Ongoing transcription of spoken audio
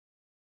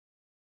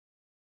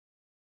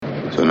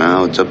So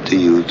now it's up to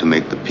you to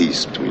make the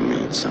peace between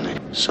me and Sonny.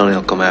 Sonny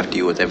will come after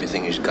you with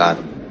everything he's got.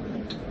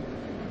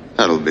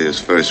 That'll be his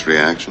first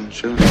reaction,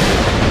 sure.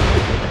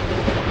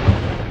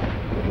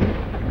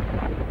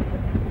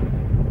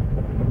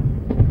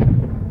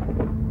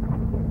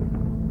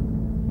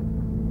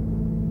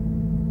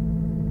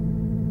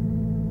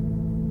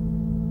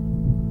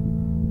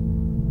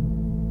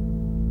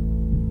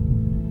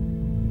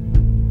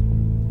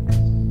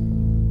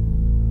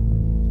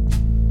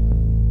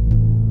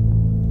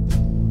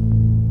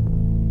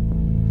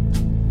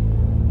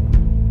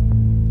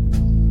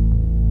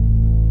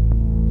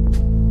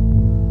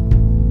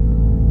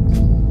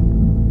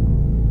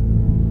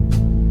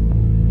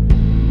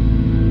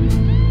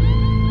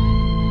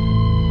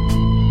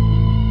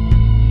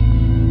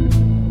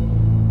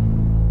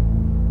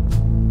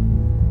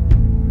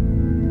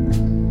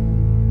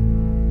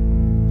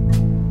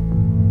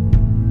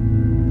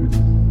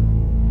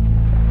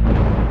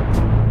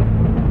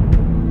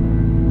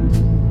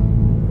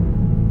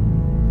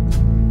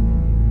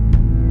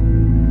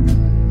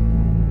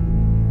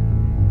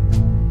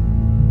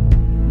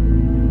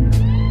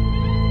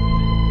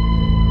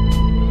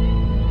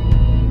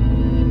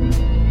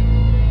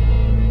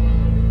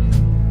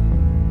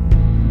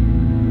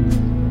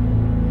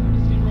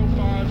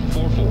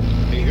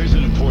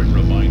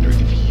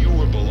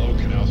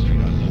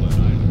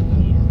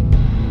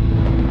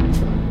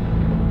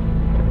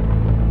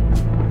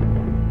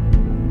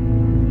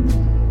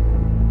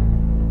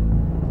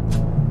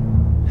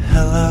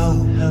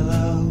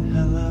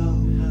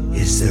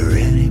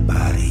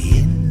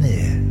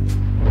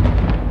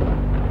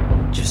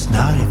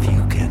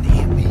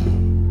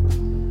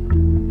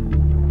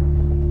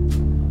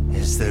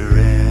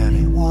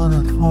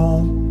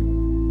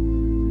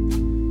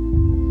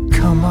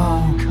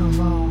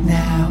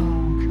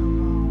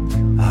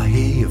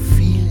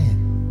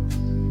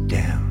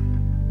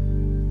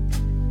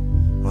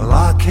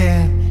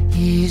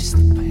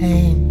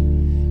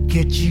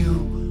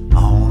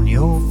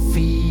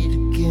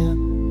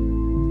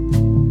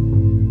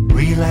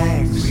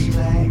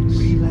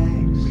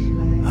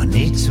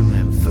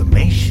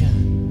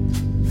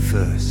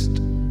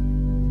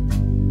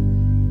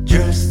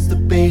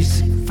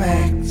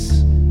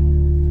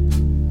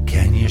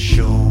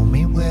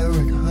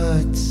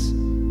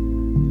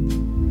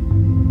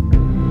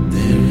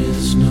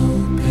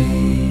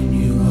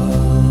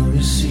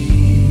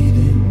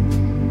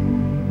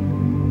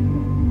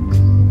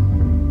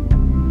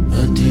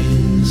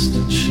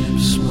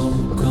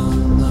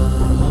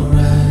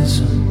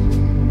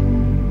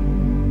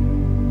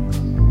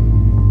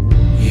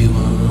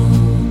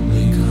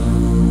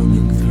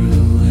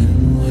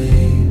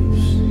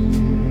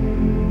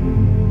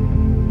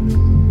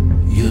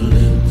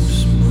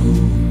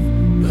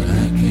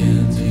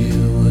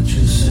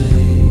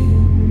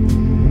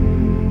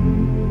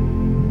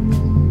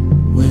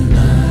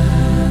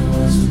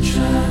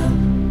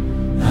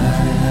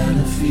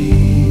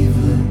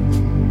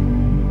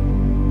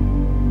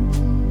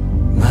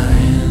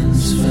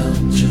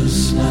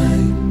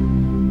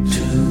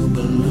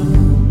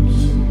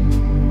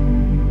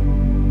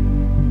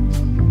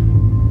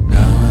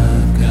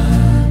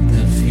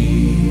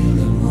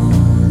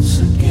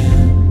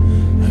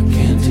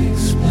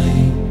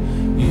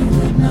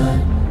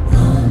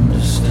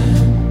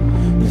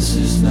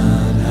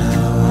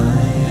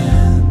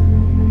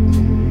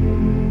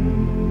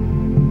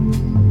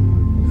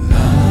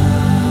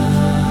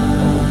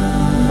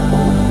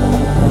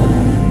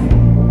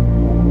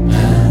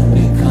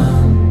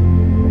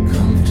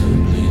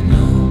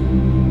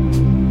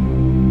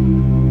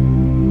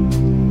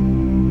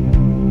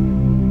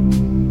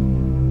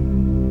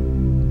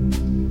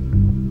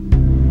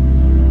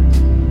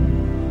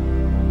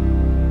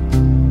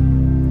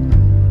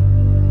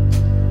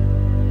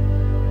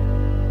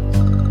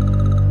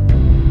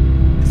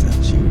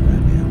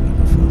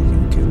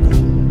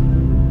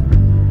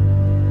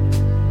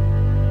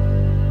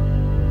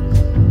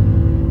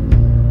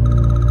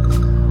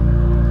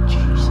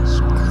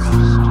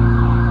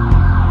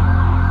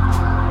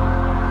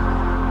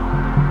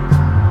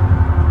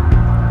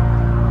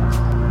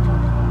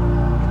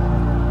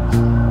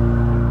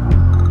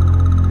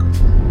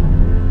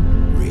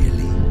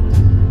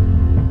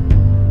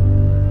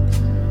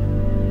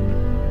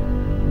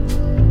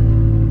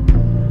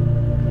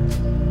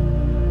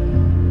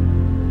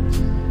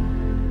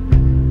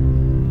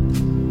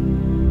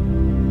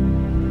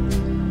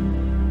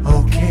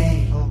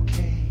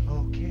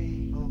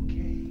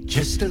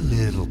 Just a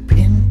little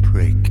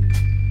pinprick.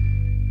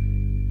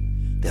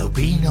 There'll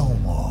be no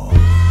more.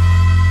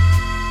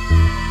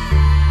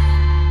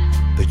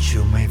 But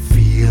you may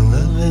feel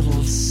a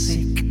little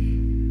sick.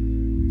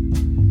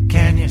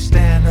 Can you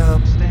stand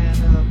up?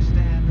 Stand up,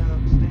 stand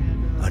up,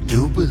 stand up. I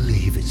do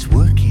believe it's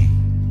working.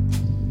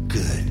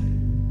 Good.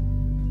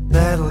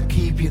 That'll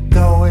keep you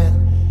going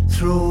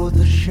through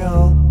the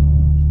show.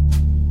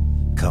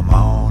 Come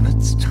on,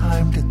 it's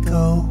time to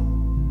go.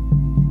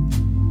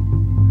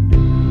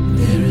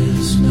 There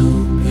is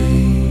no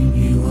pain,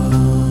 you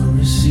are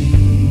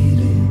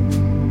receding.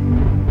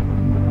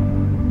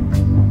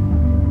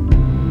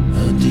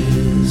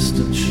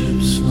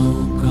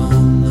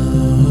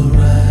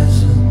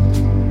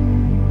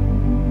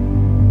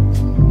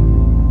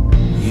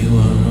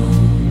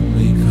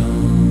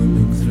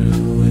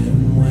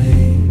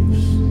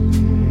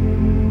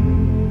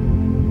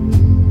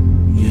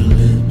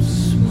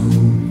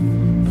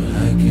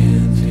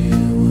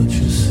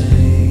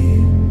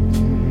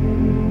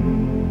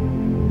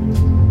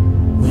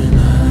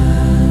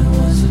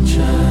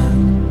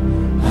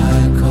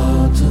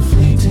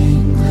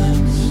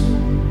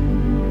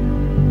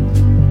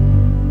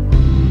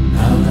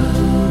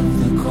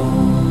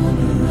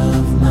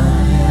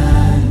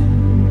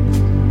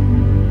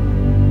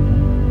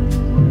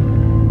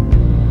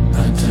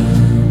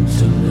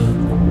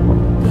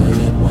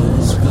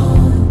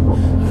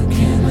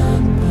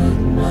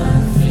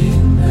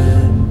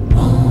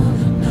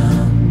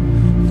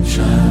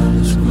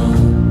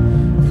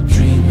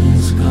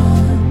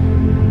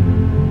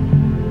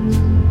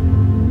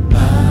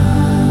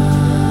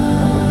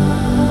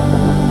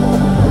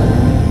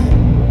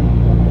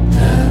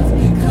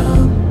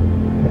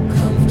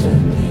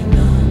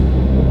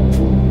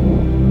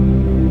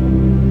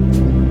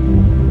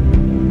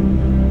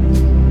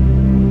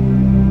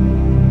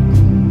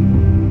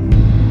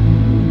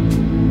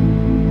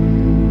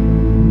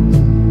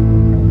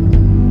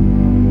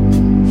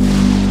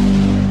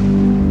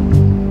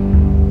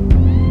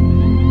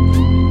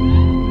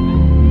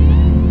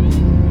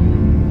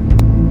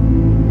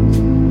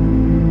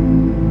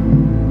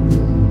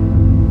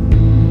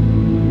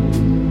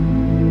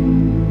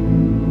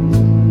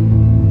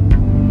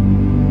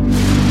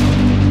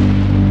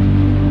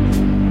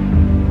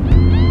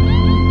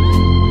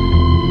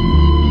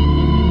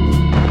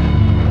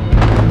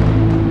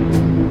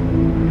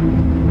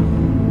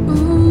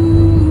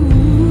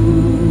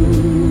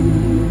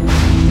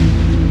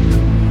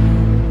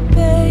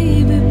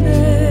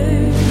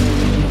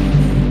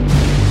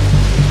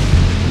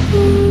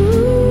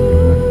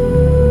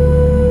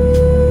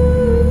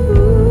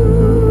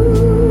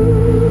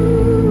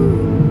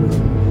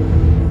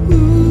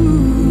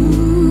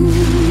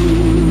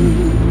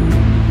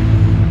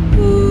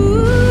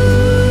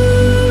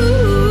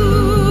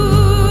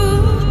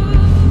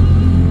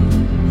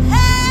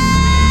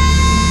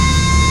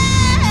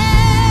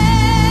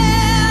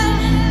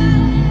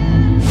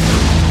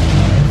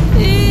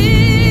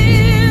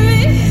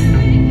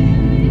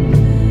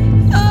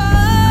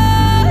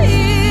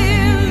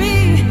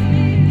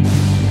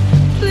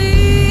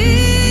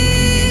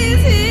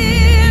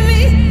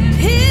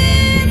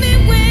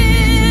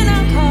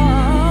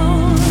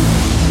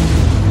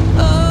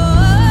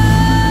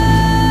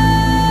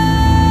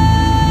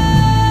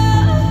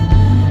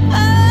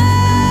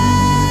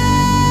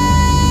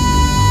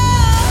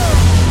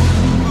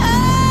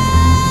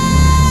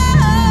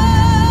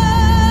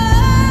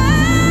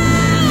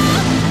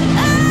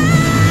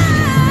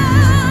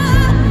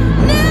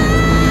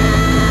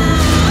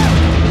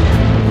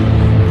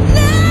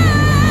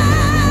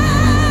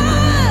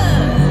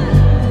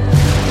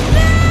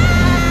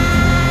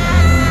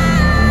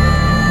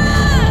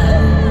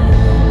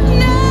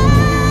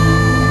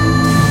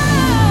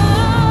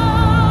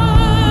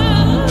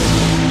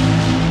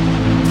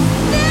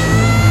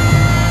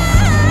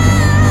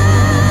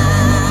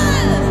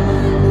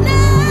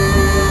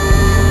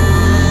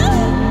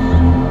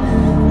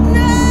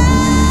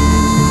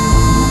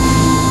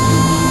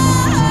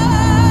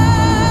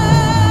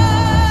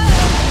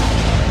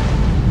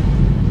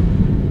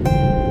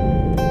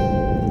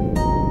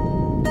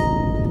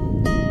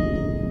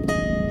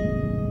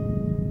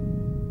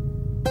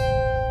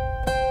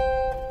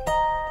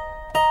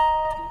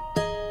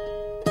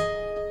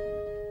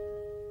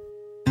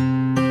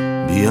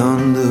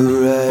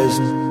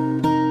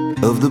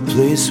 of the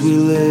place we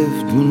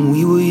lived when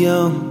we were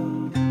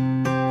young,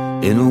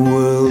 in a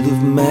world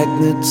of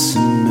magnets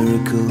and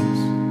miracles.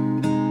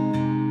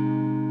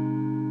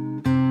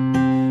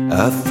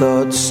 I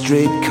thought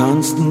straight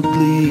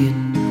constantly,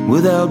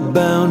 without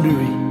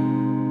boundary.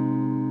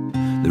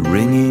 The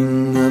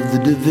ringing of the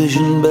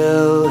division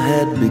bell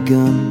had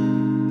begun.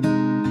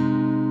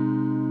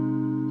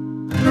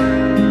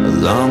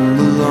 Along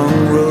the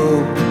long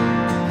road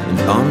and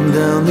on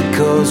down the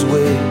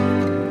causeway,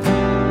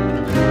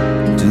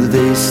 do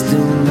they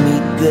still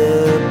meet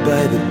there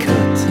by the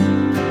cut?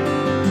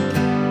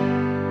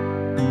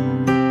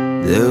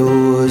 There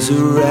was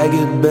a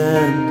ragged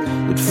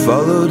band that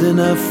followed in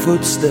our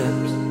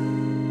footsteps,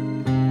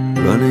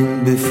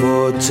 running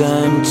before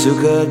time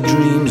took our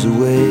dreams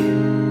away,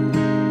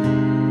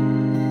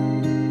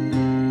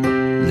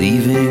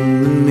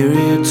 leaving the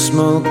myriad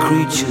small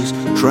creatures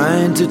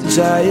trying to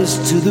tie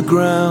us to the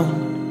ground,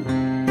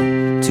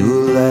 to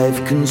a life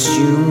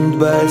consumed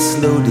by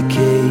slow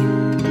decay.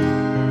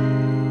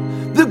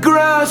 The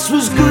grass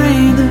was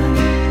greener,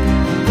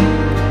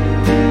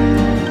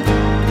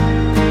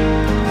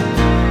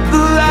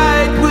 the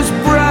light was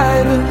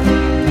brighter,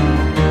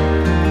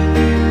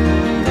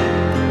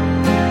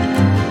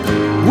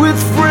 with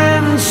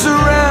friends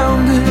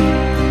surrounded.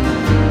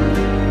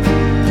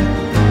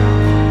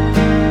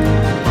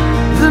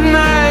 The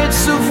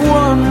nights of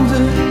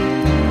wonder,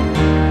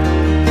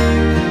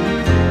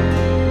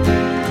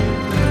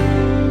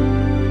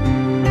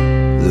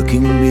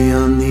 looking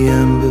beyond the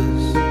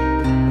embers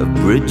of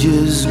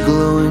bridges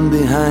glowing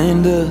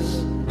behind us,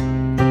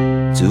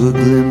 to a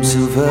glimpse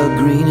of how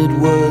green it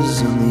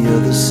was on the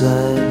other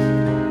side.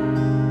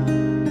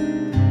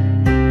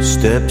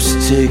 Steps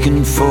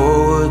taken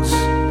forwards,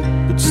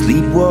 but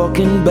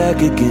sleepwalking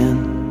back again,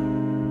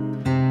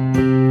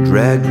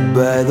 dragged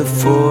by the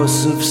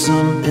force of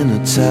some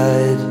inner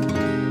tide.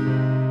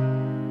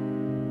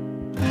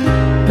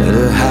 At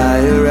a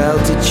higher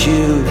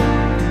altitude,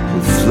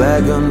 with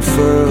flag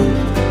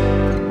unfurled,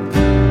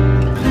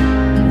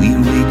 we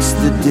reached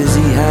the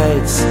dizzy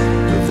heights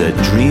of that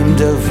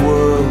dreamed of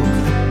world.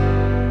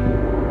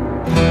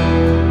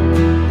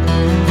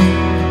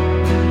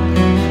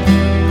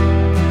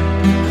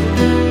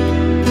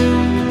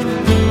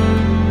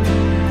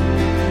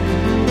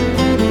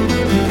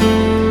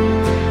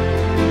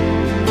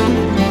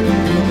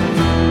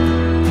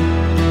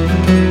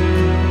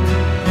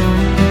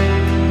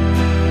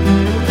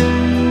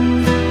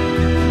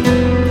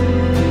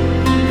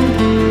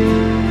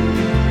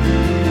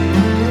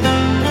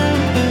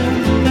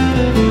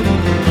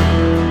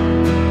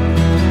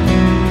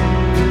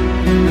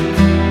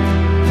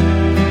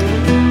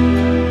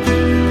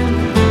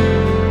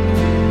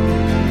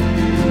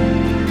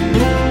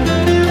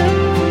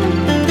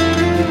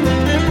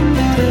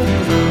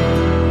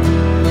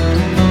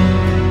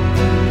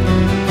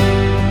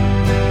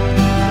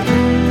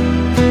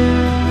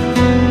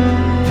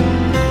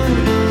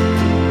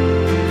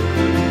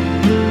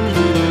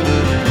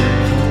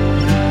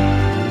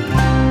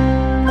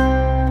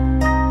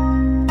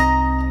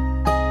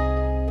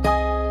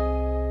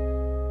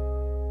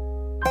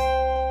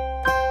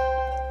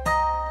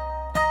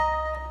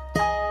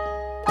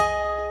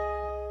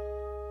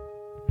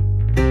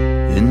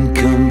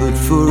 Encumbered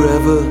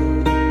forever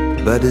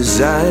by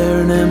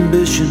desire and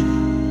ambition,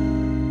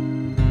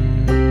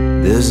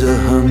 there's a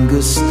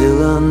hunger still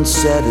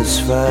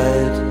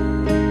unsatisfied.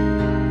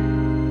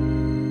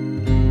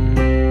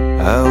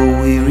 Our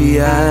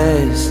weary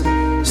eyes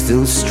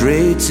still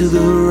stray to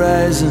the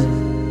horizon,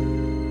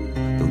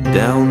 though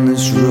down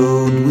this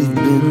road we've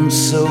been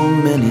so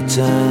many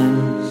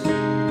times.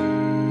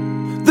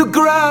 The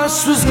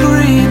grass was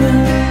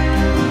greener,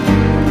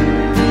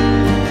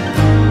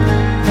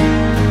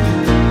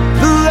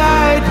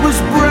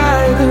 was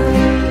brighter,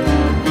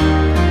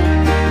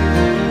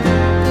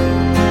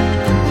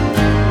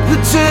 the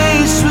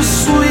taste was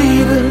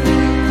sweeter,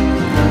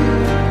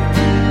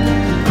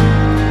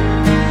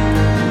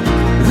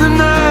 the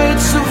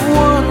nights of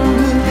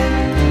wonder,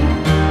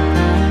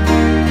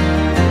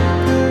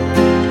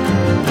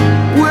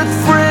 with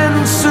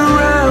friends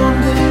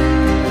surrounded,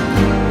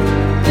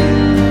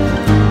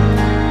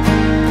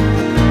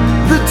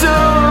 the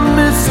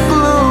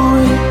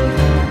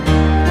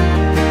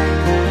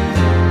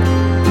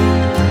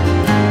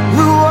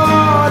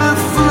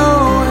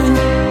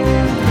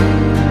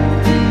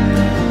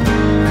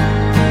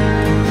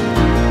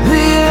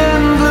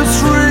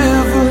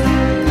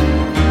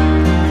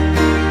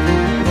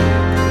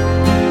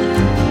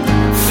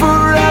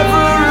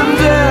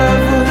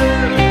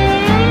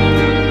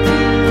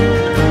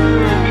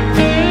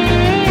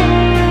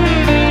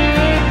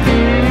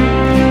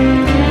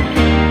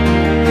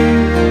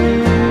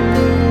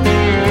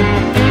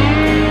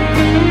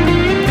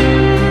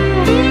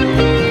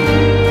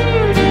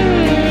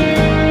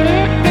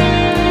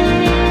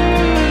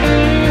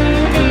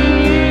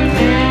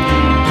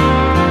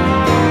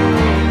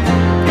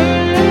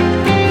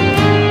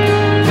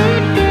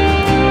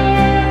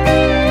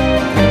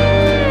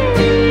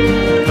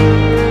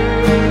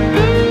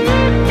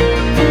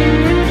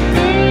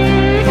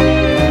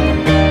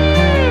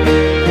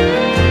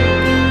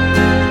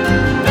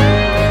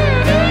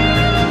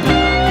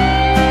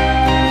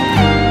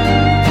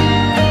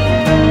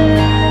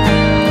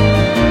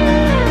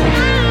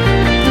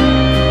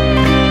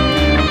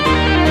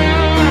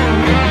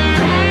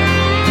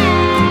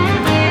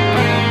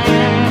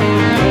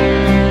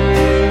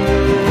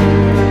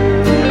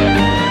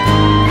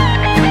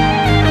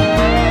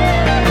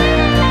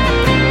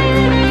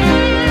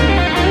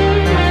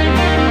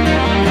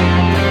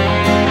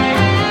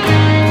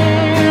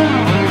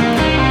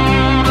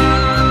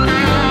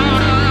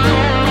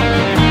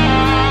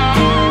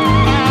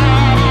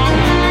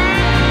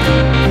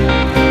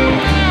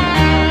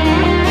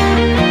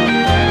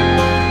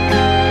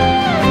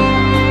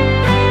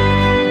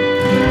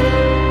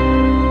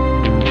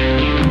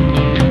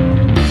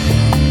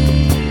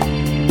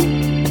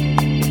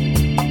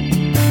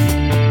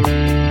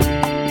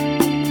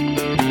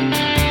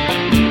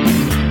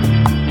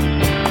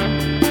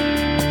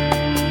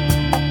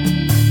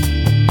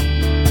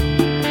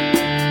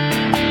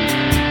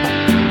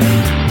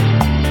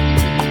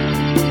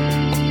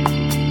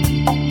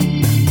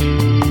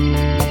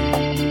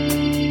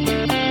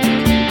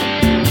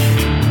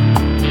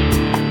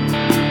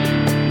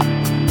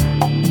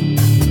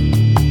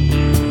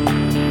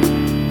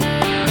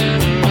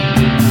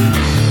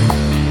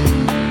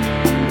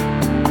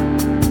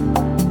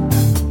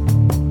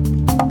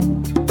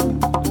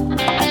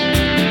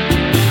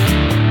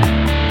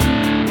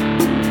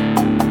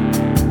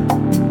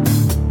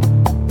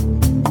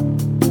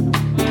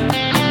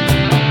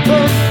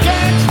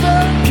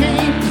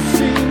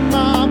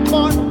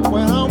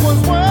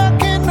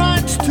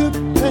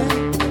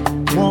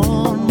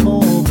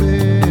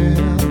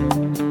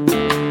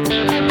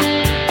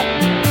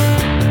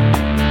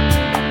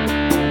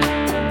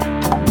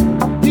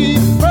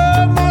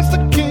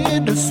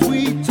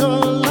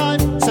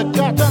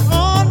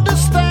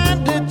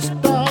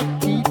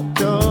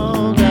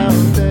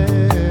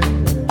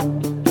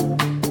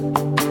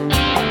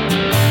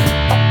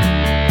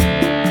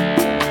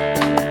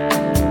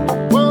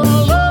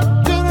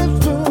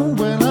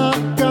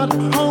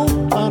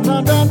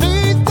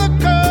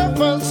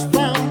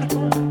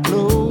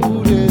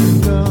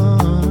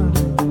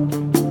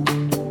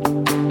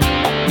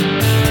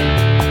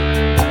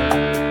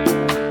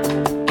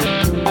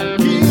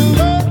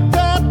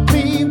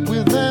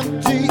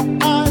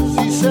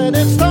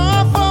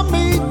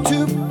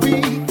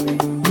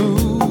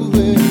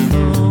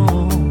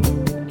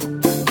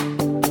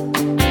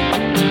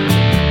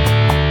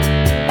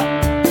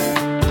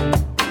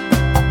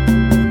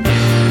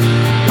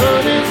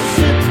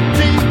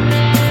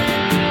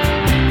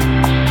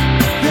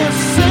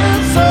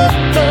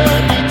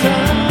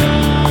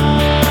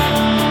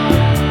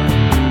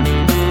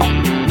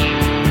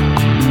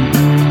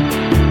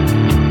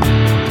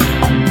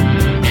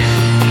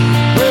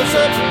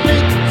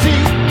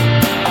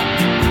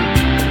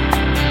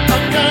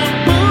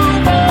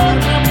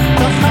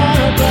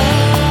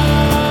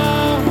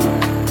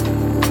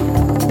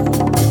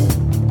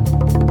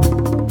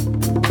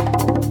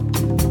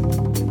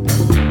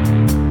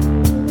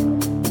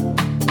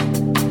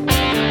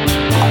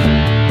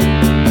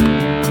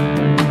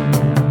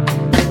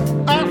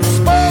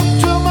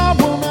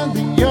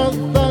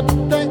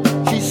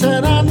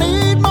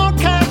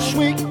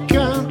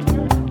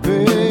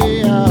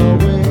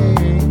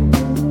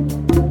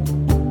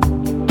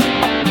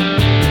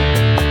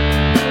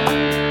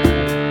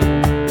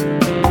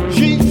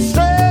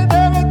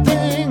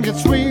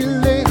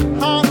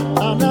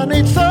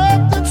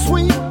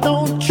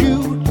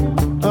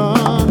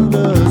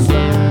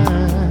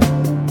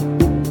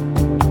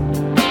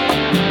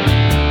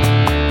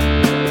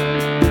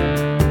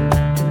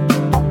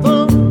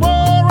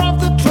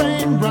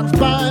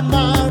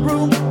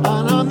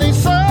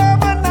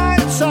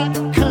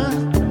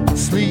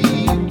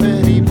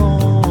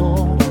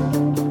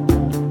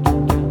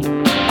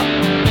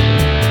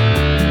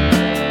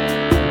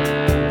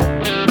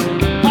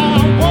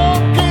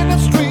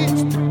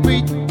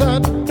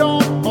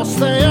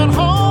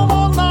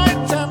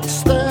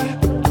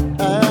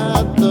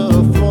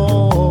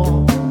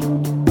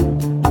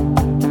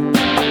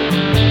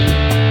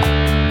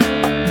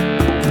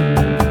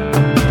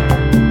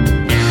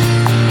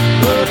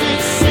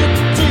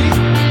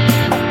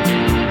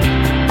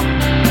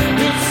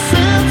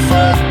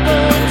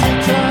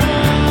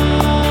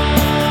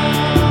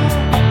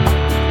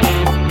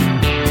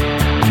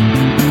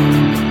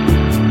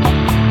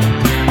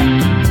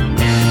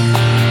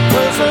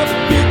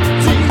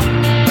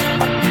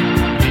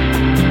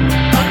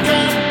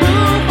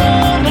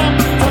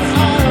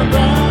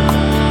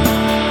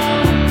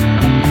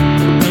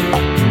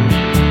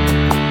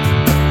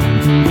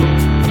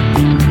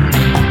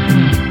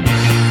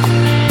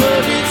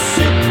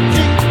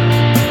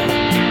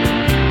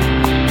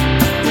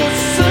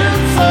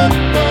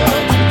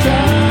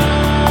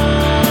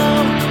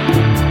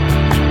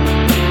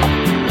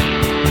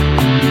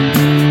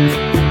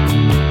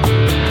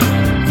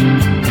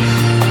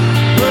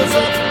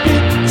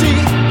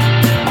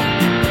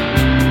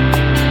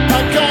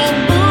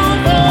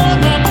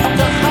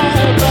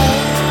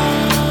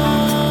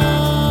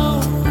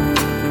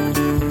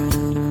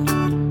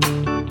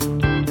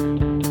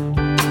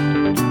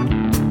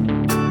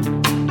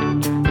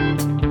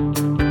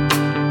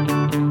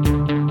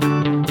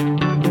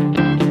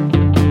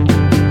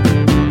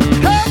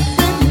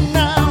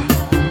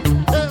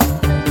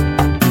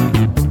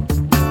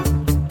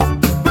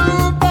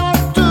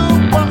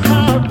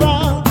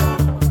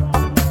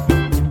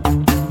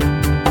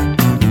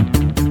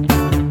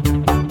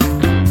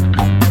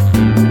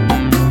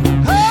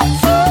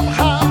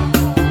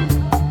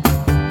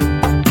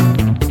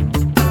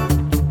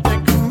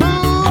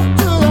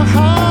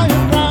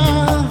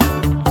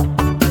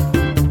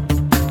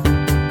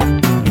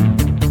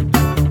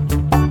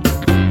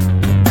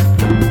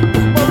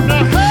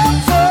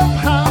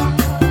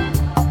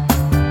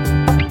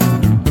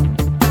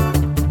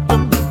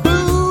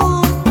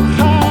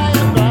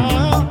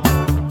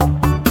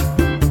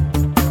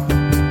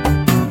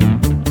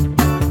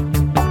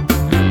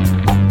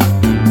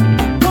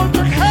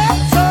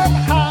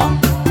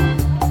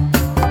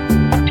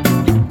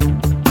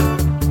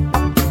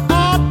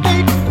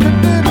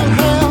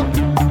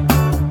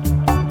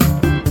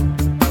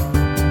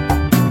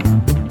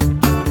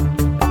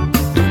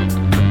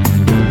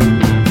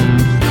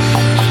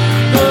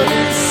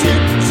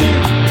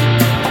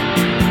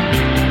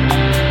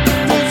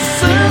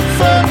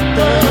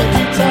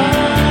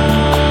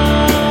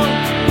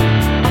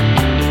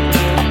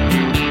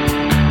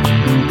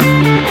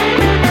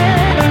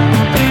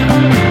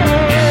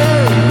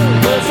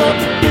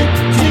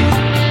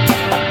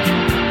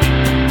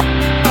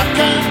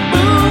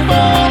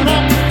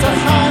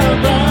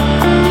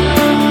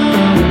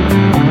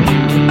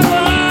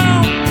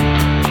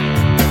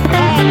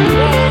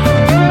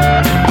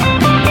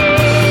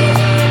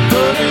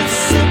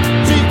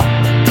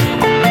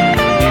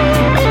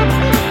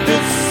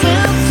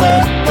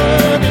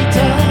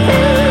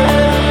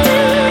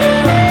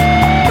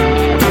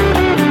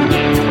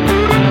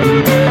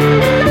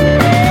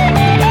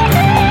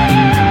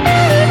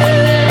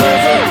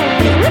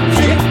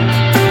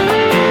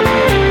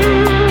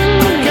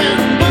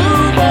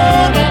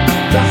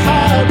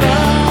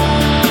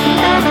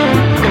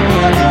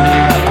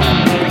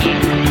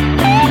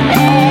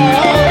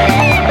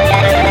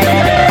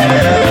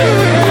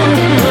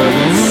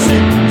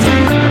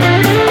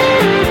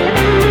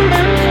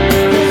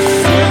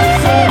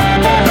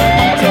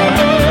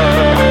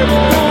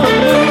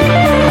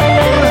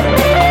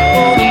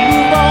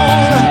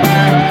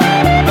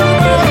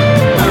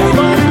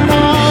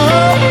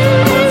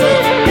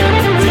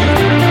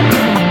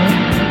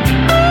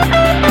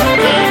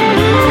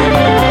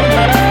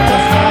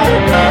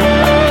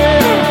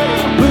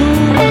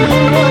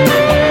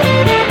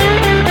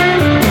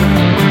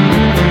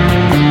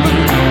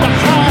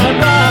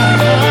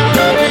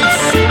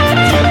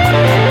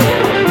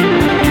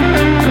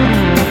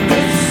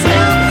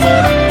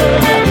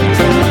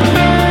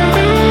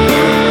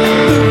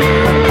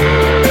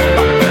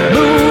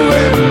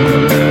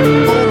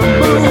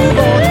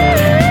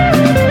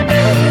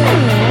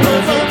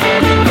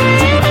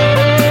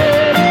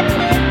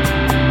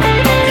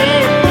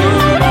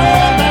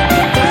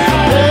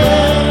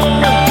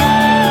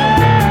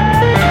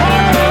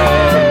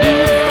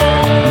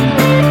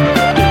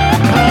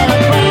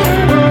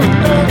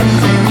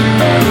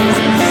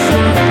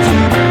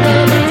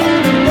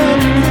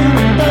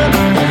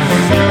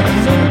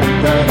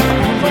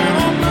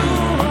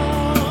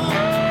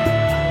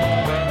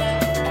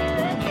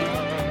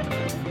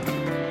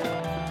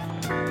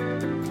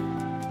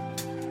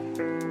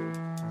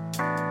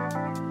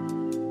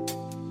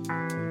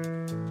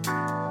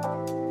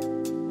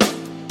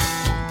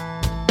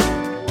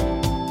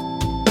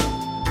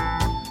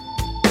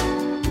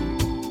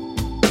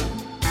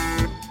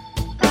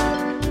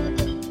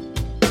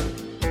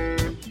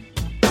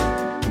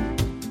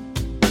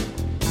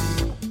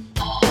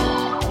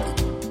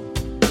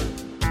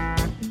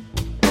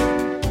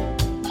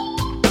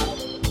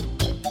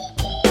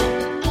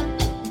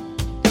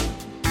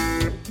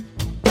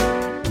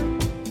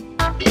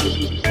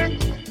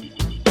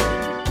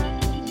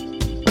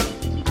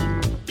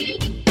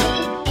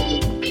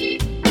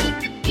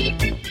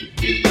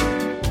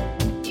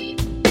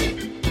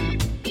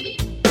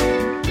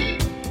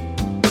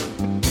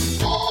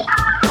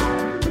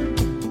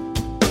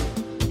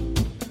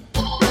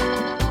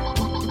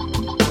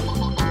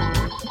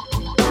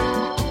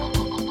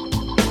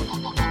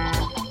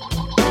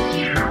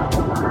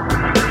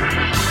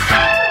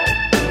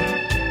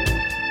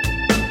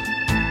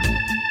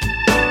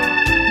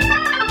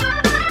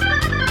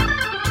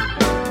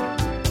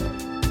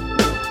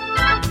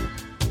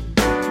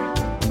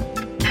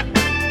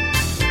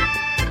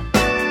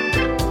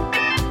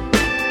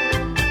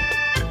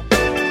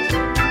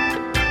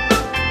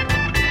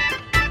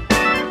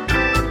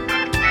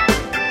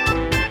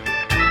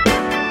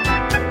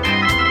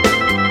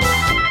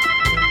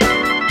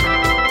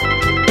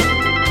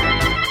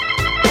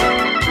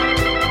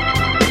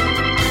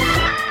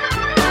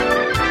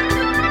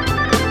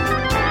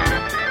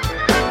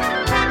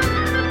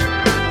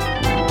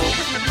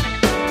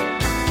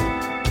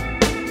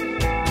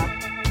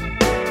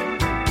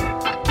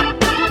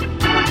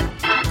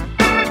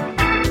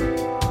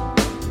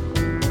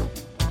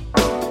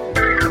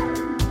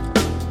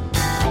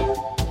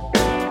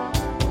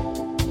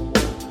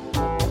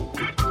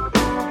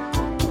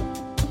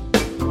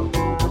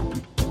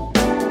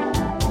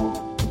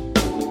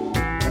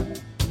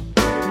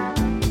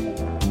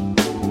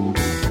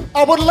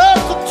I would love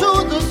to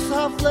tour the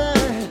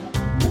Southland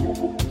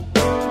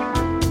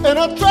in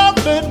a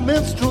traveling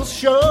minstrel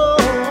show.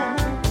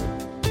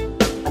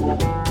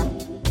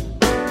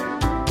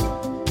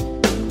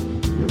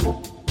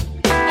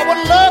 I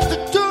would love to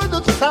tour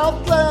the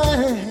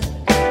Southland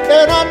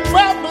in a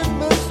traveling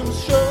minstrel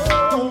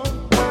show.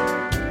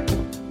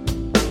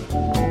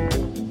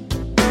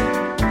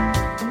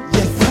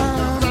 Yes,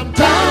 I'm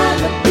trying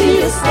to be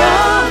a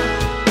star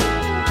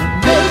and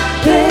make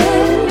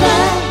them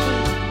laugh.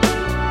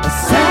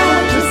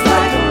 Sound just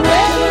like a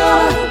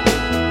regular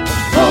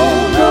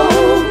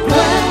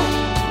phonograph.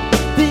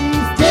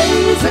 These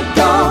days are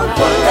gone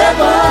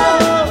forever.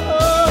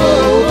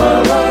 Over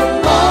a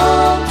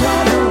long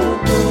time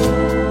ago.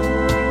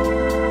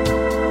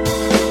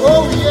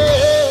 Oh yeah.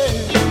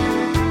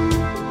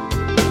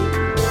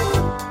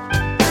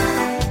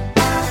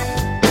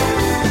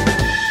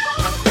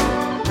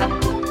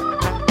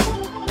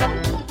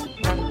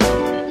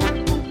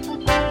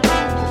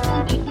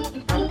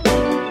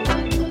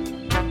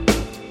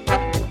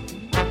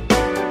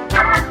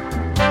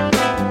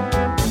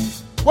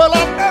 Well,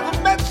 I've never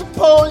met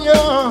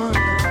Napoleon,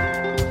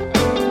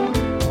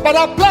 but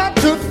I plan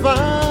to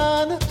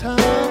find a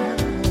time.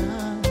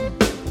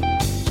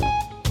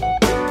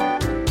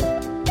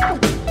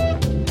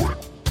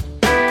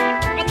 I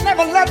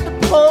never met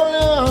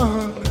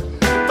Napoleon,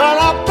 but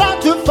I plan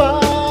to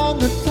find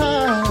the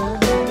time.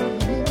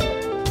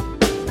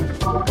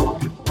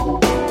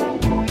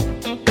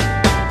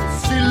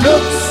 She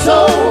looks so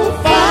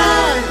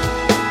fine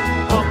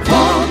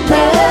upon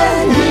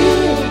that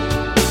hill.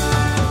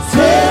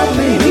 Tell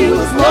me he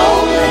was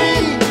lonely,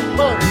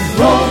 but he's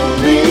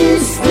lonely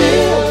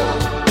still.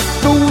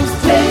 Those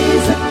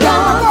days are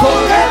gone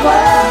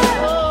forever.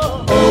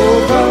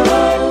 Over a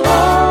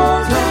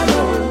long time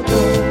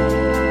ago.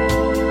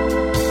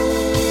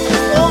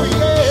 Oh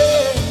yeah.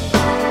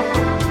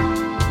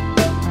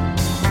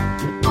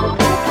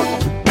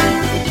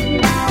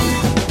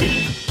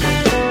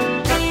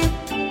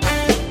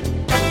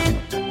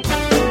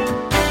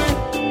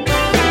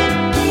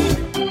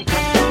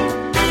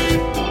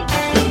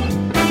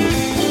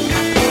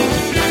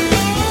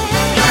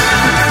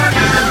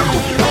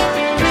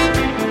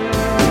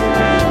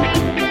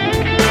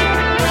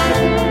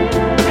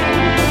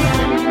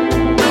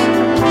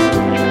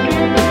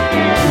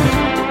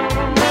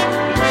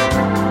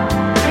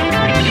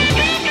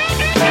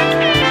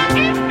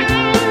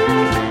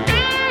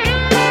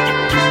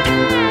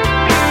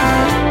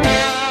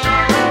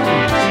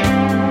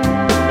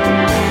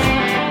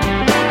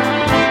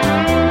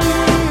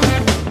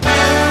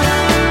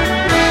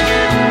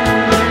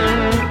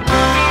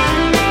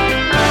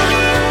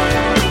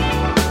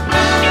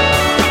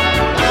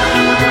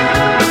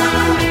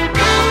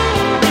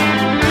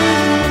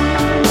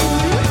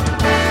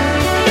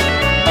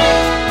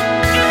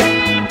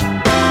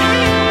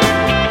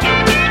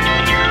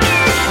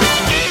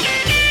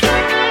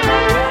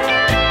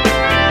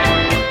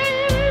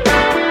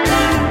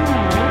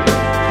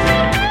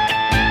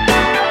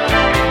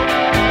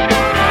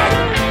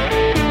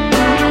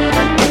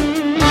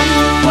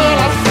 Well,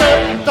 I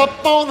stepped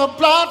up on the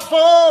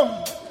platform.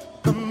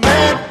 The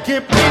man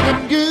kept me the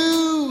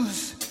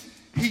news.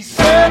 He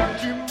said,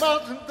 "You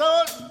mustn't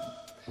go.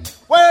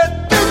 Where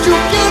did you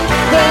get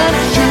them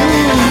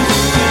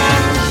shoes?"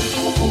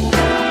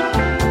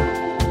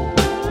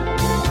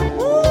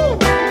 Woo!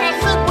 I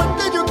said, "Where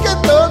did you get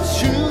those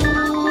shoes?"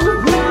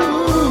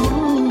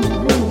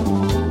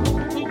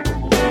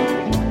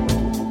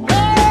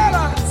 Well,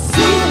 I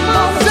seen him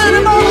on the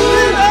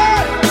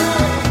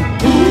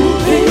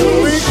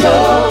movie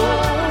show.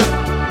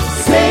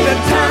 Say the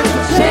times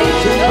are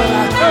changing,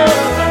 but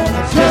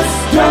I just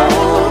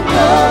don't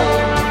know.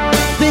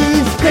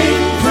 These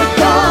things are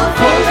gone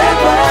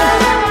forever.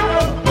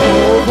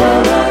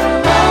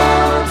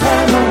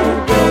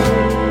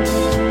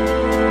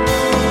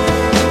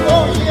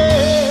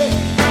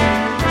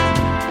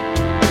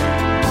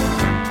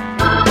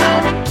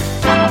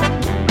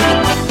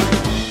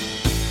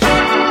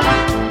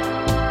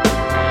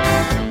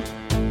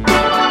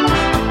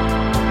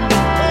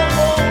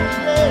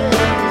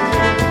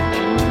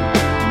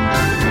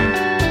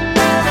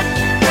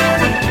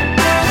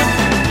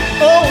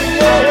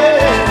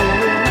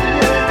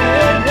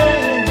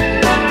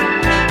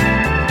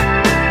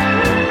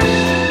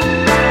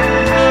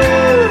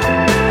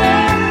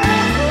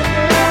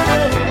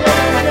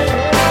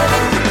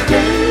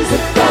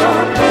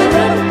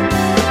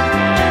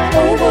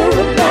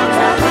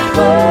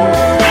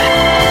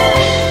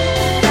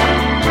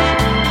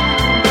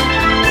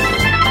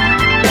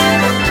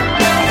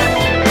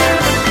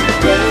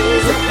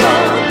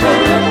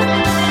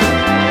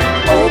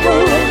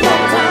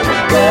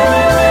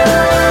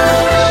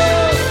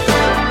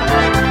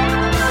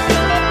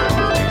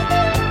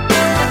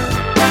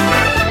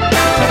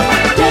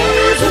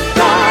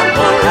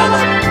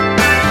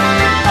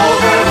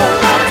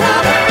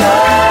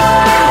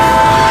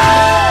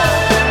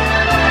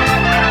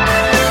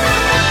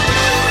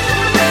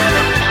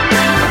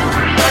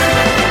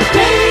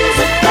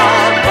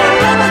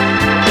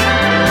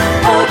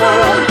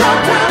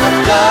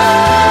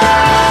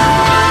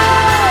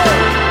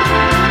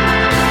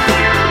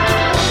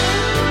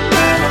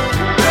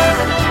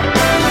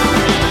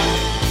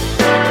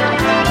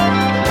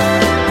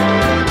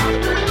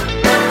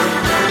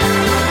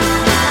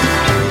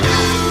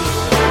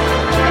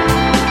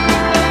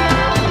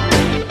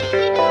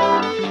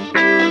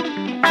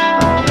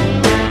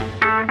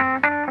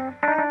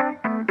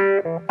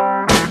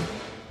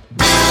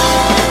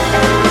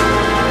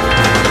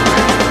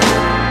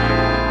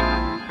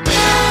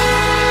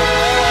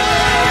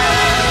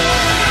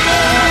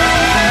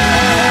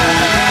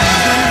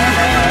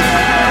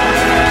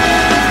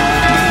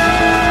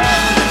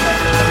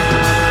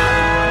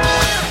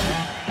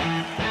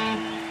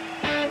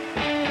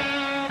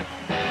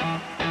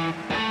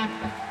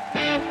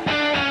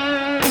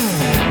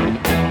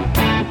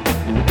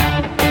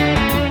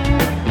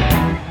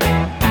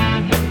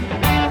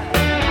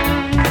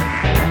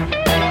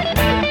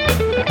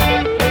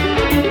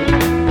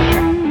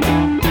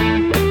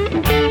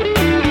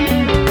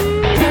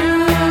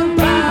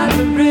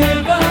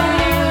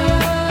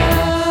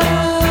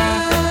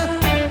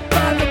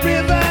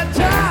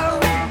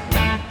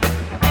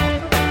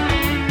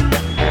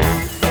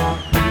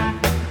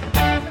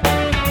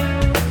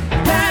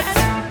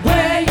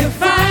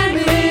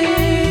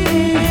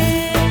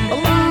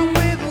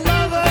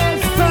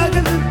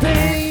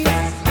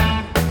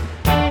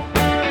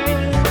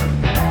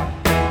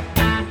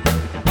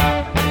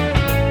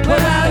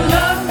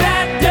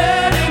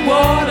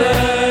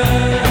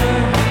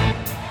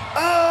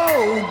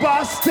 Oh,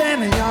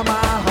 Boston, you're my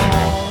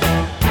home.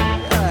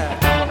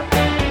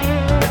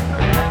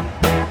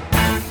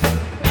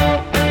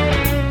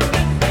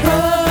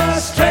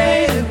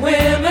 Frustrated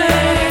women.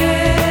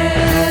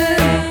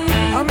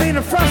 I mean,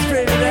 the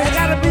frustrated, they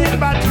gotta be in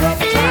about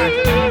 12 o'clock.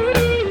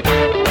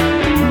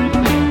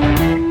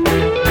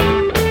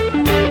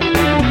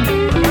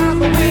 I'm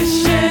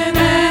wishing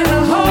and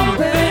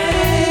hoping.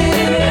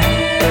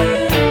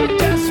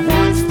 Just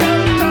once the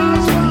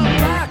doors will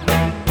lock.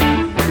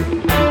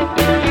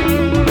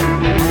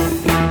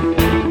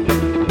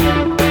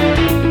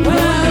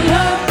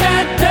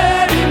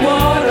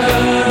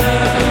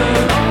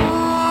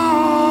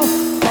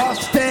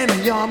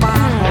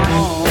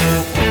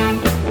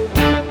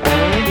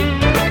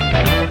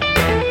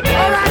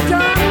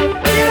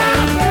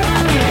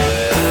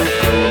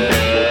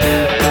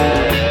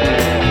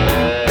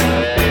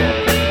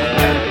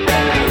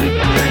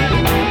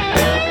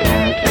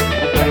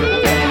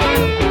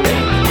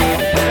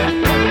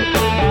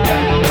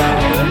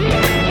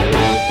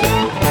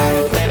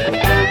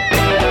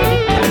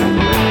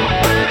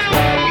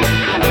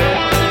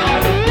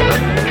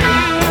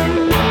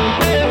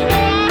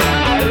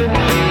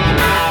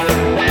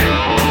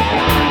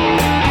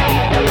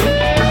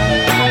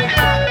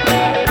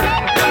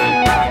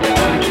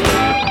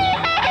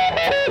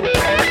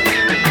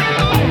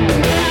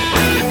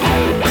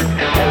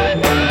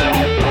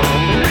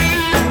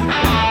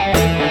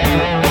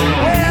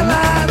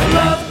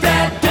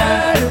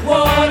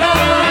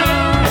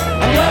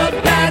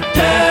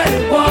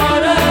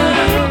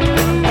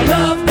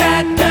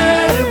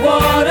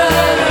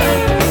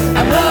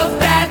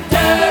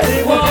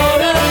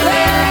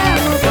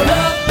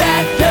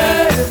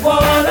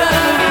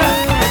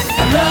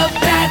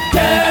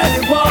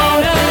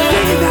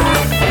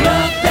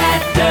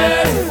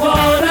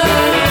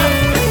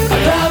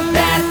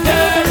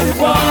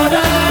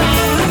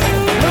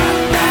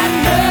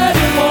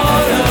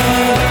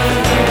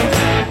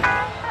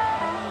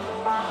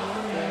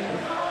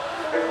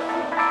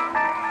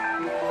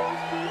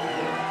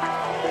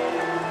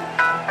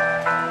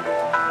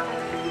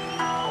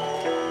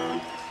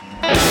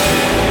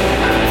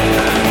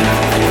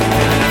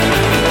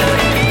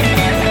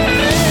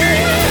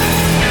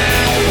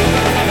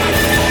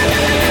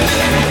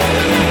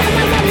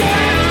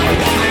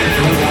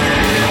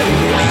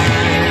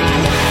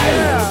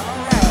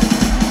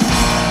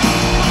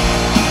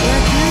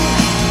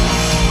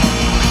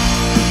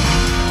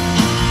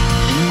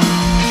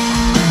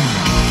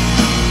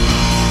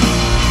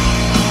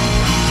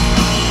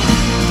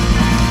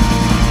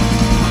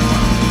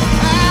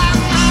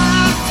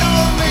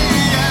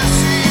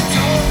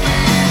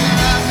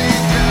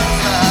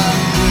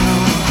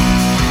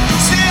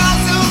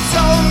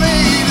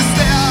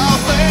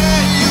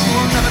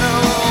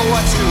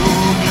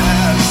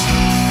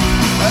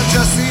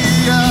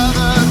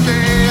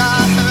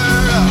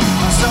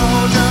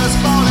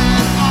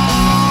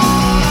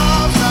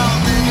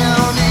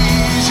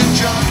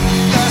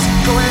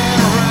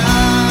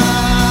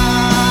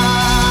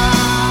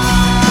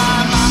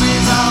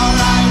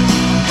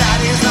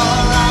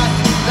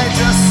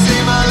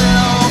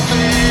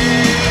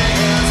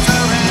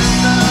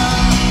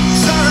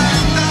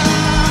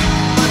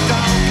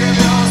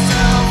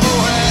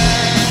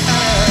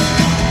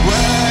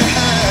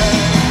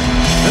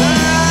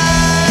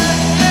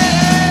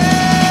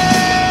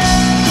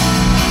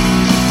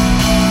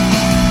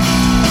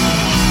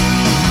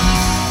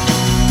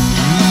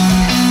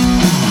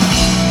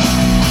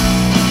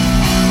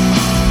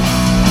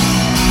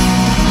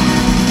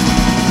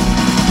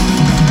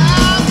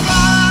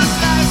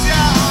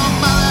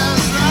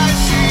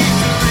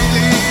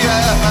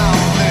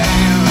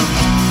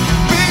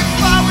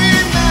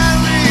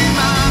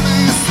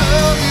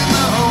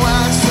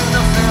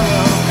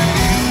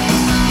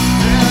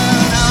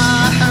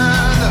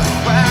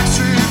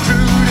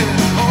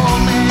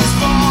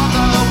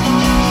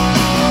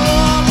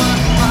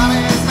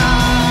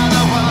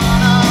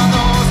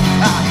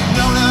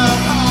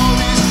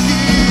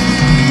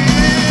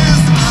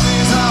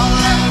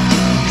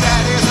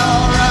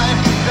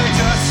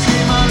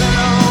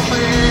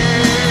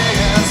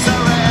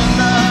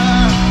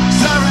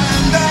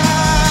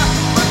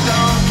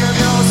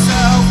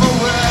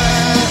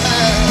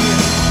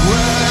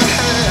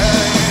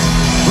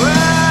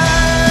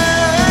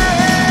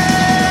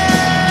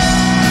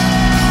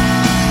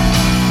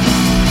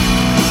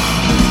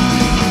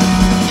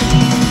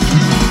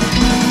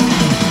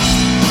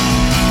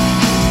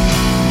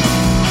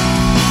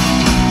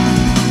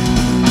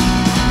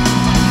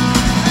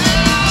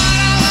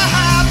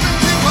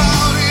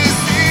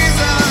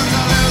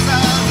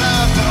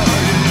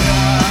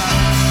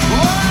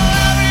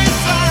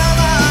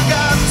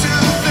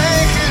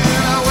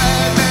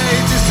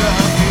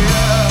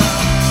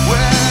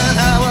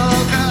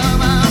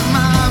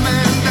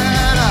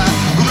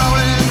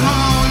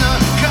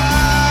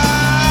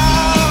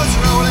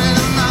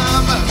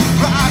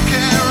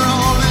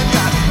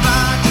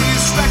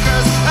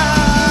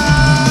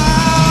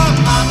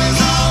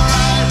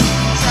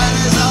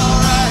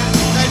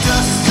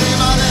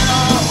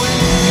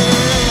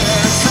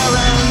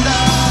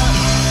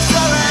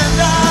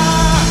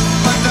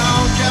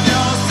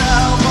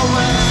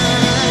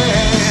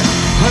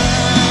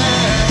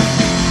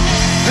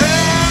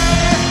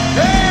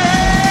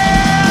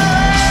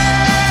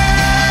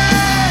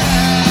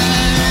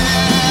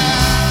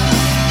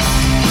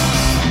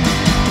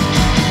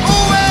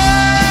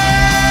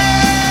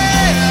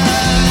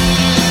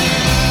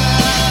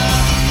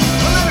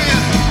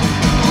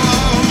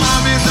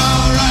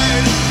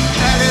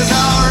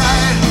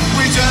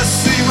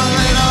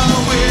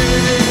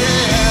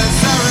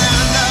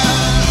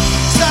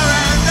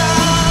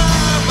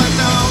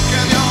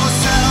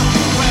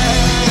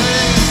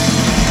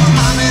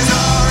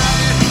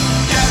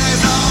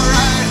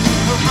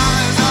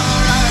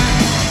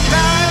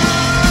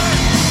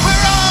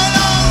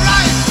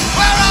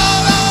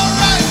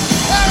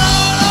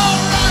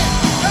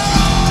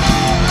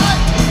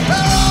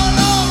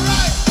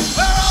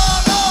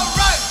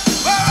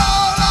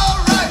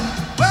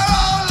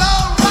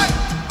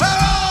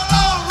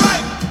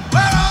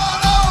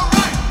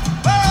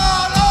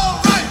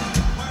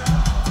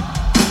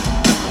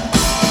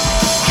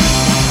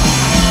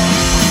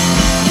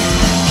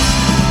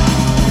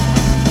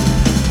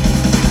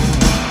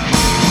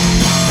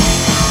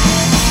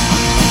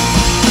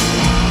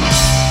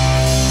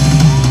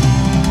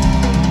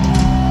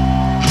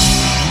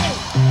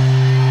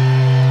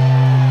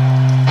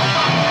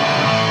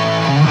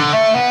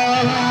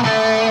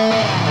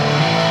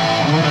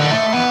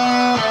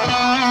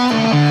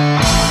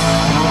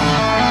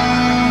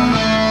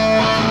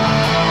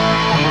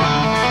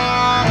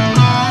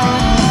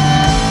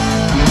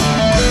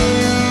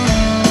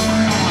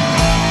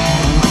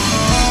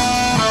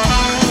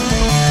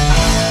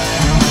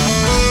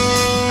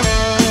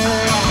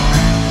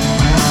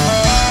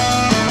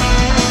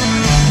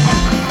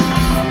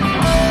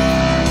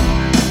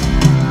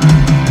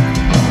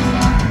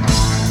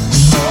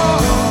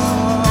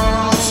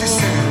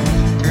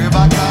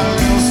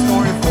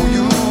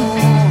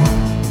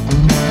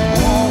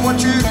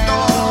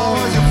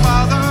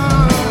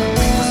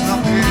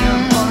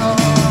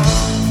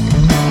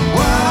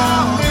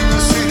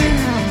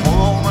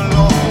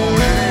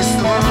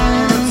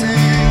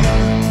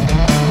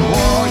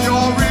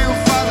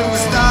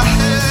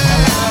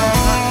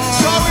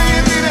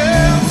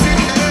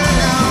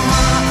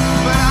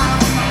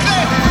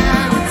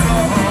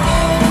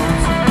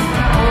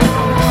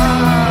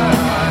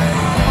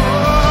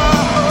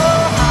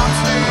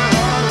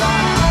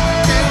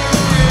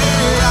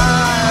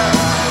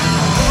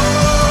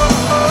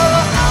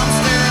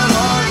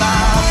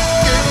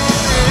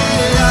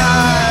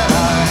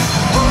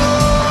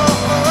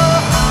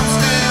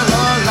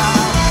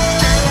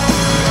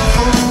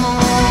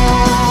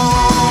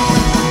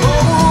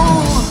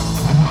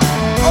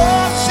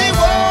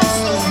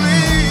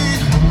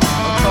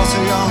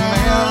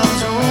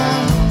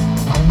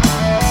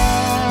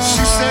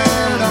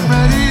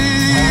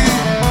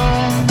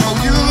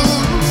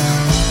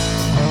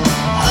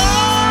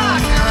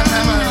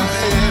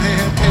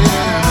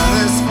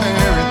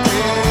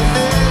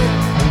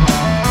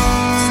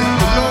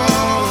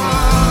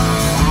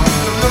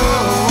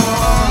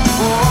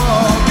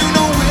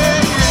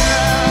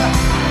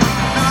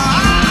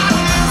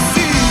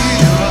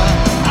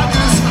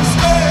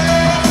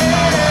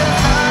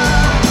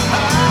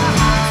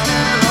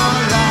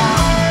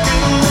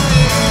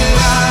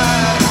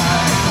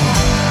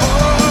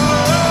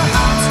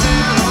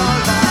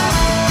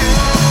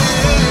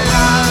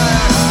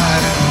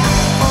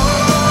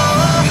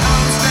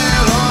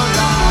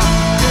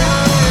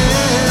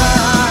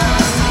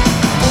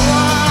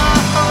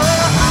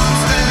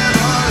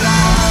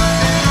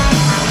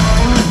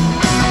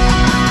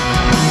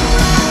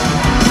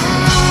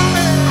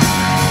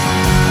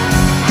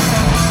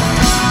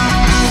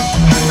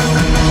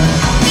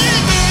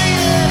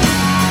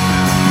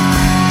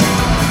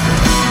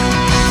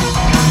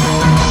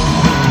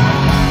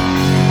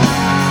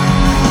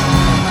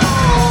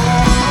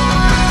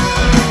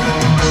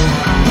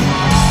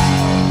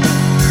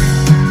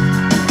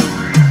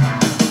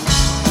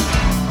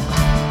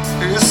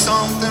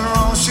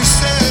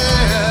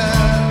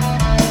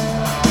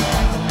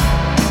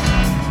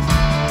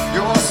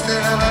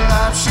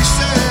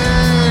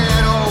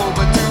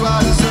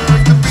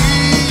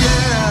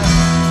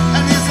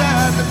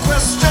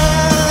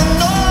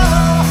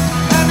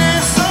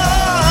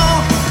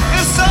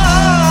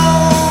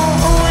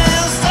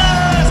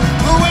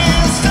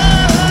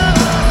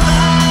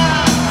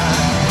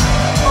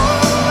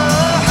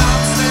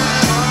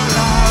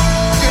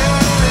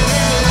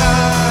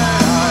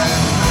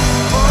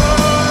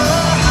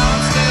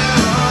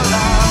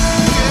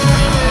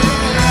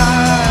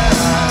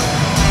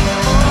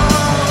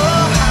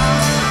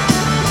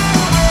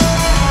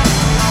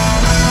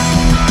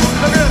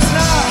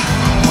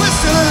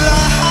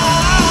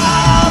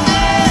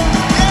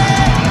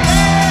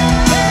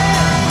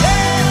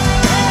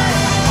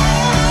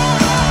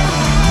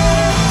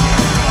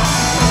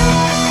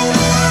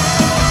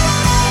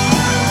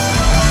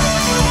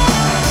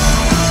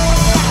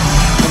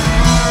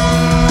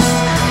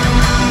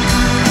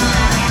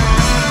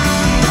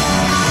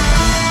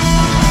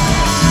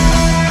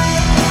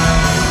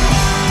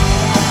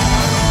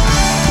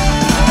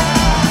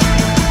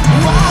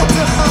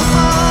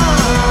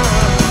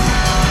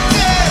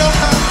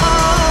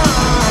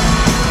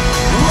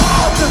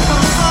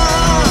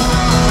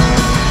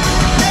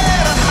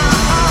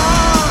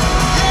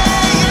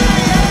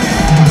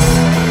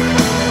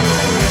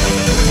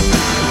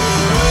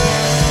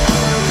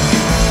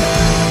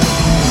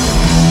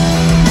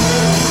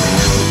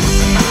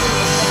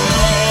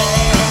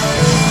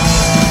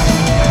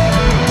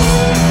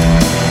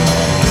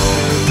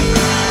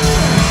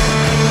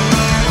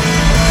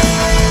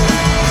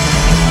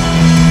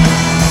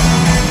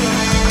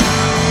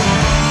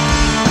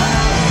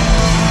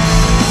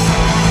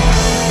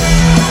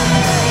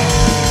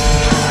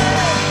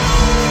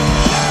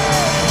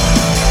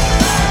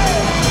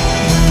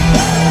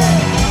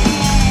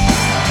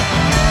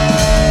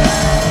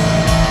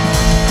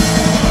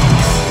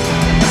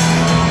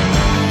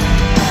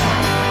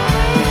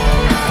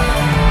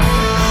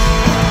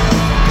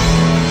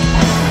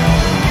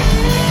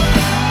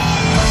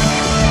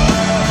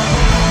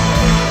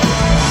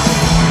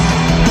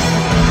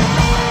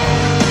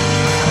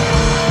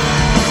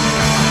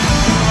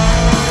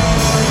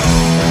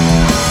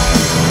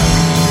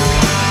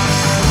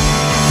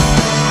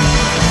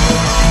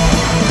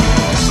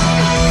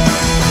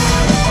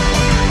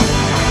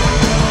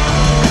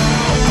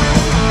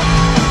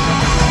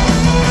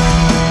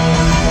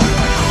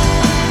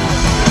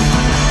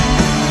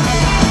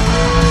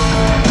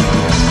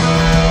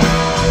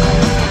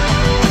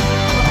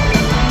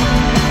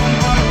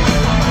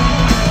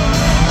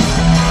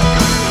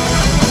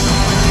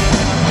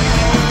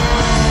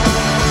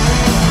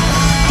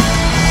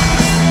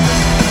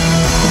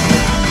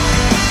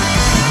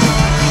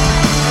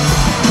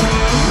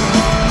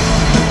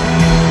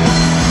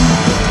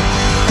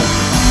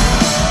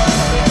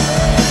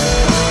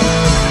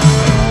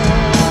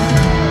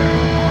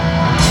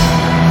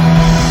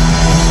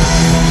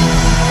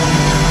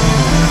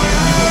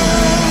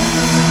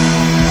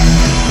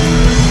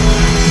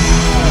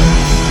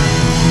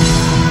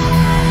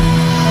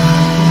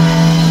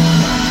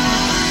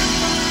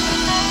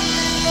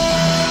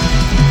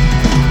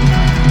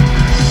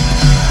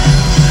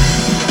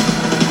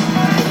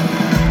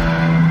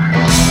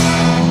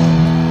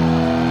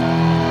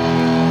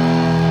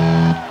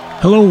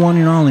 Hello, one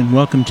and all, and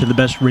welcome to the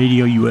best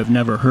radio you have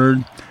never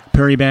heard.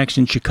 Perry Bax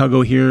in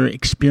Chicago here,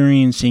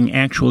 experiencing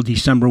actual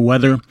December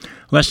weather.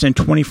 Less than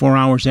 24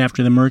 hours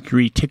after the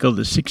mercury tickled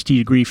the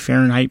 60-degree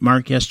Fahrenheit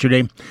mark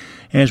yesterday,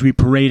 as we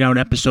parade out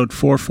episode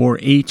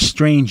 448,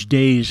 Strange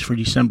Days for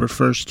December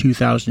 1st,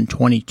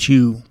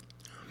 2022.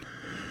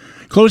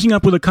 Closing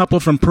up with a couple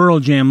from Pearl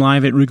Jam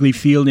live at Wrigley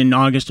Field in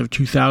August of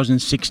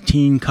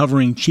 2016,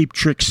 covering Cheap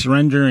Trick's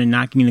Surrender and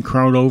knocking the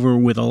crowd over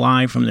with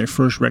Alive from their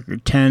first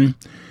record, 10.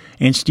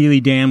 And Steely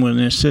Dan with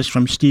an assist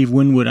from Steve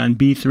Winwood on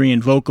B3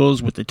 and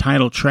vocals with the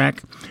title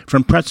track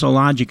from Pretzel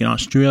Logic in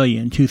Australia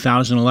in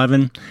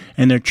 2011,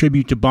 and their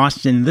tribute to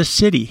Boston, The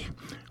City,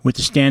 with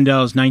the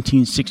Standells'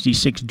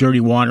 1966 Dirty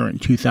Water in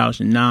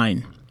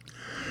 2009.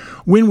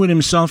 Winwood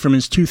himself from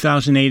his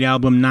 2008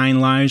 album 9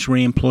 Lives, where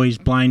he employs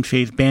Blind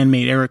Faith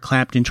bandmate Eric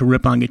Clapton to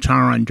rip on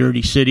guitar on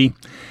Dirty City,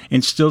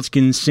 and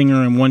Stiltskin's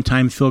singer and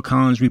one-time Phil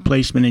Collins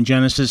replacement in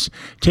Genesis,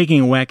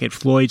 taking a whack at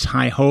Floyd's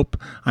High Hope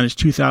on his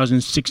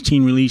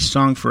 2016 release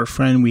Song for a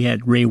Friend, we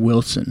had Ray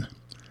Wilson.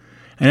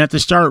 And at the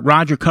start,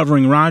 Roger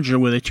covering Roger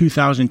with a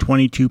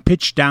 2022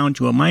 pitched down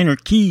to a minor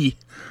key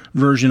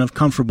version of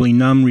Comfortably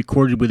Numb,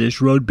 recorded with his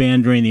road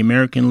band during the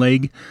American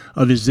leg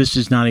of his This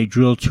Is Not a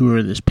Drill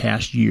tour this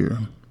past year.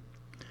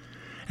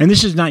 And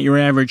this is not your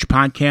average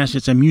podcast.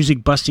 It's a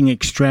music-busting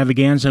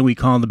extravaganza we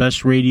call the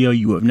best radio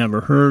you have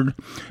never heard.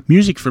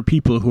 Music for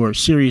people who are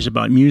serious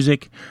about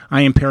music.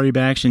 I am Perry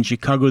Bax in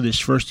Chicago this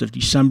 1st of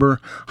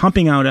December,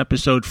 humping out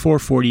episode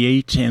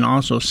 448 and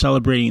also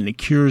celebrating The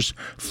Cure's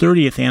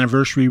 30th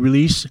anniversary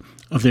release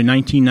of their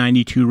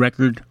 1992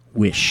 record,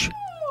 Wish.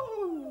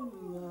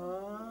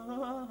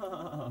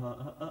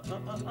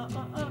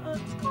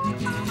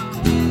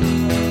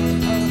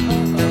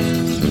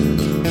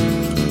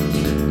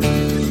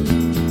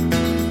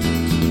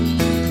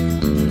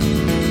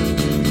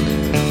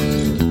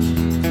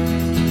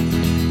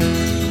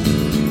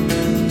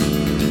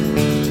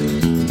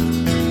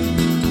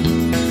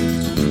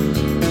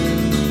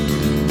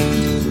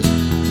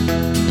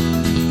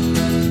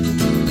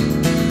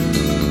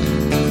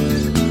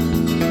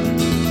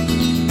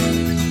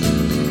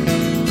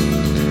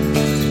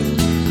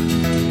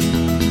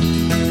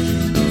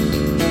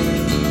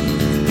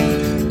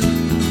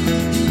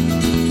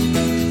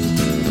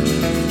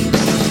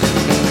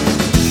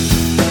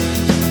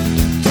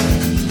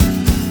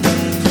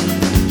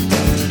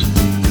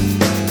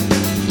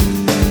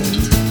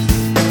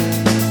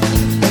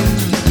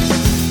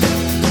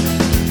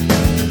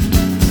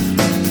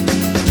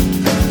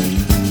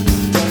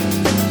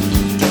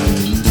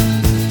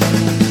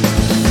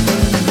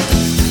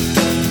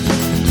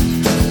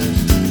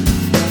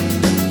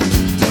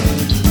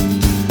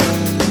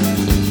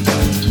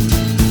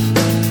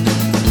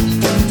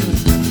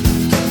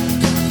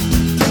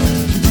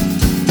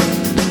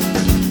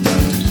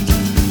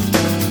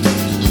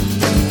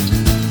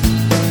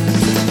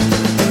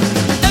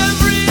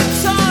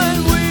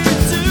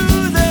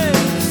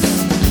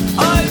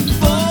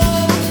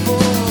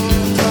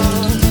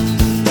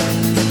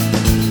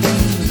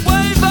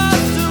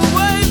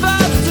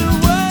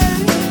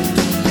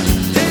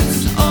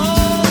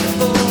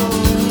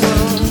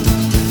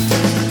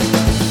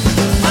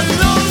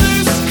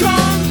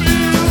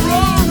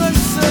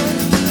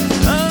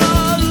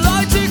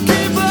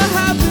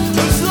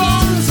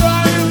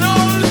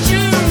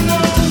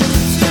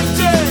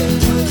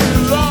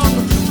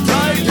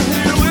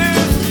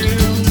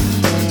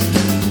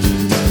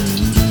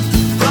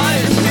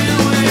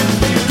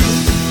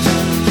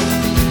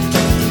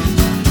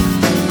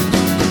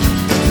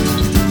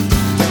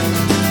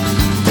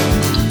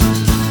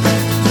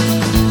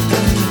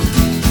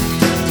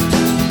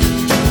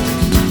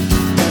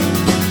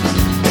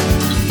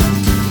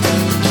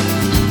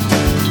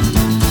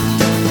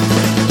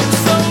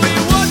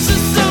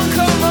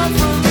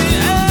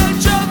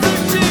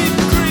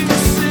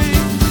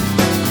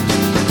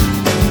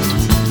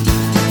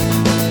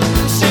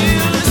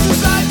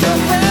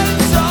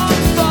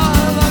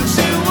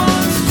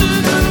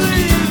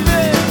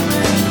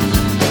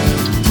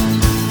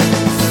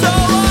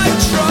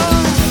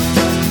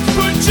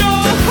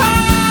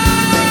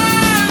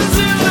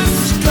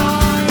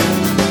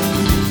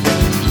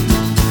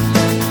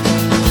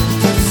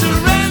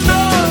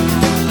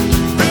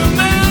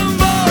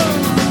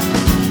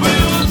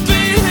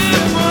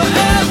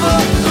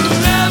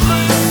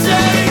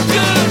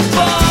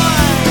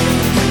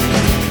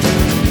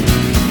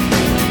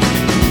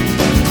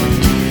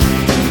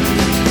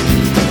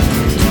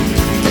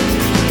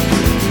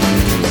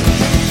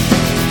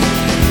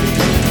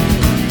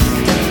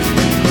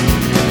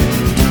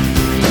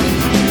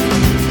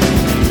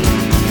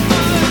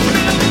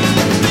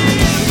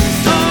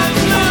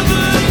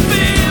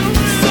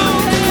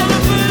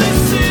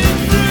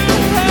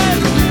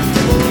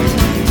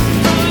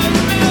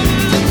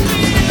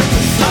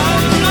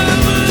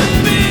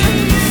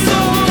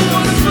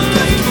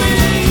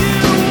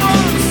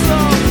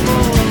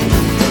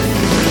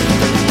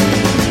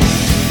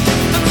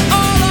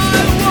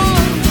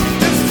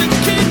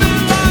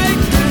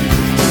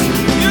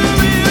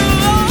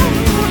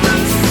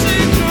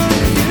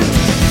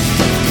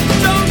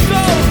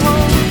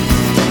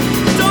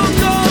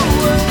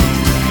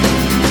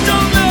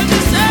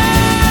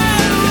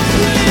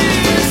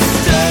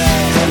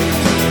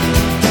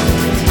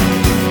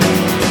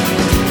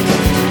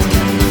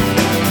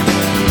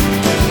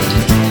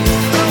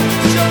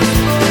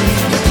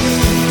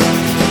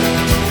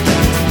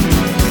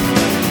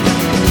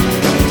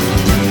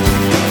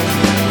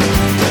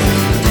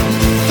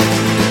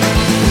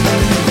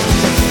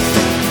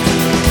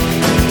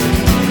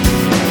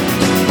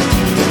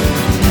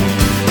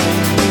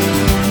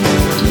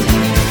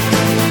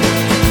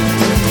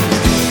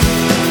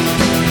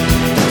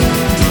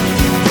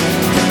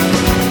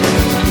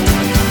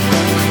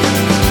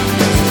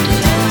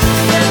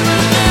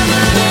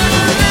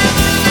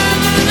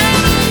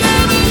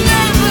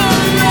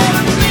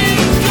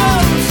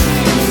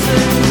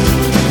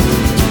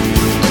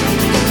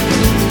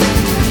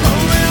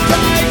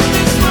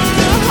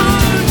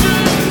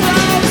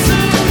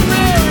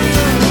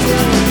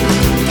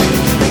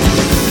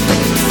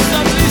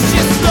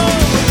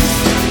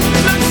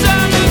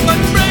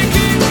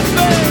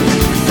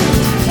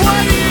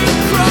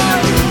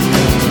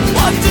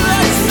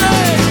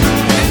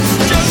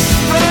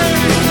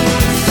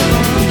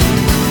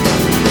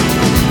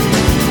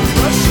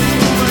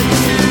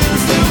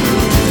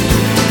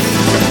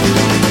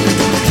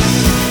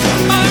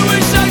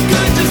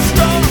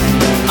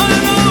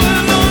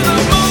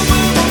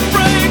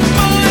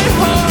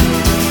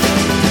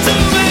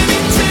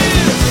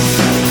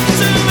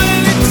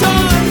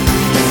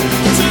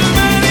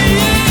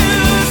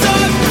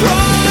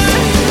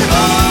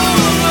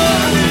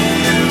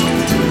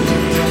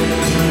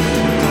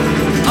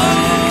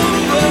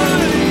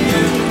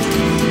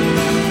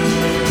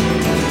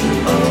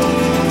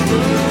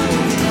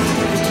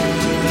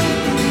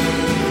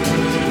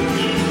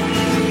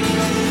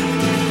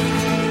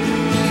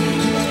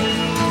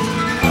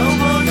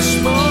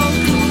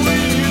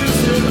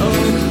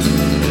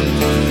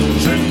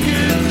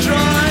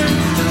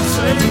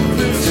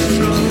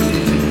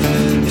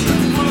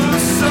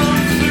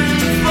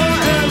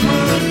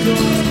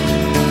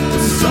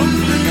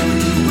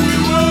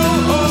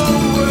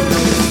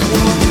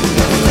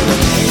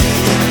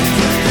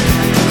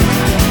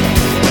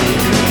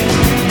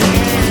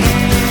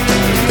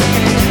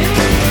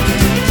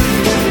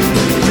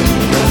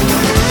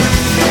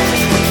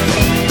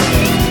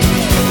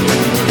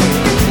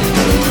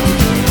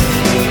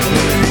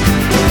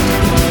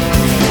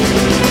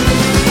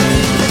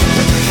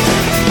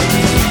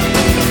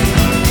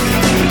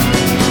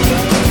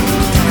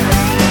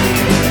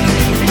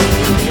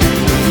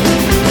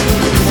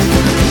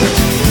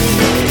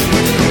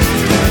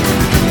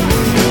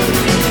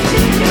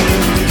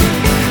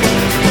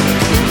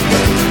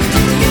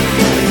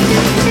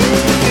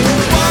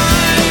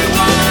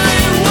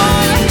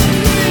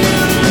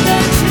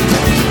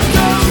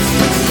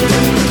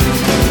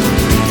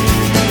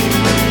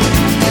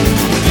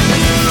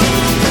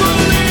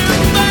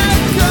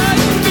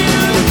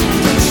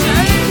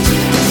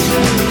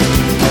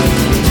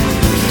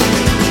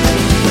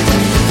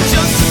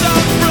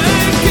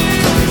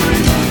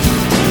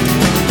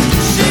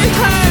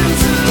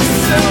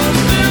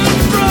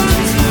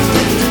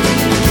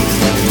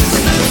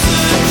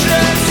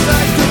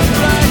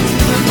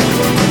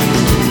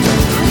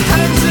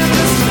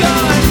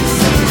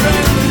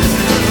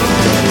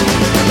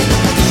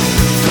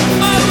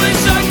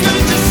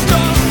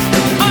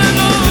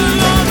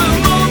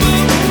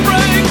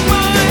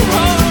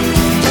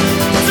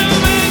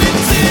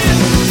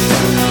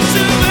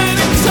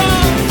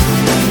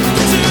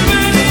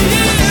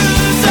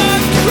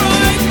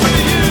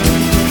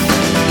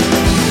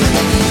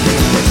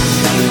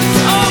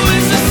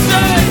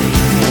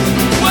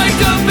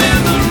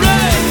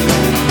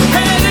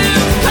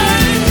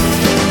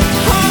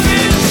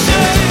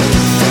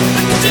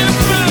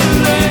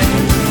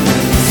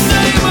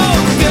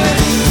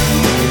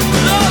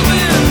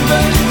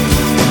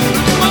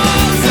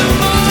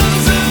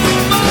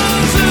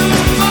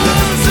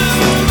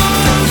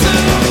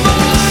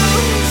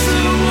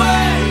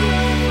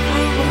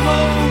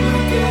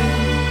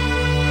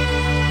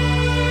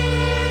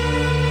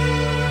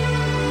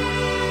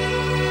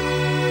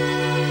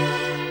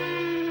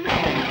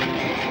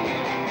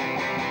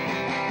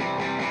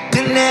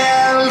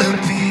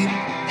 Penelope,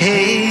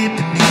 hey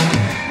Penelope,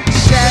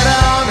 sat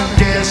on a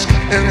desk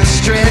and a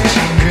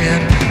stretching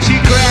grin. She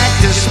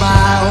cracked a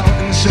smile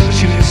and so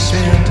she was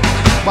sent.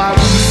 While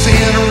Ruth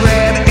in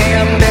red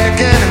and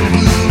Deccan in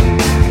blue,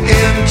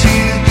 into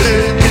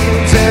the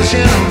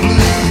confession of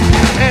blue.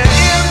 And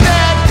in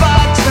that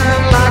box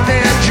unlocked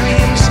their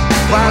dreams,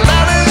 while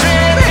others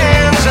ran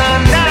hands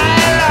on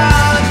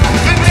nylon.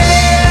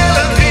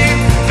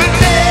 Penelope,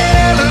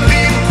 Penelope,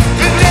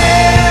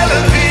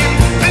 Penelope,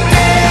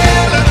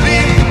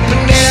 Penelope,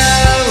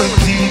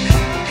 Penelope,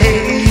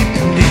 hey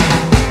Penelope,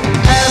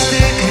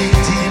 masticating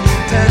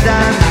to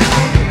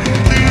dynamite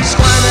through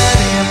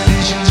squandered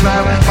ambitions,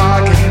 right with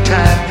bargain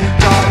time.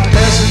 Taught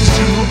lessons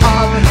to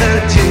all the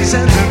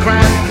Jasons of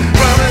crime.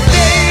 From the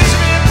days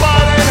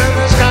reported in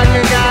the sky,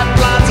 you got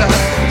plots of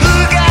who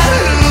got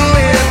who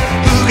and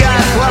who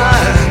got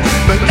what.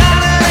 But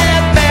none of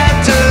that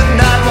mattered,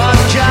 not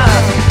one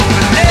job.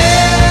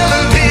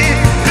 Penelope,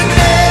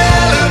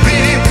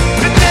 Penelope,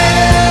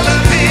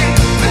 Penelope,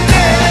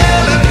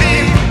 Penelope,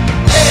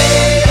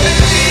 hey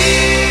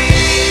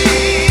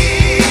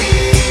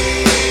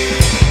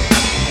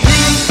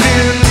Ruth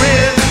in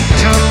red,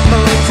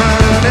 tumbled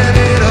front and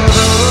it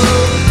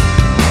although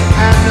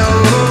I know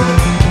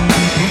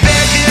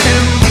Beckett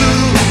in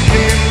blue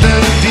in the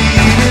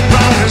beaded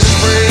Palmer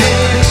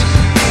Springs.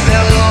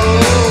 Hello,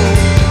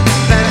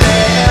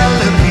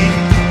 Penelope,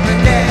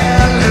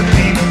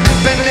 Penelope,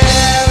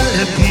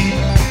 Penelope.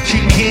 She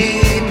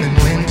came and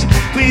went.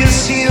 We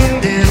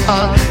assumed it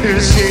all. Her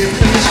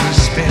savings were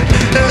spent.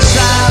 A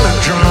silent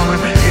drama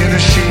in the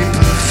shape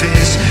of a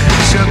fist.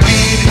 So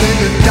beat with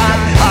the dot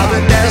of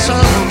a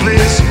decimal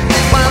bliss.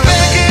 While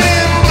Beckett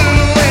in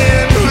blue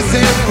and Ruth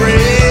in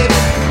red.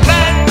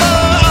 Back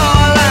for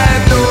all I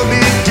know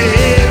be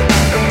dead.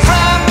 And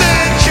from the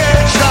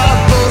church thought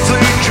both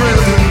were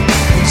driven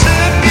to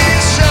be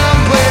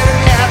somewhere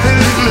happy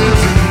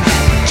living.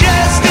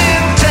 Just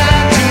in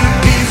time to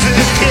be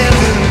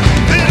forgiven.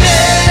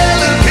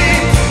 Penelope,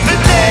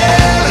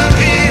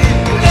 Penelope,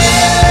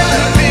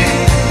 Penelope,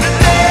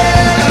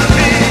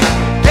 Penelope,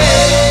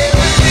 hey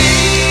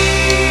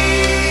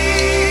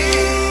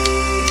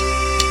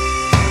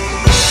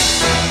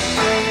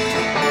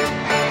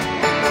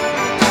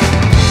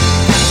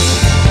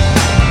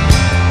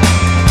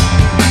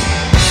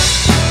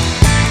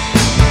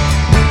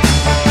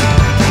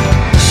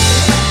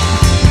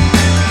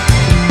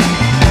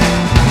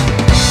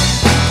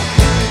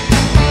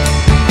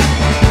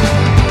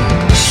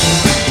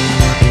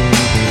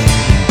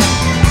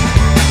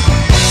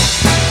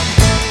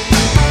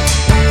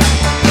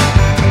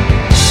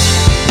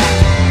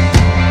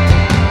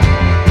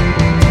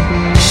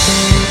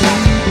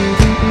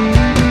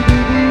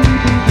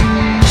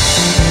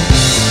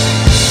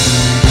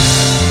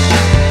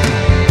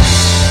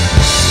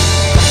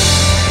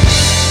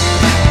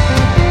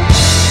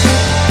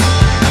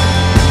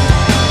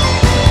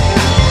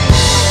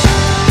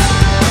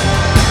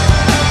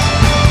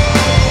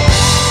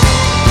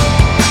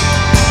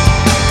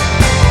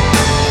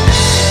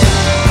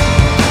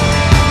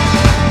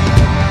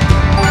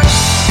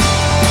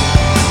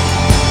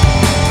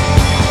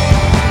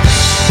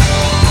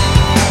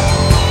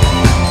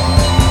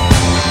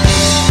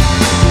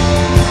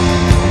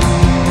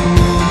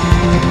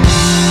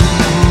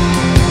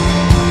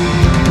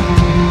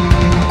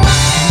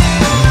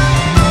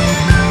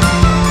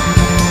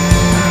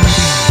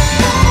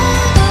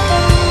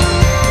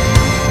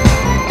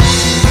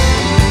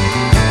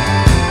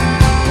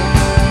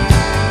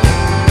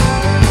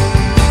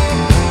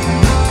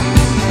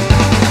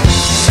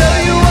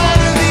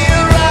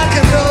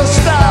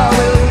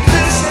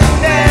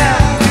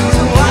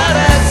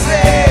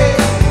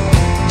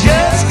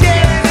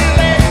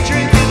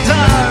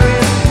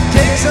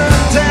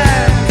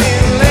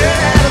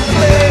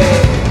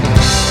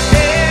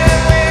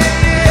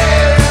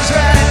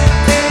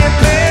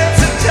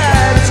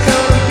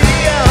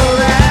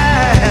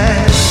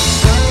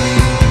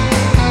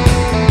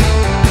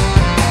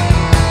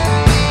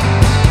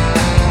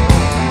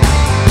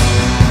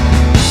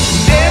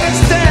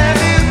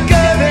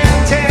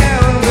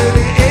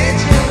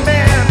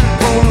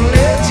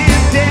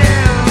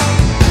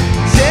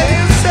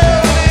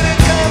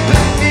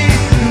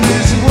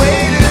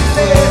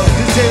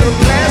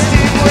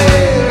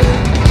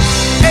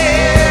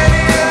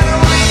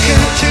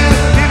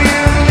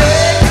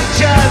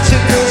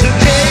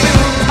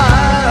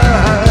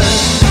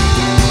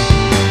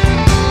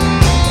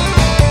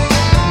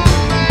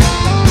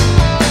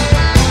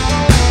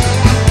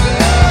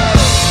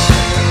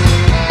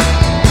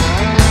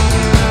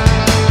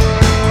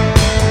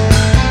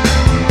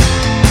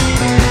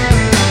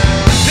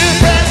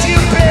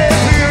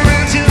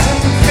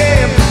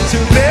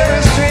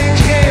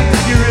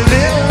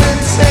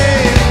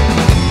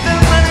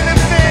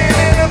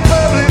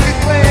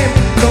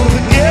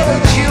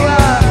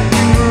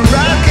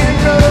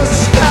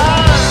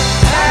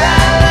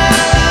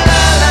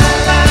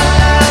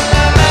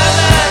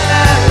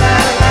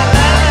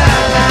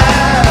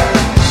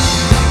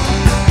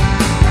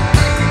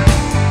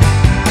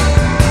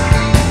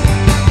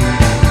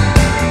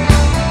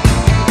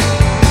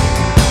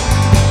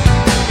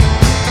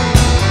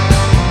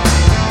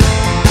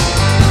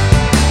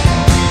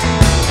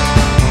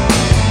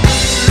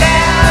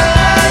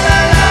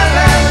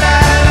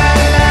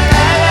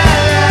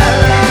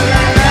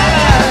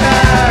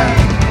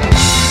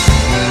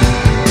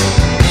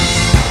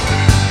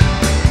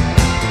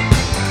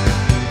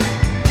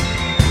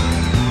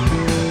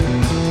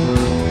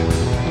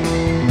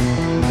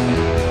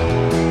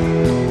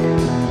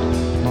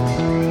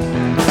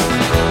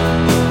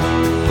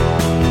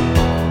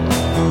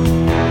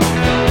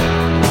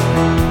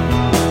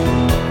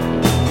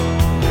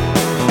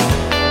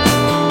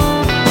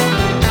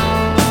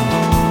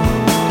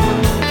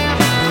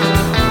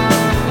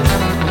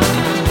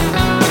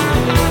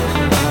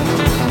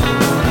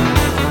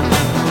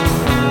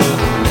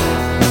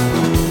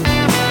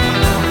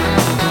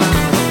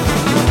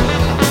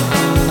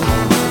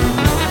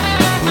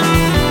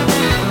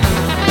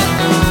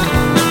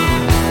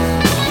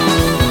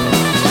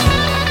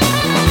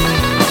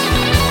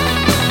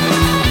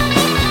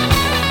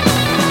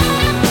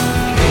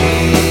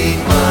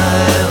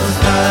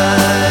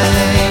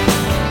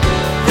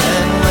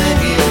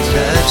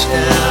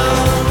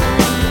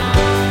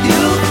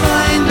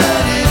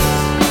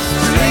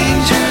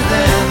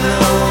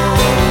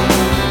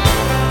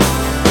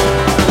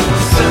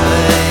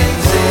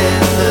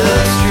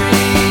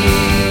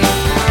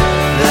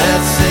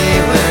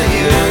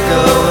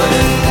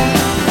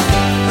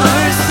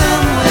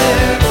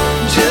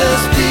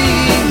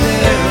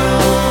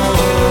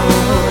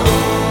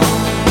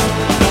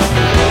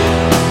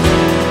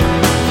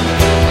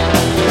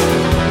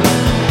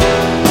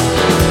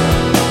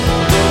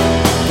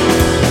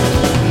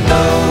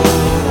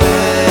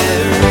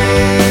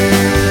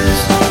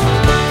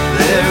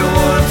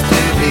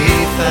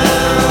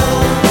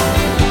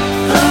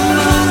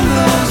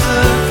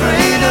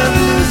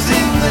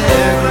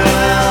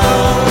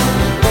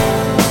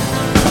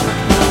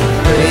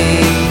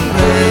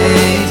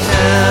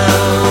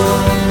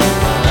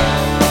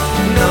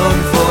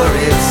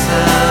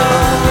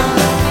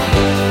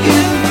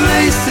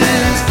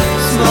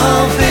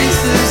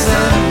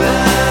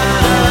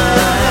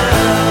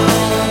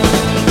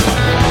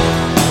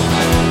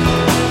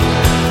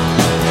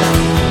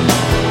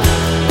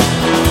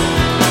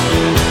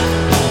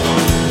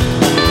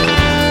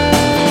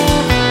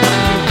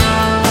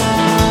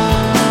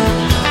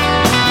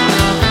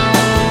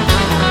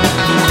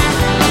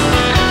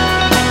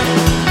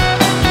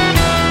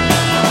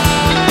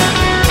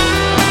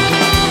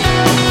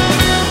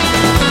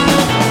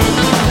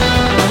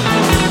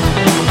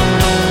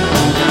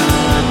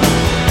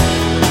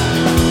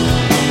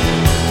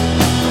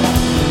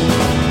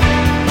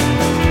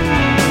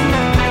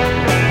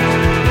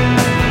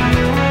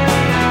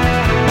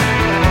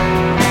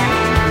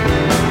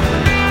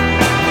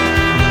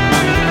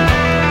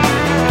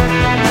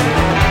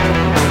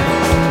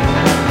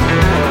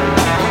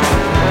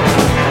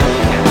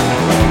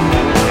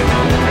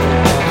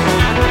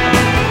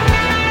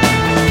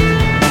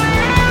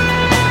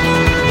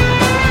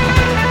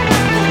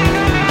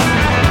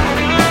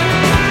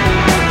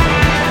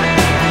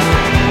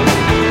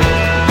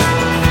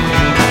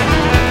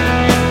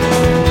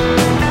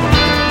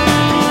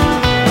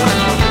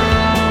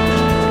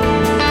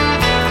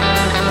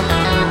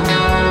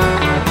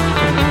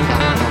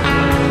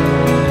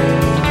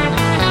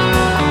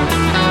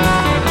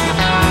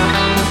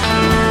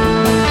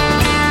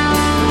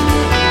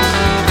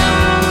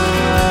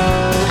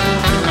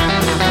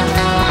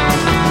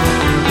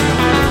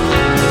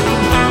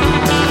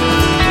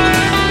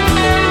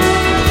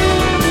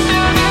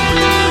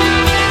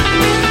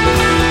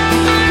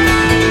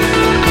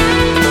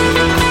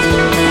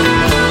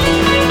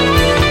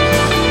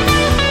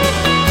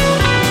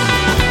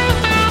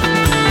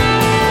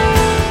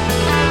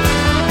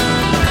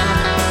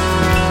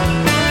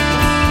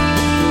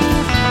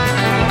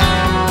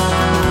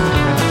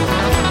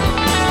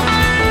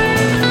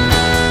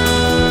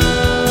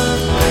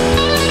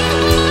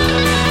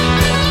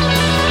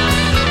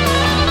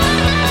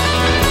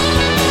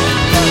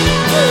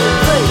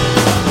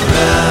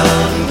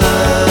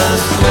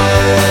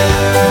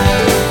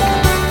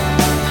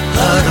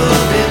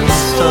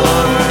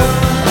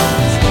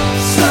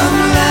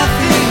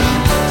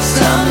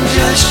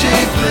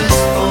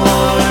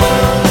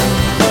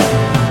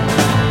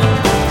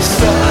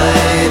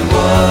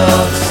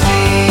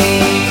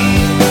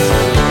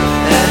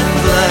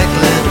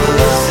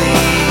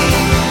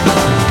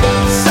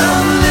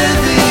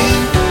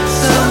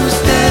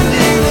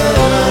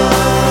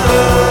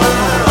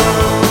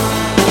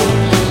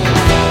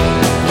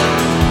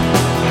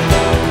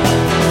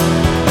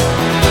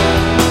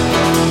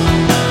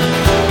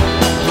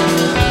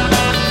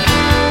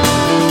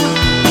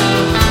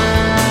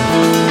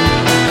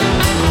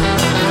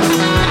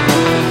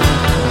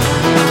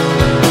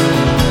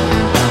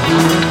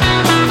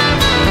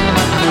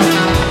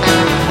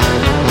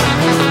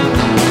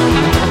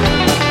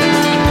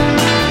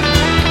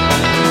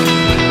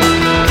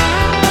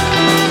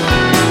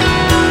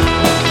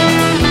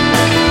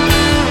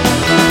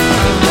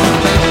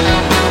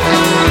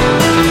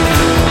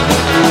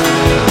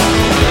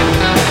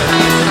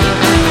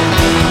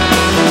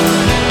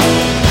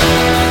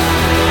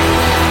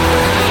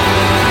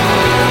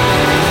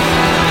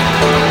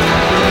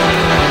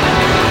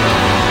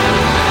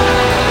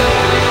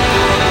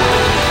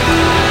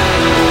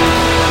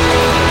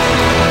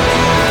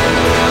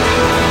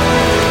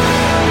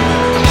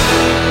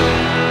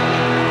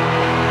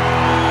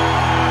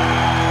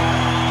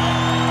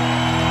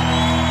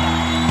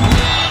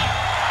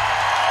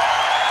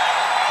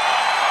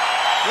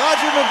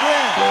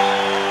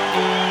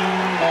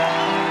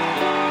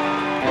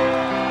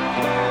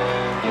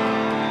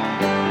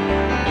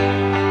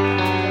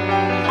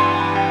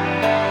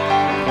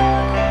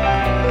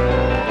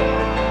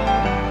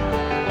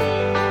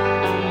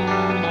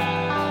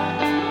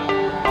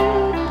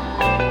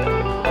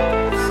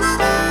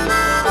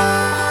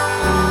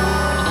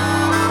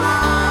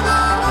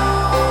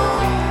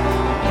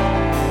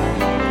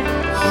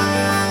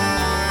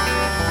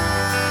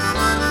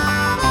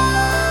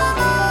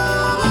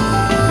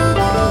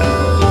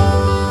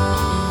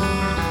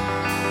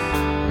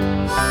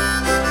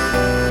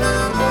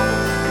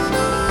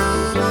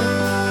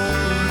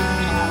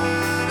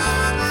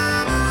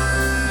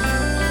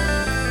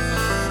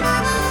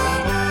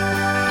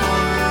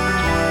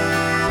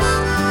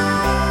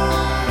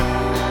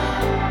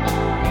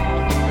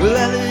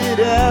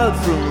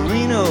from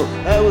Reno,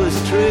 I was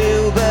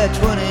trailed by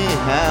 20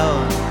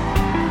 hounds.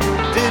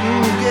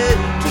 Didn't get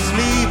to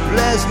sleep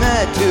last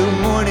night till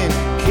morning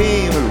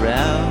came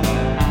around.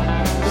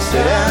 I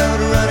set out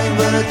running,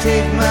 but I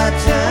take my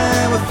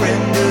time. A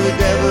friend of the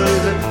devil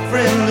is a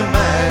friend of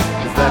mine.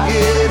 If I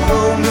get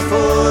home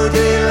before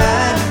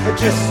daylight, I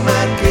just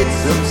might get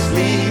some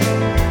sleep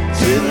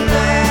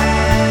tonight.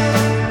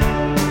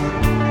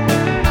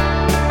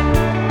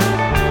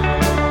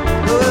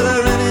 Well, I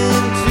ran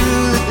into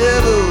the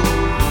devil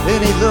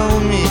and he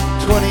loaned me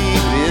 20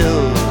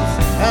 bills.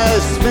 I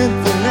spent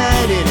the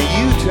night in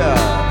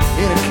Utah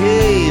in a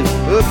cave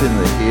up in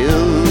the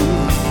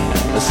hills.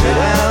 I set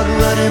out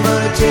running, but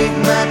I take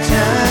my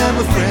time.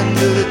 A friend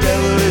of the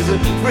devil is a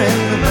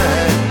friend of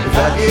mine. If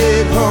I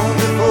get home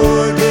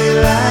before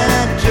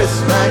daylight,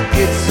 just might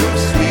get some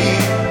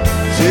sleep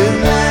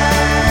tonight.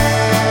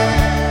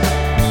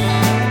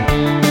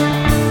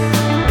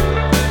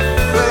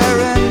 Well, I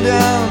ran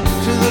down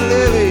to the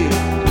levee,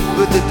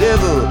 but the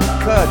devil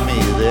caught me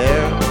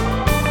there.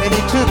 And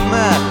he took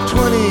my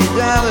 $20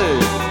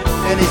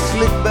 and he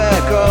slicked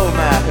back all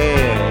my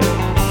hair.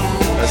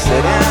 I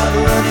set out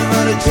running,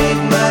 gonna take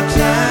my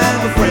time.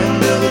 A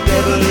friend of the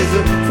devil is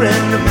a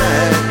friend of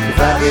mine. If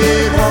I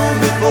get home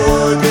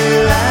before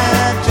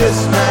daylight,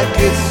 just might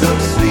get some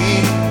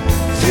sleep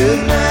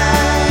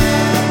tonight.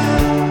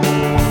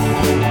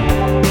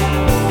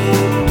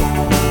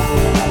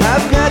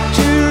 I've got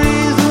 2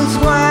 reasons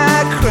why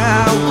I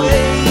cry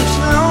away each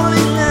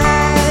lonely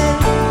night.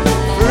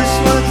 First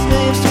one's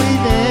named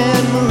Sweet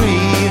Anne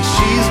Marie, and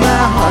she's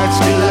my heart's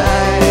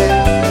delight.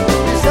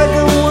 The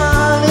second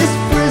one is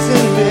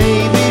prison,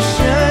 baby,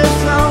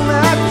 shines on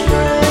my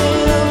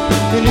trail.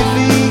 And if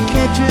he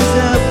catches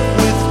up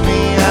with me,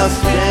 I'll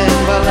spend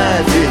my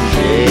life in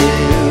jail.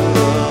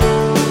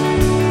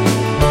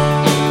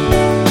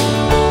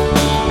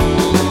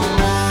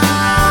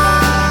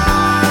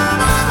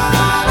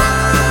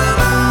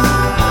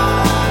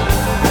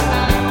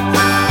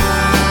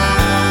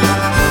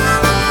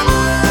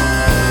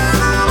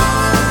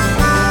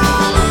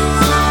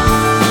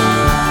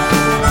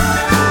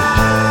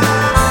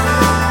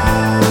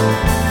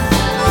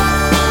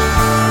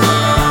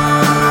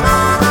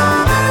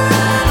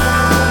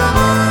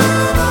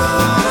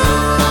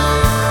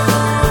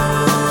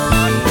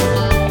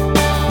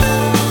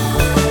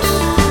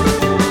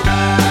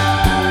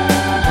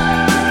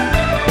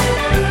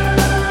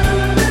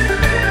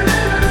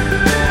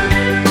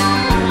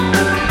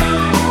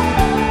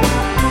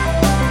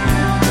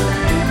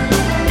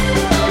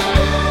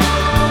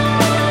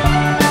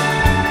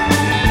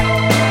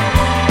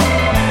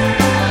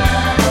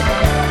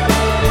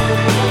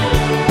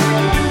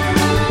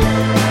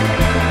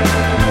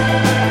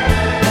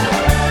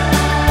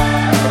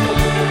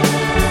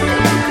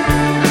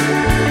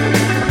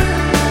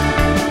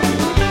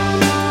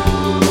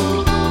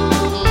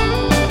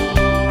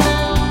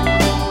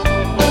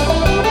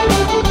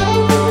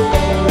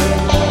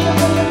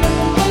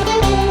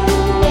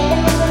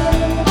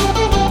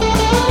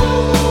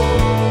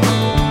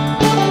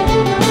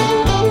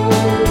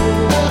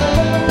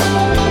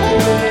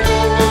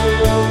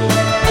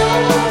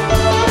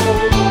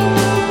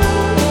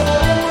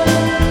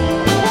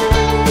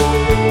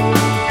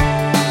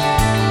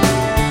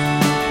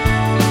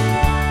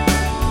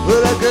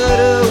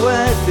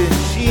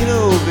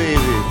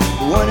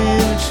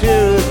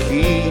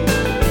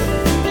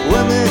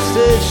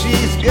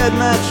 Got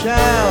my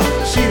child,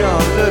 she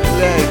don't look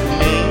like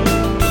me.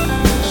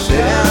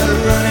 Set out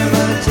running,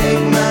 gonna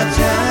take my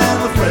time.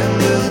 A friend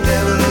of the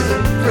devil is a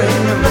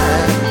friend of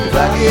mine. If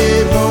I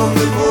get home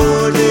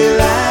before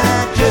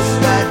daylight, just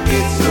might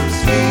get some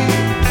sleep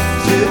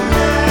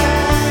tonight.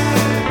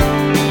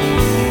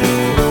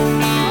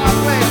 I'll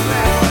play it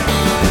back.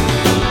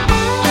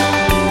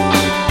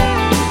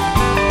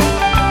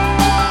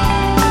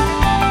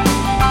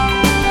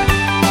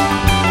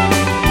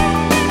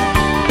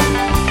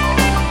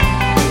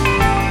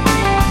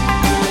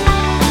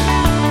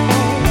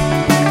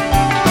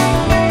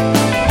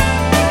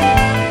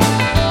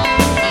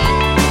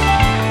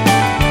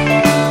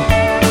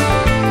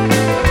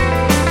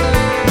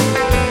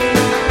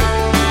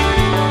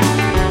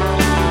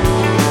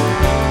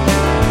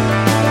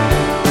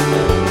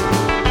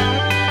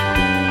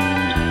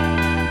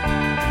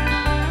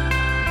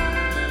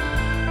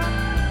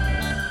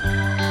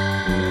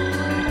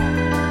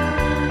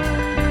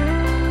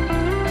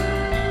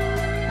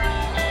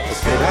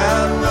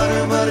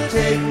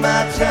 Take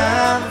my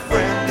time, a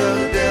friend of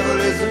the devil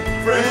is a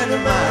friend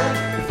of mine.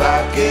 If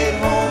I get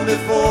home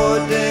before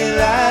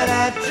daylight,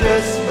 I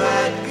just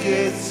might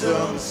get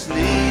some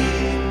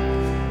sleep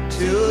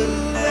tonight.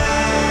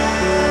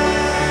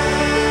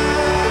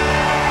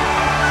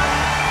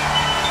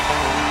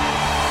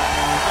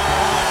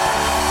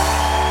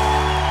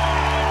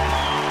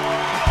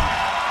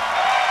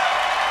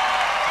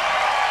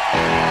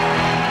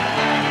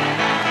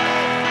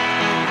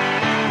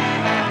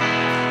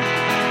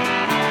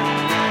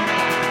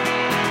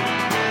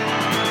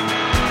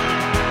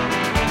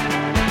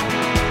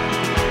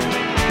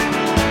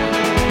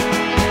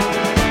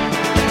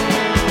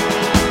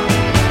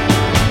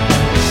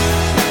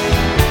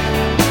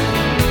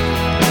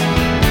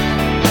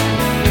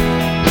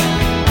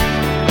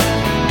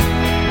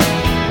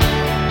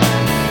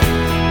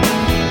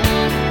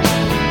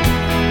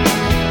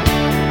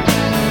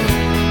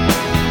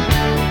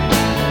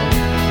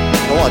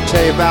 want to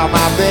tell you about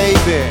my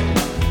baby.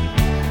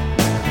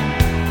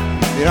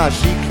 You know,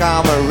 she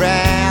come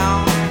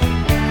around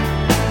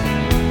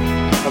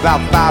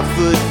about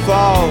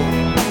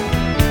 5'4",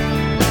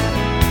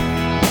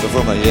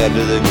 from her head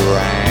to the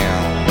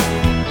ground.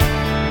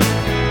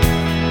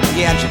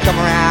 Yeah, and she come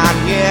around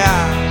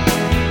here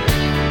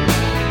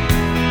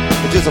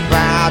just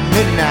about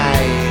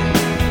midnight.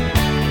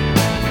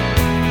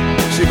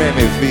 She made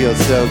me feel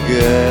so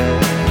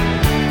good,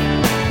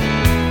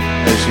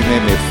 and she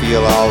made me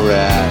feel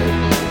alright.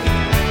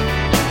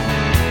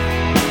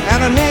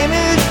 And her name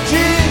is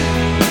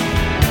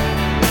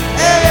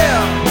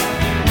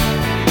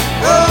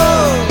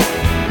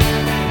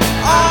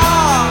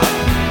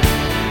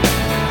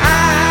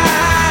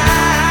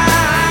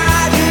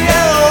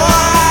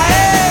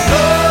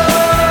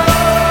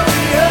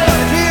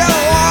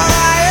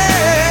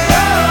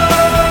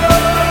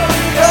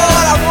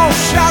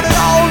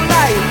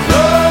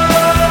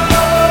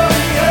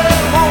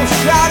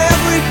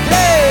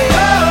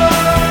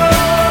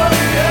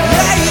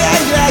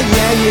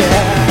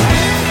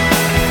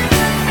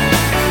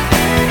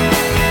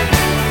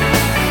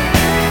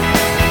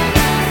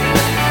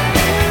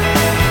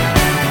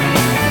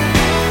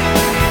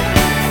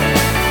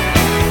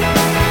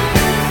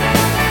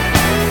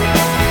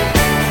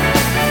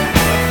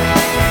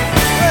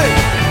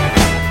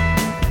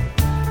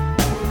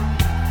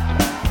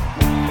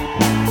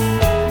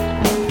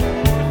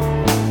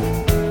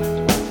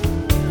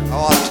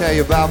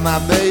about my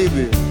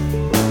baby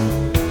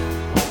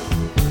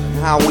and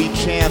how we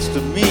chanced to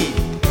meet.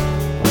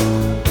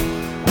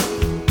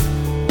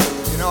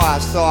 You know, I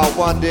saw her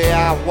one day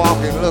out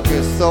walking,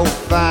 looking so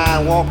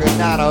fine, walking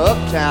down a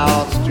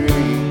uptown street.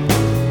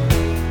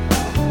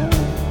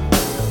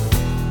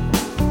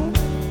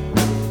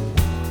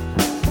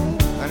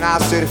 And I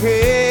said,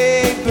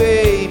 hey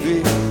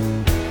baby,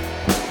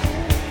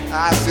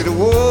 I said,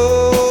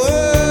 whoa,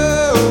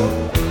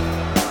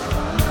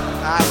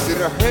 I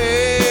said,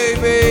 hey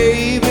baby.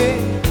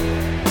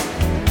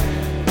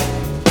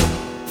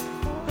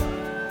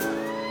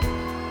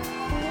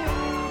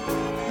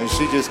 And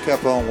she just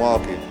kept on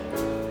walking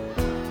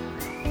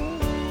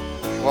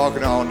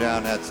on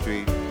down that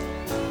street.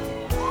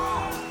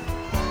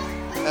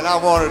 And I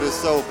wanted her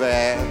so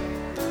bad,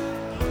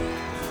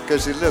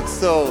 because she looked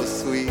so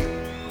sweet.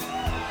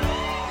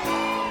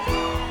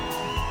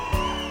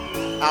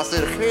 I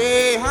said,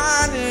 hey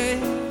honey,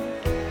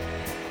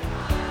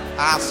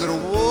 I said,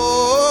 whoa.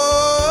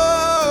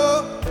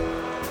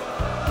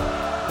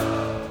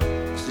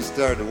 She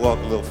started to walk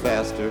a little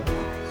faster.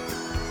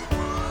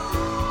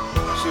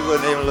 She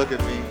wouldn't even look at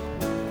me.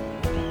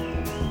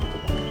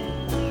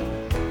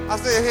 I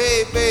said,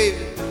 hey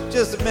baby,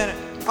 just a minute.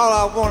 All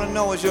I want to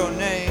know is your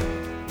name.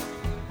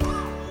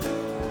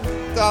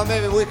 Thought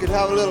maybe we could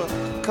have a little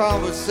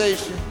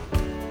conversation.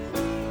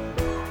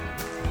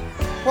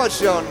 What's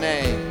your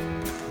name?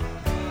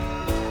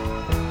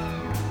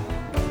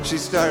 She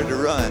started to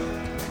run.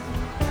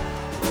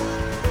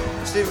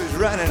 She was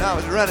running, I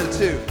was running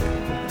too.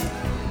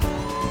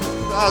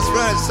 I was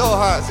running so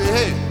hard. I said,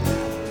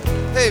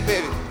 hey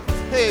baby,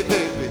 hey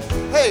baby,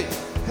 hey,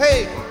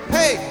 hey,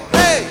 hey,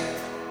 hey.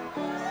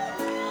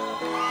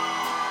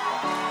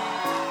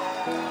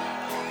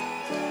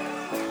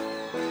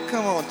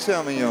 Come on,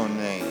 tell me your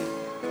name.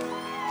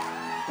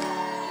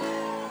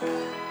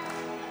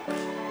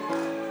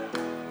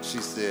 She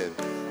said,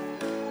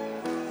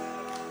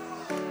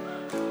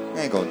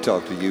 I ain't gonna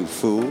talk to you,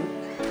 fool.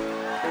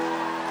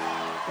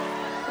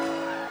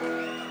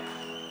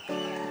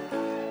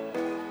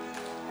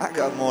 I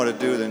got more to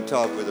do than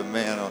talk with a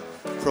man or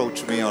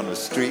approach me on the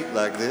street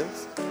like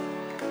this.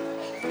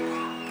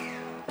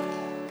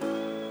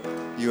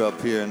 You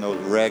up here in those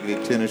raggedy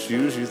tennis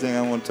shoes, you think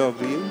I want to talk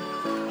to you?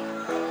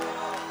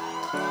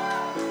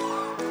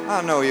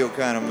 I know your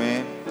kind of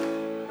man.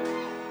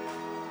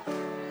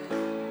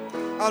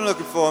 I'm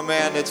looking for a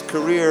man that's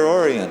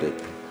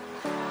career-oriented.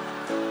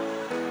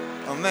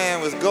 A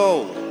man with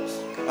goals,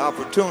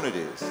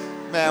 opportunities,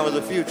 a man with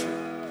a future.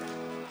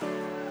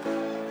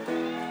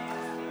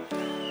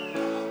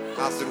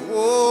 I said,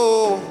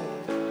 whoa.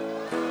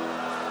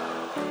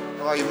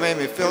 Oh, you made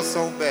me feel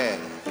so bad.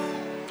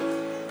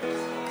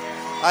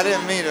 I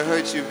didn't mean to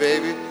hurt you,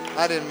 baby.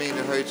 I didn't mean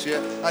to hurt you.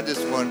 I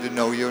just wanted to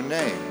know your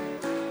name.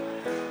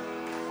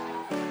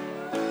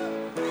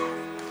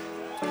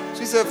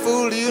 She said,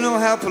 fool, do you know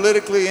how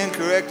politically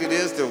incorrect it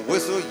is to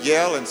whistle,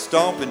 yell, and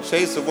stomp and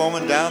chase a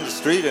woman down the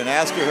street and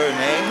ask her her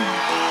name?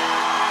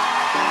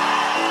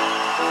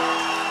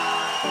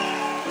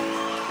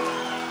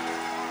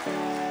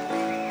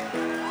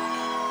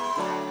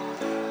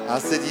 I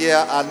said,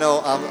 yeah, I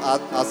know.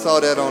 I saw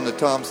that on the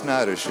Tom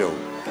Snyder show.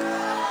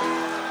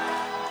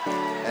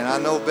 And I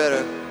know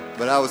better,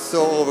 but I was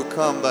so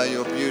overcome by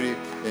your beauty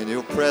and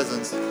your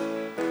presence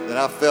that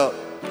I felt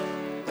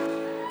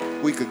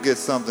we could get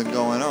something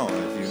going on,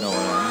 if you know what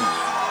I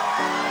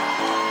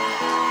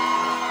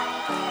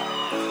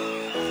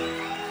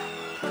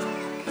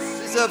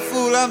mean. She said,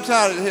 fool, I'm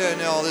tired of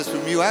hearing all this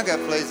from you. I got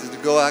places to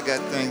go. I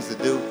got things to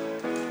do.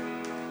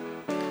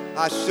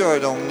 I sure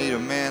don't need a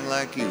man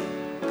like you.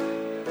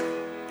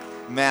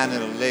 A man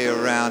that'll lay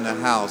around the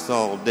house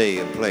all day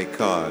and play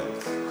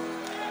cards.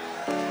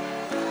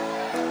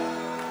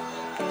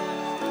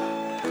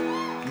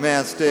 A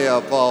man stay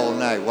up all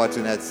night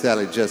watching that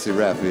Sally Jesse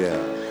Raphael.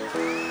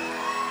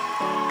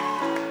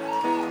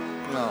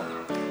 No.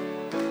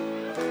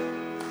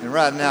 And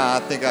right now, I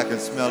think I can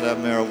smell that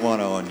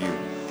marijuana on you.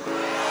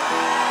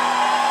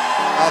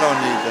 I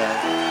don't need that.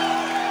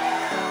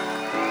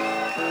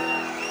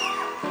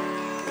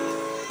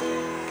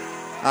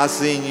 I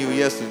seen you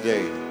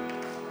yesterday.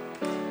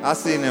 I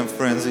seen them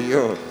friends of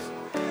yours.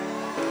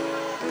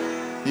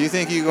 You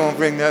think you gonna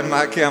bring that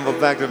Mike Campbell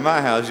back to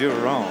my house? You're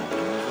wrong.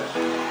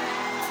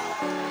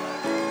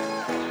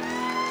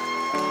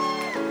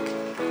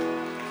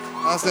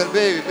 I said,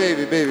 baby,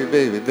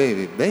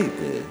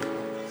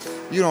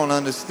 you don't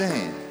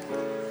understand.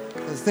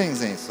 These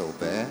things ain't so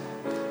bad.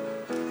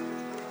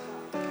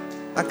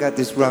 I got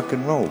this rock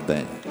and roll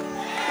band.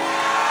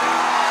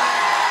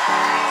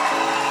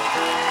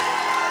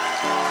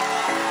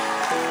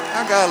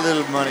 I got a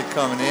little money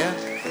coming in.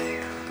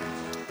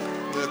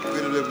 A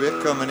little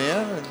bit coming in,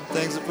 and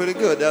things are pretty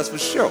good, that's for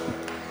sure.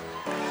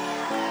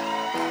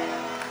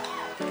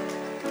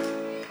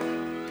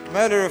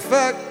 Matter of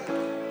fact,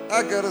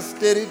 I got a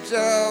steady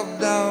job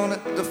down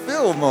at the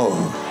Fillmore.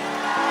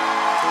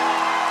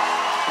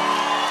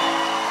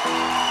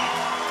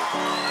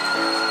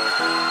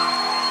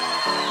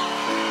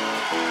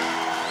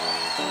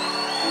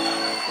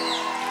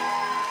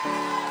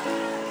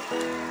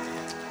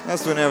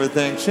 That's when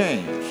everything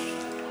changed.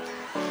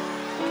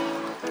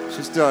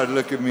 She started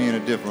looking at me in a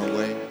different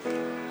way.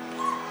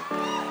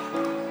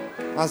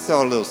 I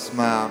saw a little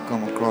smile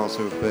come across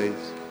her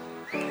face.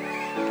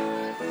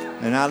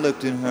 And I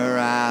looked in her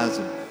eyes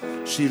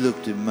and she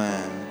looked in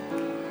mine.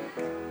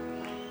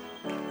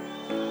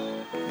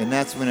 And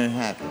that's when it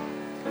happened.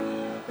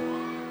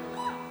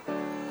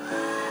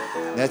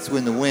 That's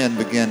when the wind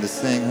began to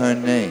sing her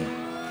name.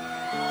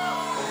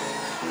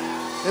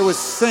 It was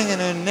singing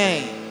her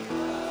name.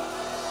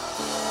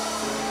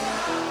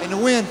 And the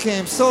wind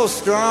came so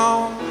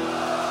strong.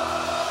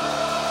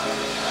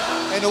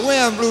 And the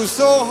wind blew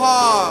so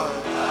hard.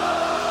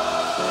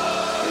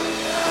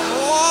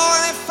 Oh,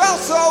 and it felt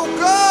so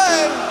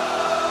good.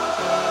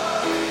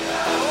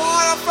 Oh,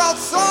 and I felt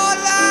so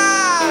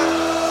alive.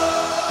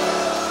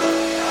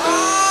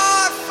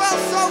 Oh, it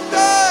felt so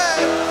good.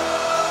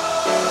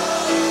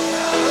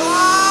 Oh,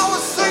 I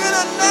was singing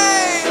her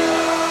name.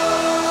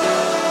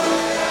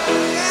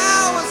 Yeah,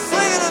 I was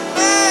singing her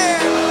name.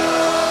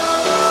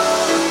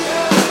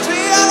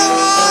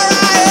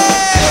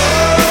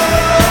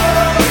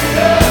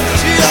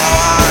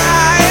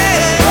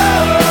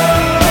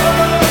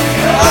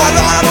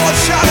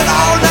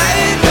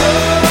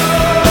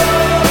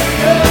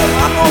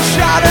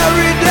 Shout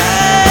every day.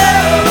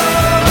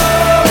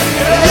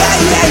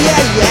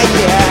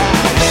 Yeah.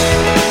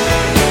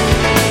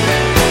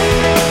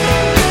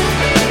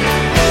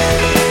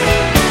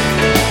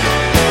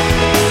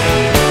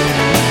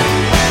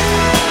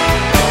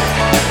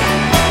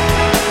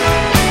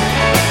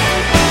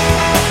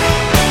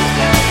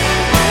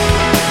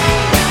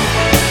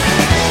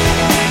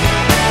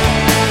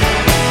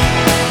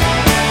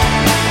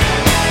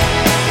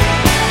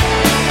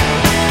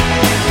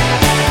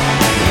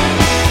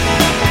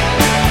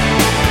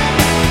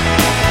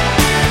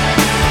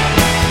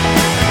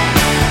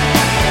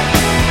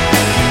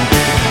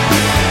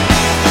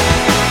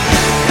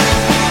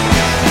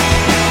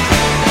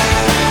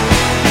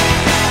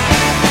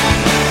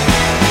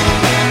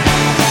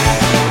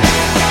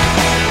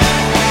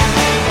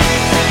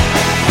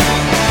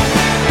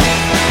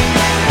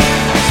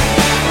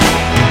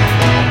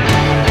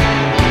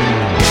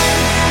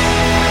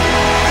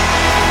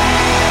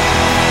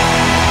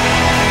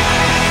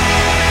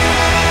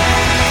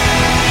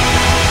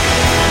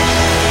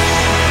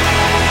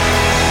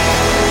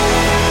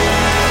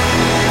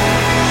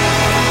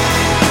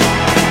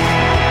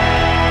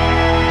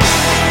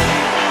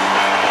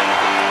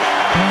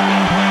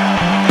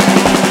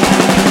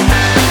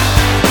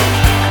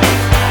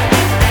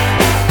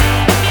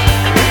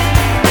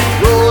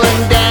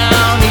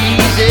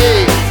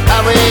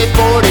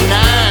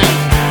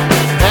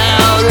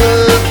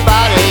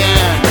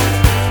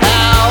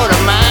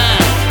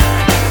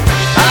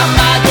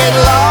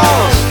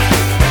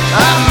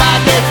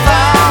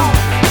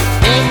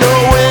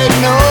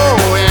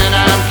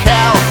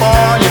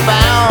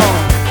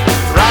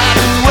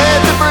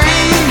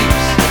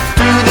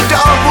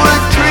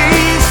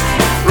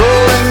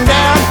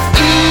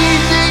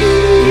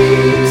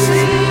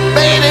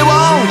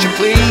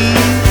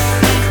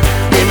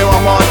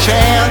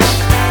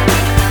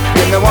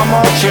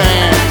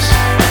 Chance.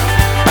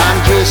 I'm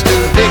just a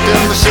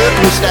victim of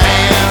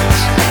circumstance.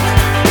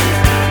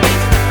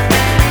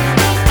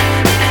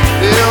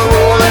 Still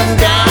rolling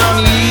down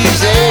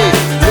easy,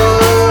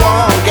 low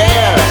on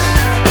gas.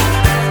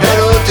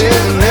 Pedal to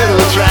the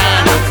middle,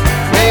 trying to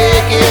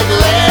make it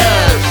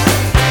last.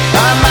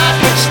 I might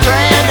get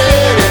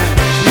stranded in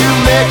New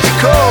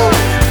Mexico.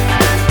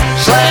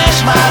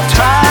 Slash my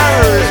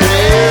tires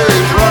in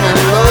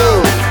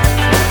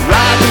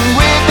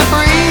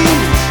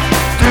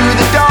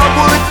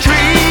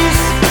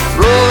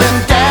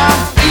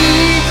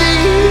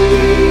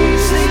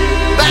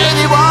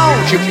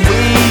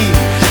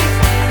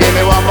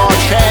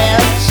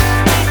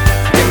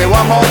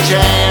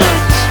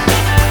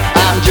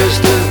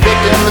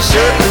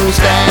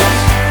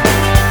circumstance.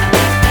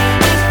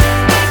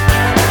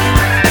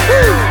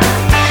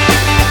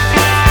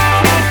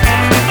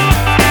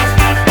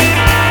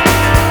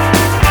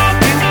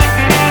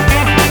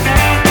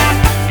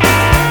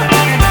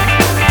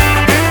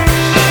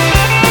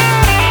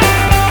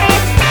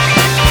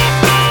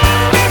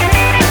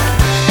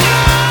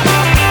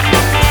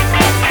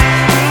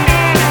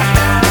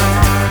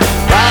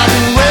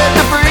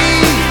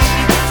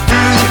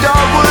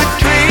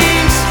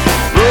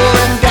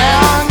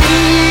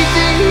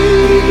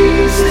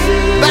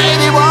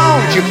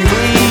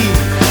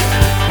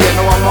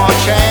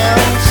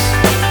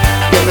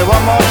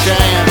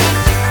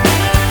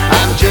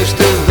 I'm just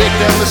a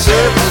victim of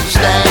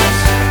circumstance.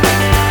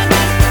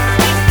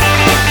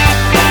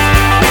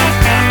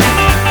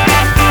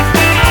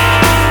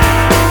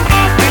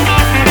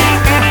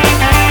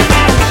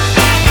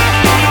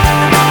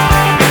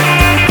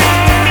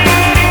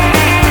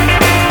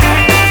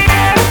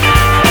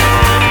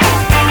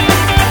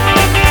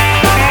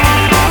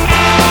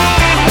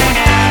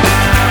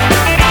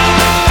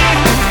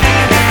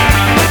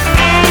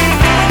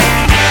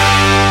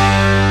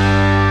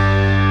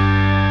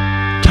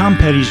 Tom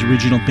Petty's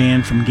original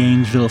band from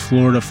Gainesville,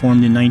 Florida,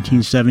 formed in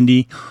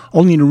 1970,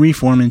 only to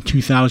reform in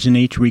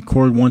 2008 to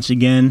record once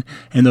again,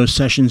 and those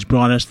sessions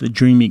brought us the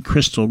dreamy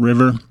Crystal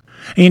River.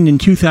 And in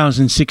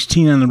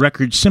 2016 on the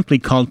record simply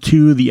called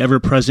To, the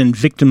ever-present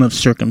Victim of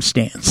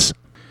Circumstance.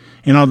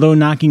 And although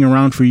Knocking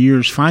Around for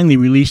Years finally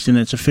released in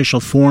its official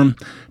form,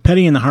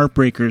 Petty and the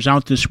Heartbreakers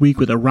out this week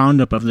with a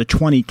roundup of the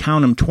 20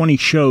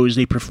 shows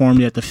they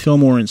performed at the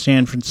Fillmore in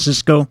San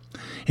Francisco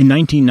in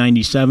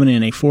 1997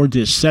 in a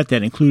 4-disc set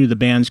that included the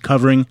band's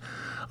covering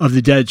of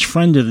the Dead's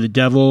Friend of the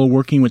Devil,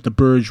 working with the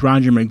Byrds'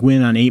 Roger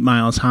McGuinn on 8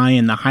 Miles High,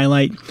 and the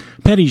highlight,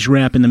 Petty's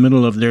rap in the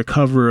middle of their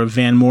cover of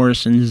Van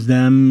Morrison's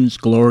Them's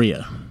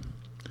Gloria.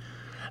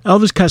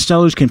 Elvis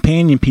Costello's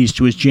companion piece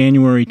to his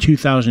January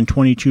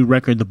 2022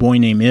 record, The Boy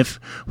Named If,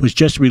 was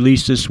just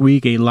released this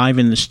week, a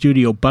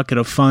live-in-the-studio bucket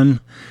of fun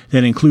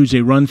that includes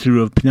a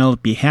run-through of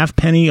Penelope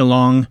Halfpenny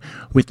along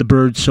with the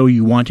Byrds' So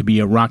You Want to Be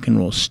a Rock and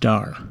Roll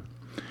Star.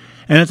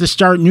 And at the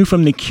start, new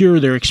from The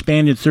Cure, their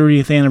expanded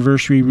 30th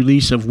anniversary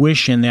release of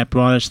Wish, and that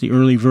brought us the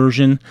early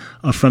version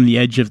of From the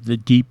Edge of the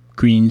Deep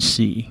Green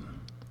Sea.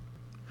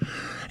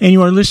 And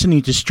you are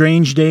listening to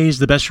Strange Days,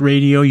 the best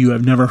radio you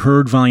have never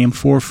heard, Volume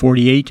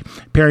 448.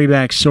 Perry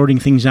Back sorting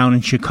things out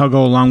in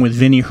Chicago along with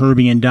Vinny,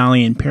 Herbie, and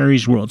Dolly in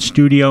Perry's World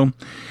Studio.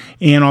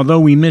 And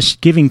although we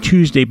missed Giving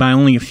Tuesday by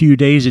only a few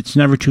days, it's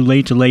never too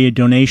late to lay a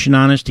donation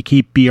on us to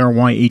keep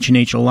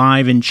BRYH&H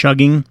alive and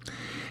chugging.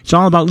 It's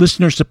all about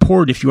listener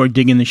support if you are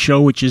digging the show,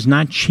 which is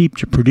not cheap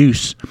to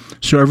produce.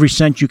 So every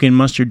cent you can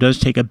muster does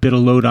take a bit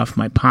of load off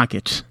my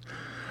pocket.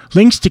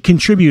 Links to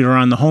contribute are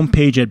on the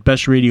homepage at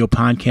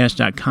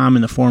bestradiopodcast.com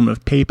in the form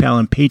of PayPal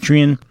and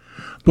Patreon,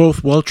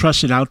 both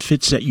well-trusted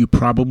outfits that you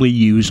probably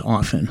use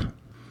often.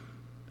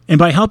 And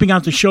by helping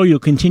out the show, you'll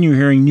continue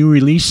hearing new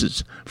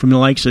releases from the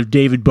likes of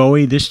David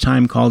Bowie, this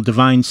time called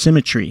Divine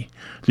Symmetry,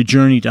 The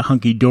Journey to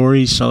Hunky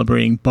Dory,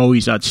 celebrating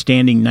Bowie's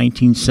outstanding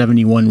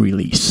 1971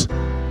 release.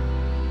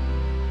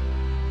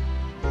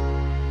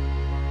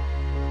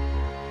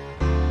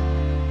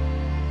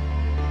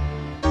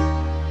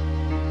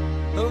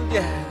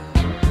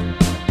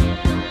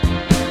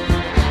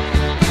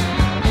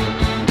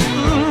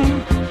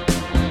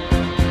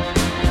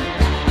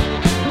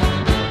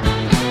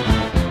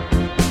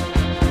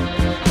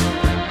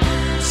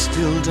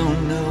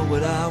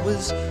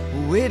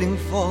 Waiting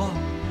for,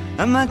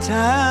 and my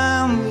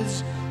time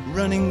was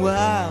running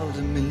wild,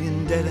 a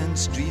million dead-end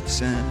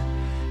streets,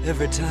 and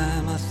every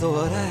time I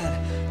thought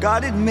I'd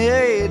got it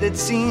made, it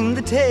seemed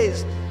the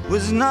taste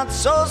was not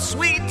so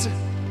sweet.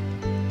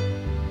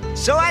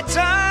 So I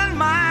turned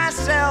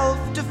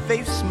myself to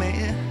face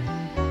me,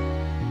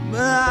 but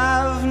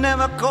I've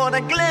never caught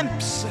a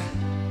glimpse of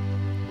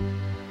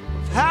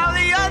how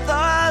the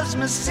others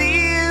must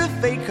see the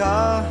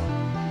faker.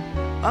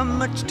 I'm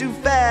much too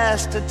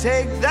fast to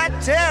take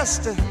that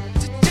test.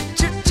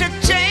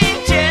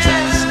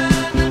 Changes.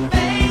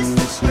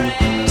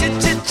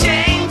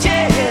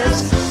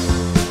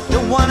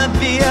 Don't wanna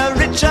be a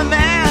richer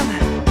man.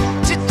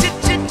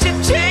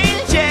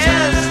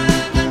 Changes.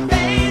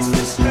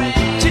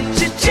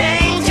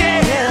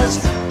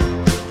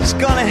 It's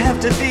gonna have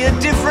to be a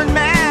different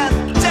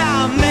man.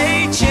 Time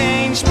may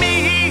change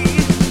me,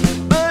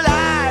 but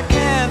I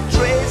can't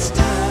trace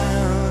time.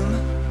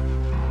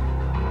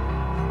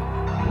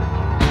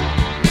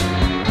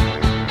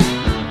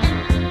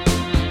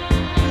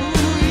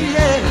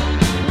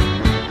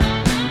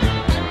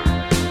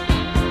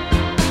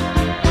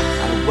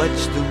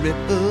 Watch the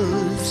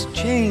ripples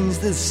change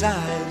their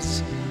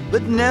size,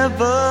 but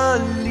never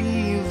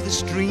leave the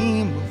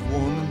stream of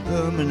warm and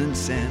permanent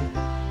sand.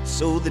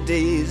 So the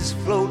days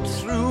float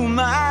through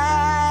my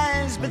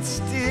eyes, but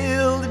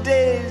still the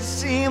days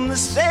seem the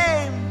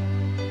same.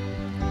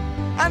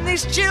 And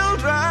these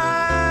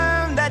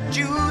children that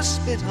you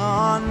spit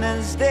on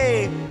as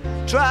they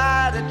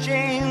try to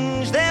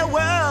change their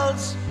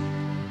worlds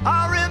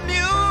are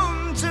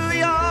immune to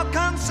your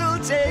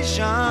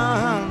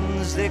consultation.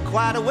 they're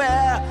quite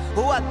aware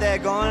of what they're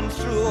going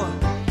through.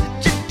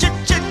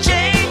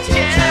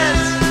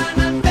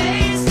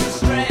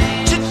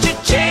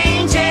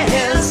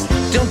 Changes.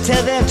 Don't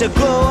tell them to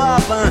grow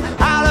up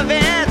out of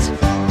it.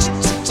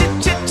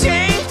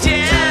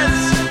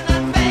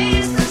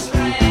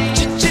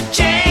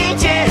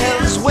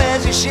 Changes.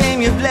 Where's your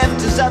shame? You've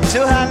left us up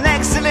to our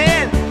next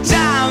limit.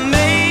 Time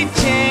may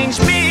change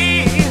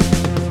me.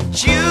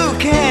 You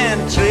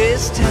can't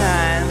trace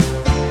time.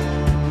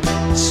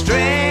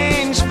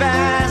 Strange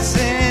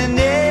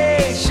fascination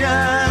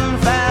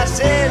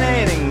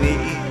fascinating me.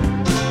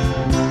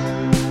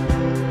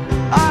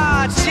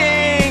 Our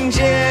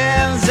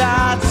changes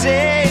are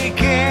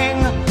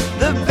taking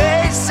the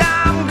base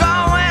I'm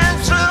going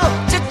through.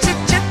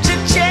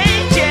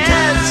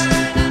 Changes.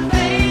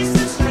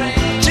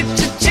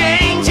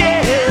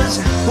 Changes.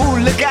 Ooh,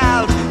 look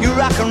out.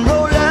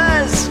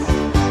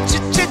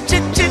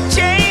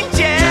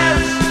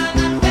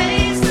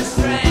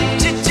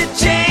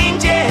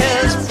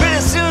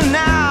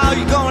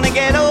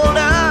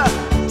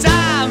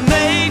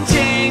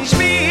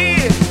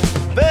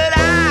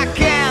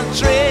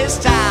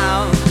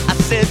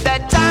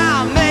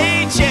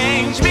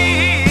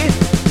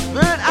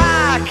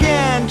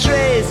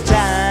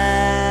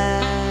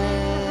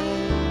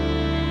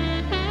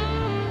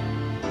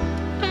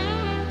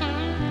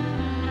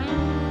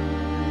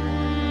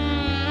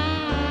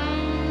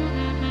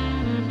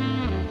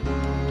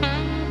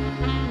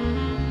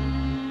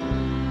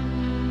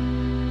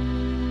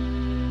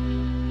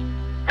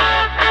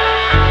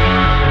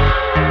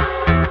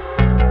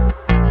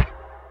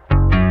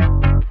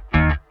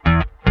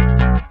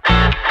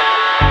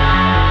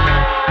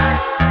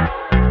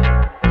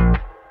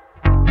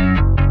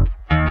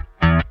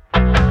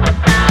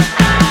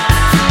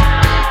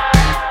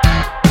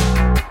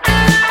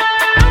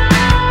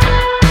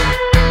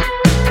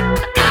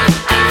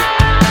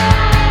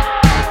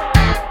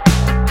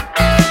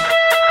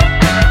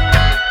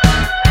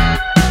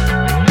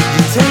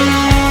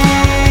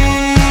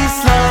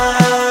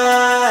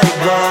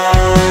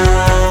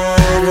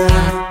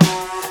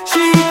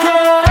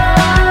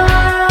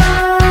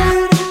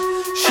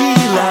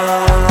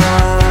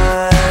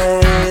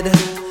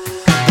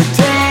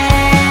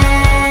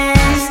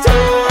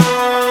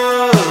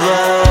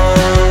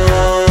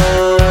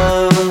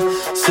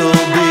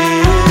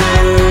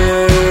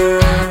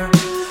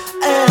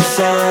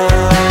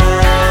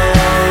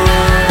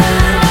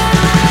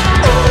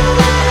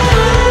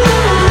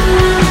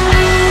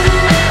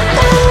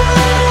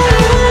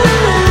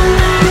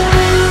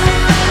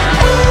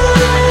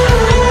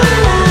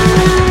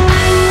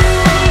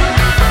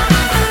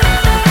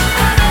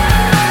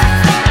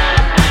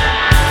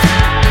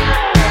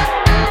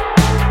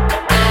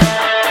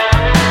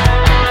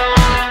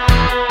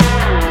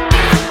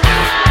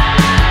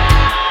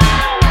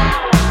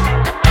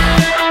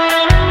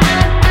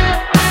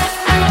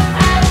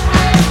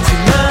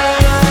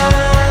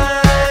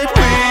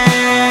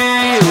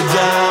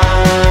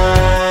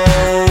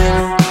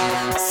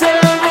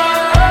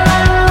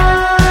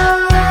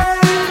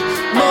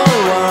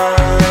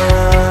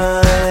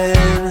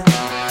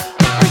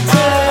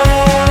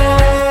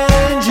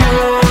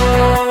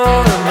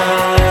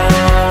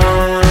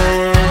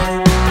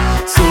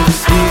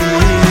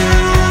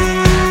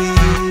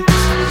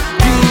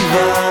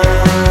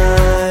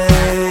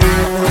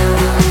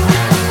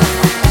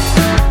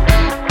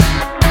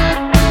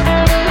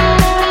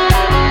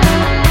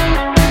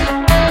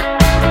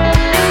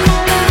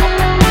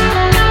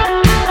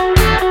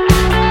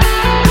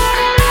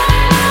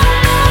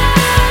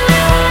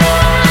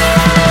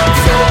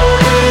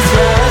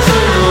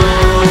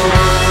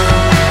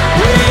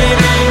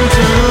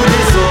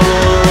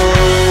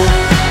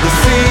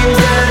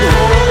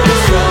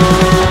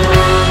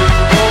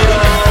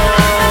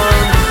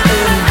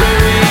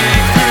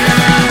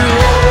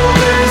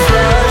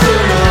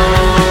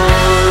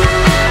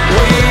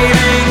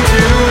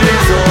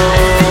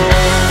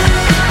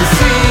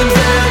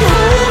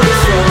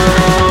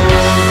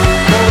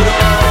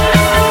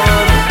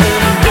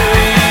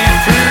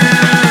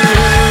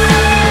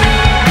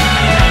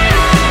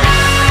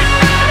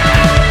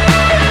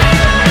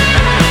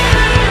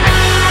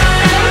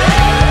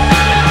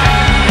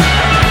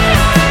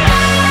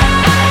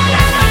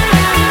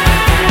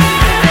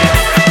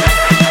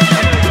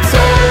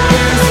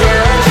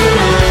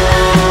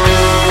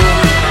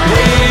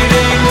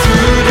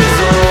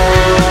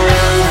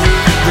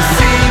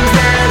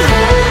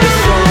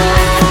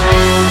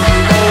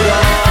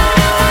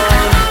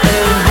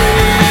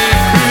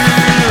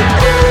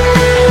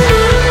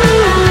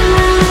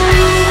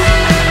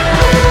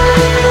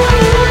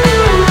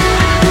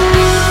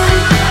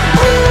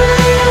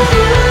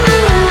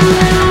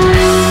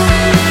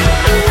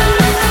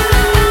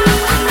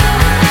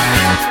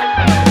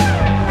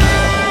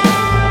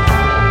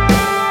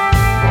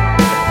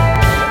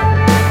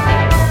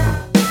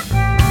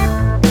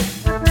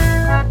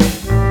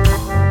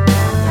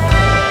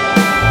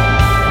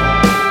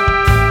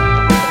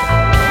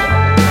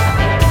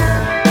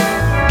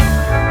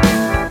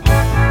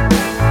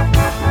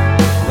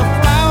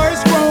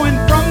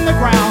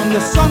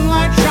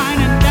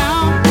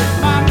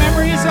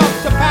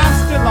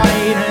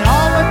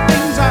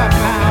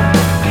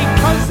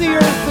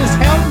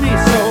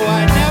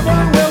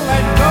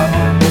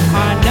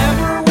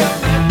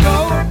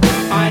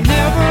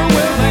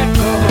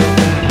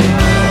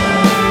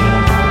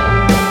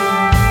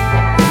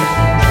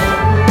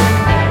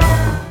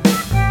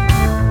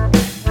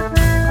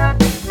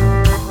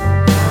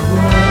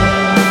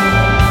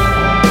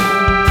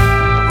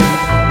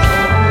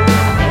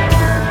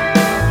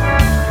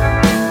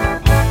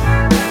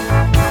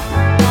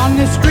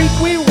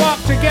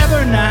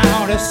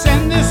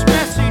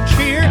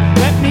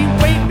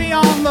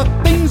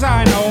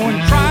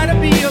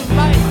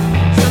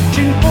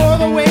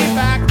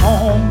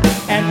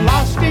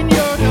 lost in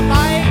your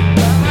delight.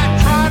 I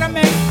try to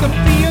make the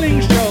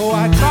feeling show,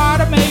 I try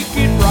to make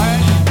it right.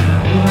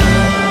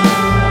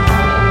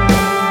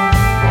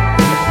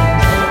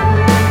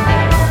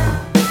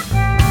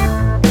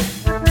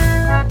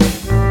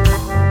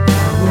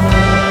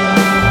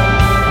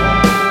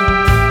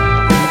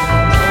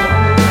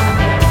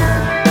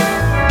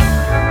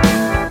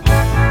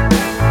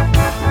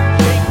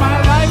 Take my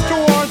life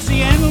towards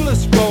the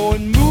endless flow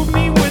and move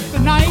me with the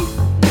night.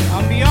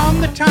 I'm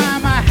beyond the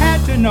time I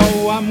had to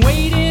know, I'm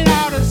waiting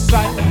out of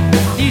sight.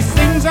 These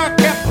things are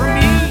kept from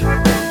me,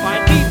 by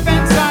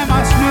defense I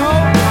must know.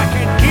 I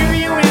can hear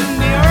you in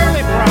the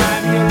early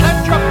prime, you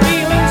let your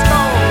feelings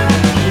go.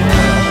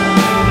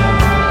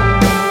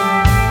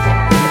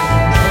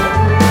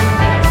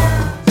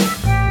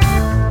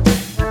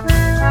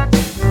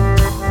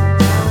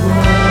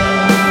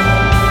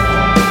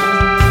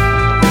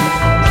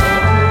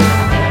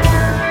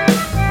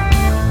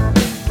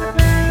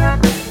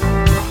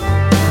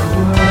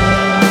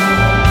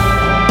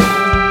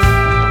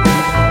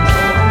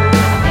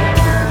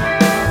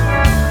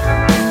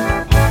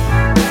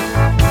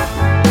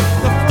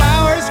 The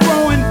flowers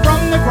growing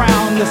from the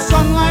ground, the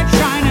sunlight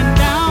shining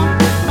down.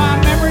 My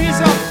memories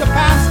of the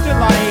past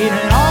delight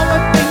and all the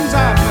things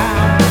I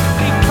found.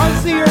 Because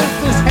the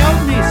earth has held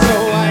me so,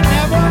 I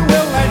never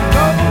will let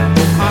go.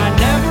 I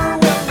never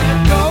will let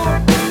go.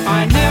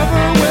 I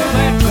never will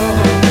let go.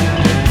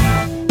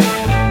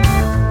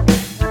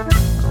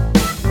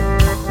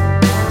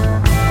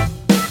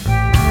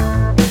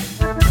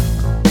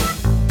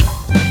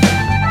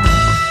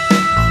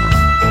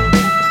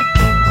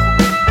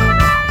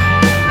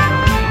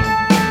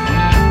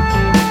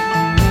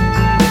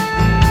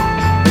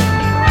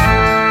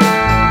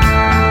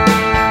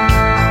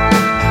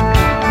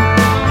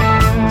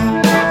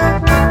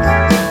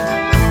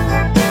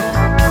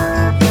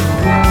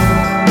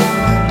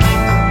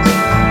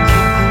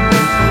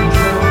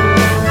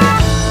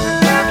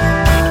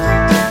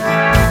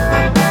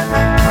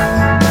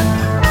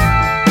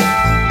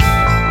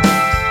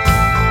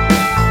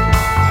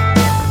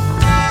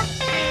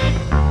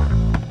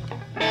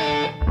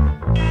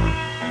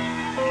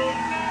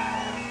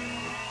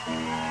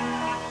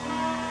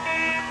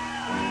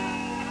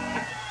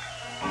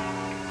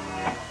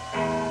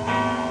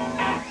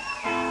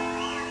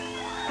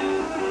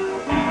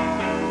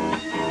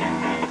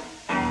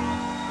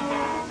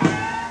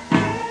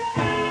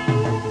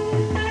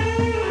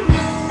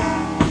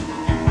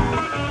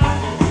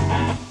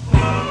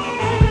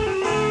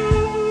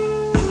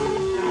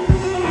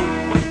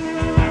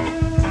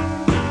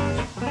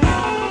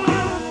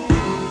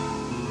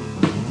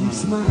 You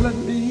smile at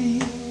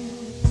me,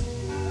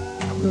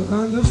 I will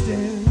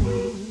understand.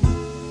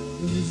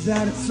 Is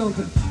that it's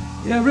something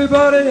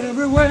everybody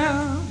everywhere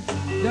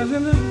does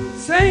in the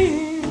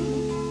same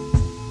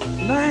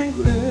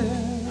language.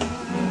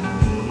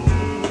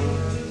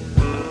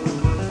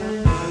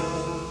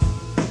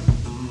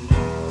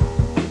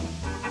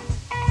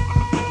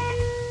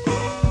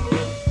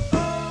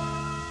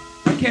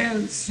 I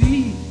can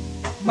see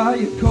by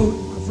your coat,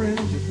 my friend,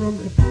 you're from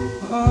the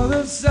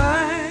other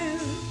side.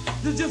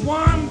 There's just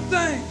one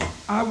thing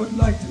I would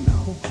like to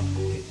know.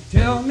 Can you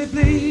tell me,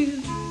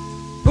 please,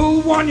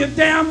 who won your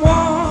damn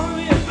war?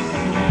 Yeah.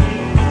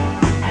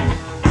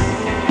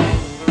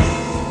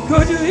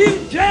 Could you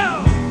even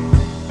tell?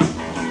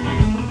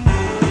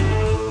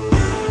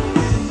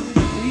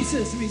 He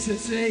says,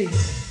 say,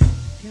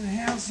 can I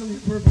have some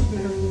of your purple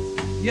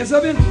berries? Yes,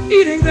 I've been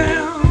eating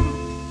them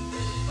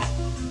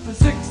for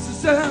 6 to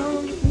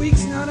 7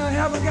 weeks now, and I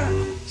haven't got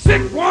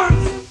sick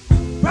once.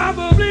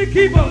 Probably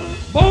keep us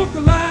both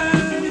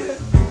alive. Yeah.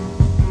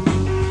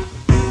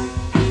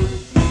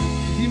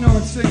 You know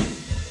it's singing.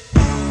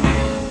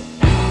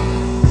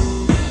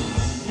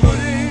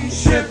 Putting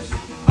ships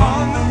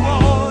on the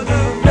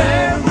water,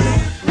 very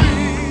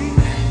free,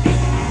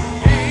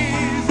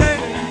 easy.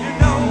 You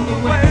know the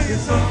way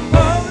it's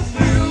supposed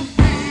to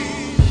be.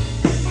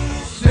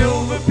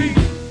 Silver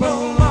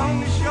people on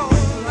the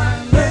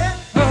shoreline, let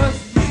us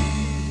be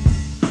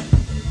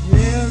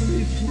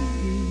very free.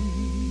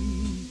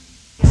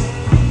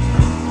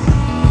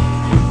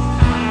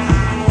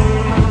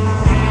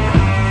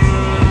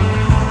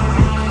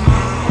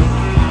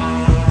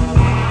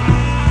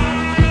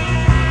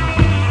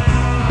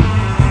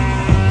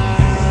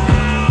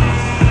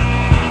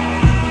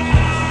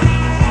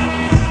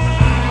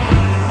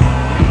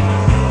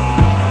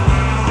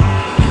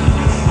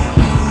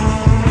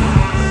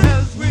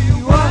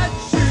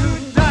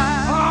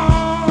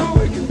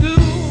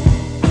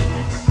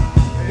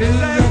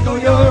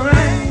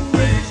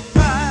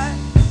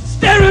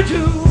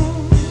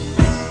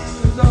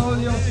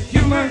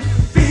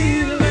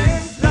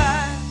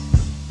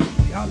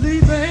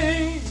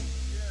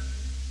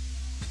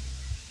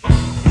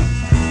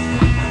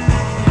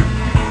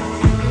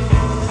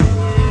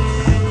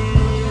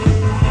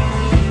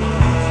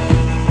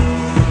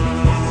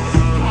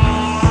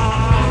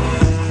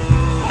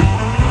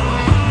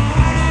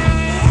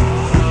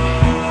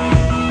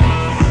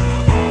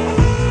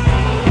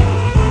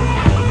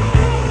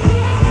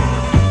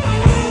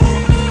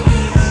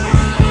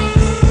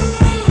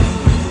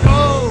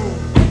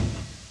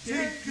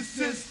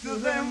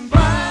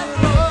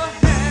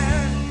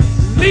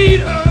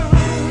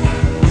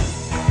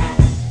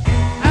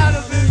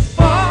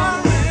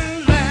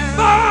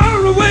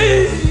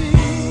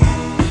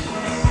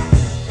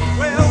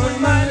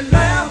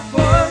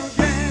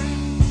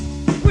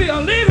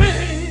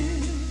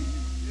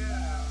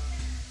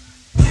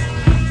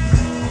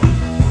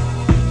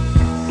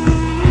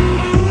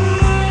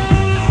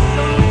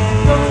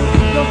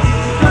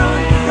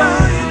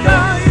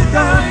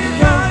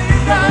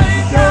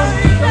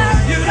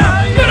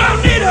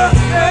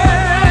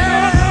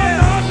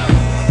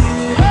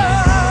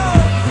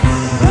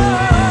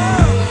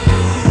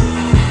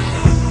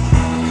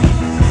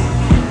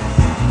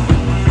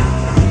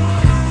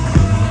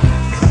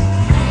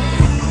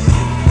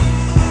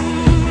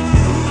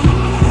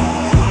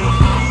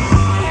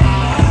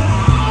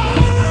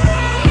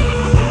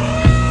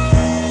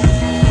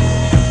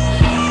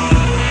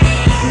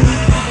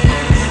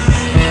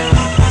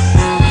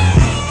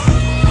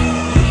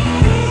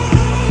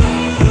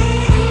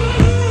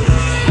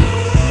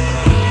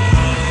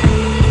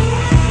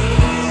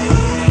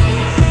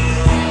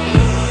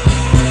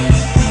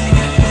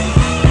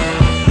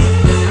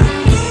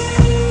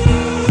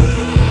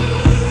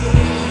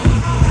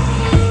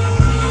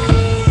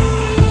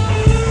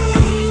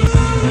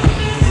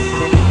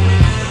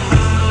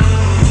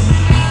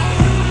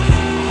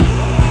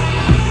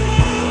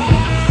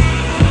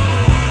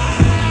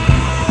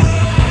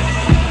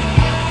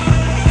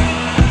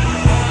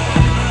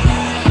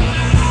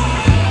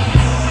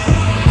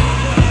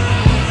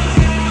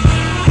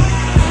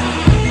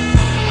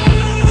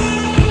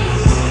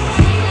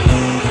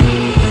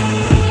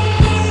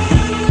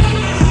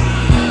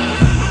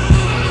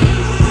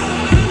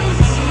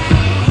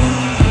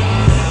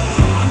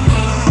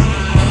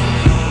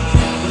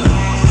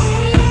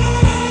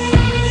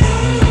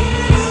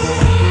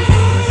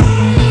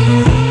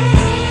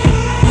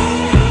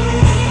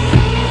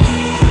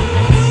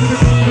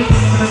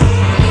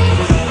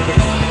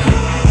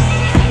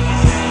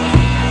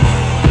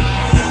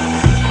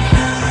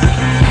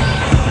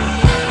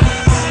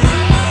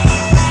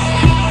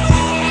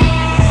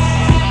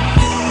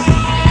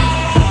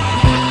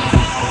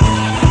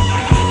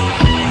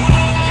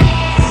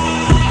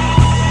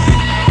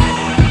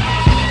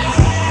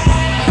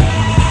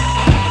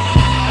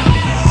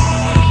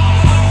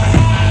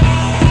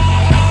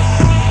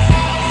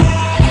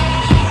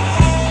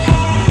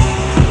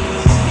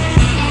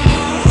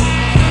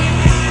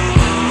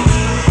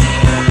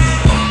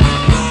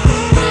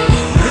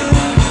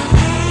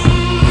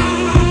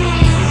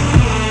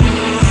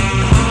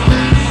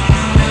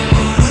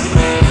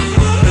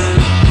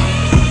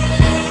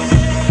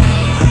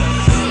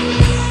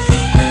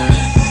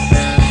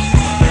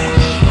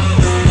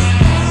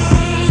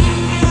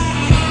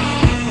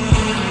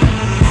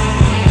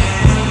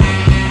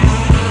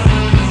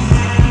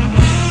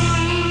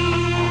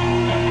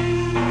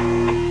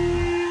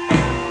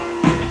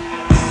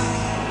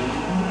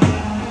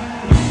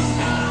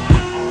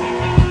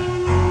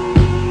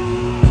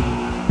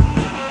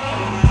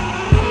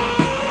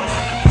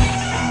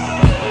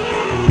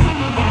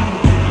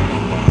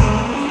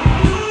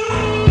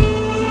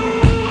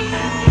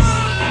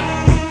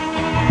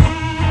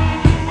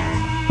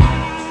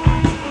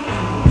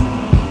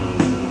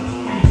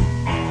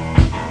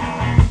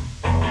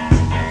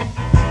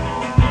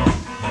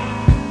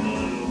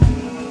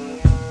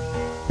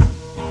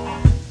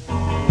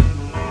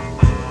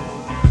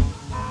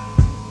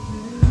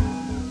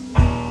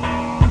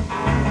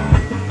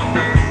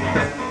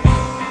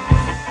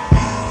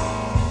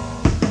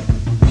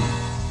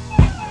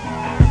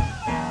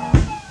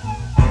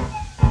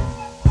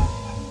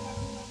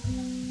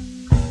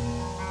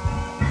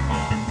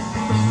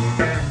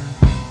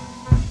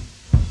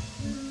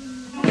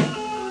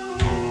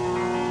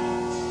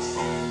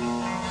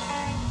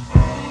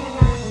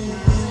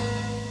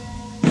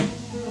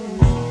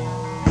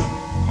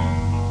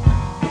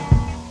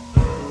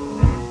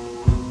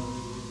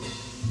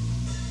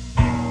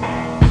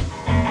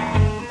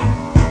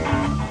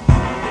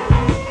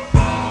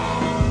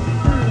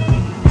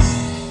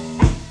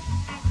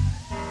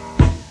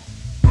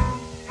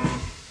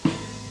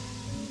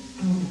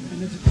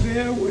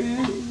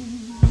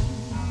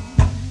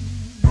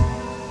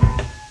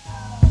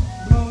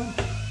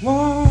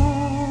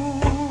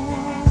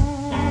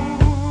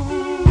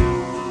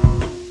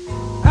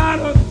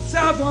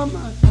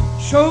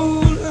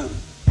 shoulder.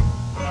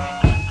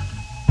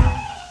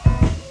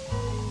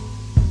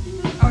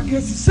 I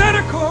guess it's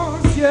Santa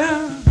Claus,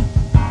 yeah.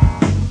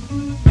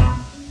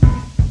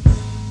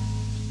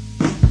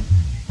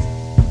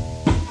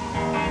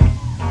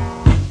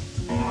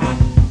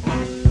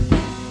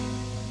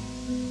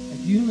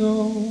 And you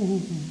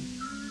know,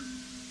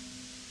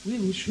 we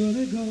will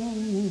surely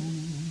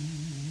go.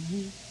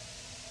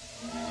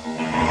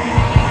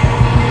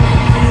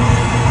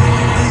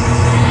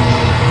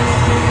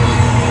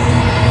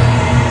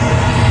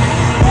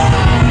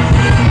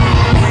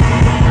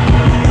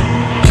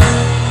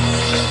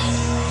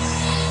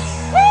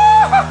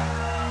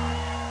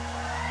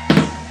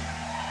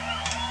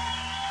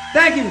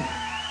 Thank you.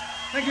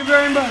 Thank you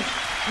very much.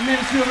 You made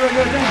us feel very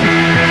good.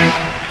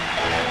 Thank you.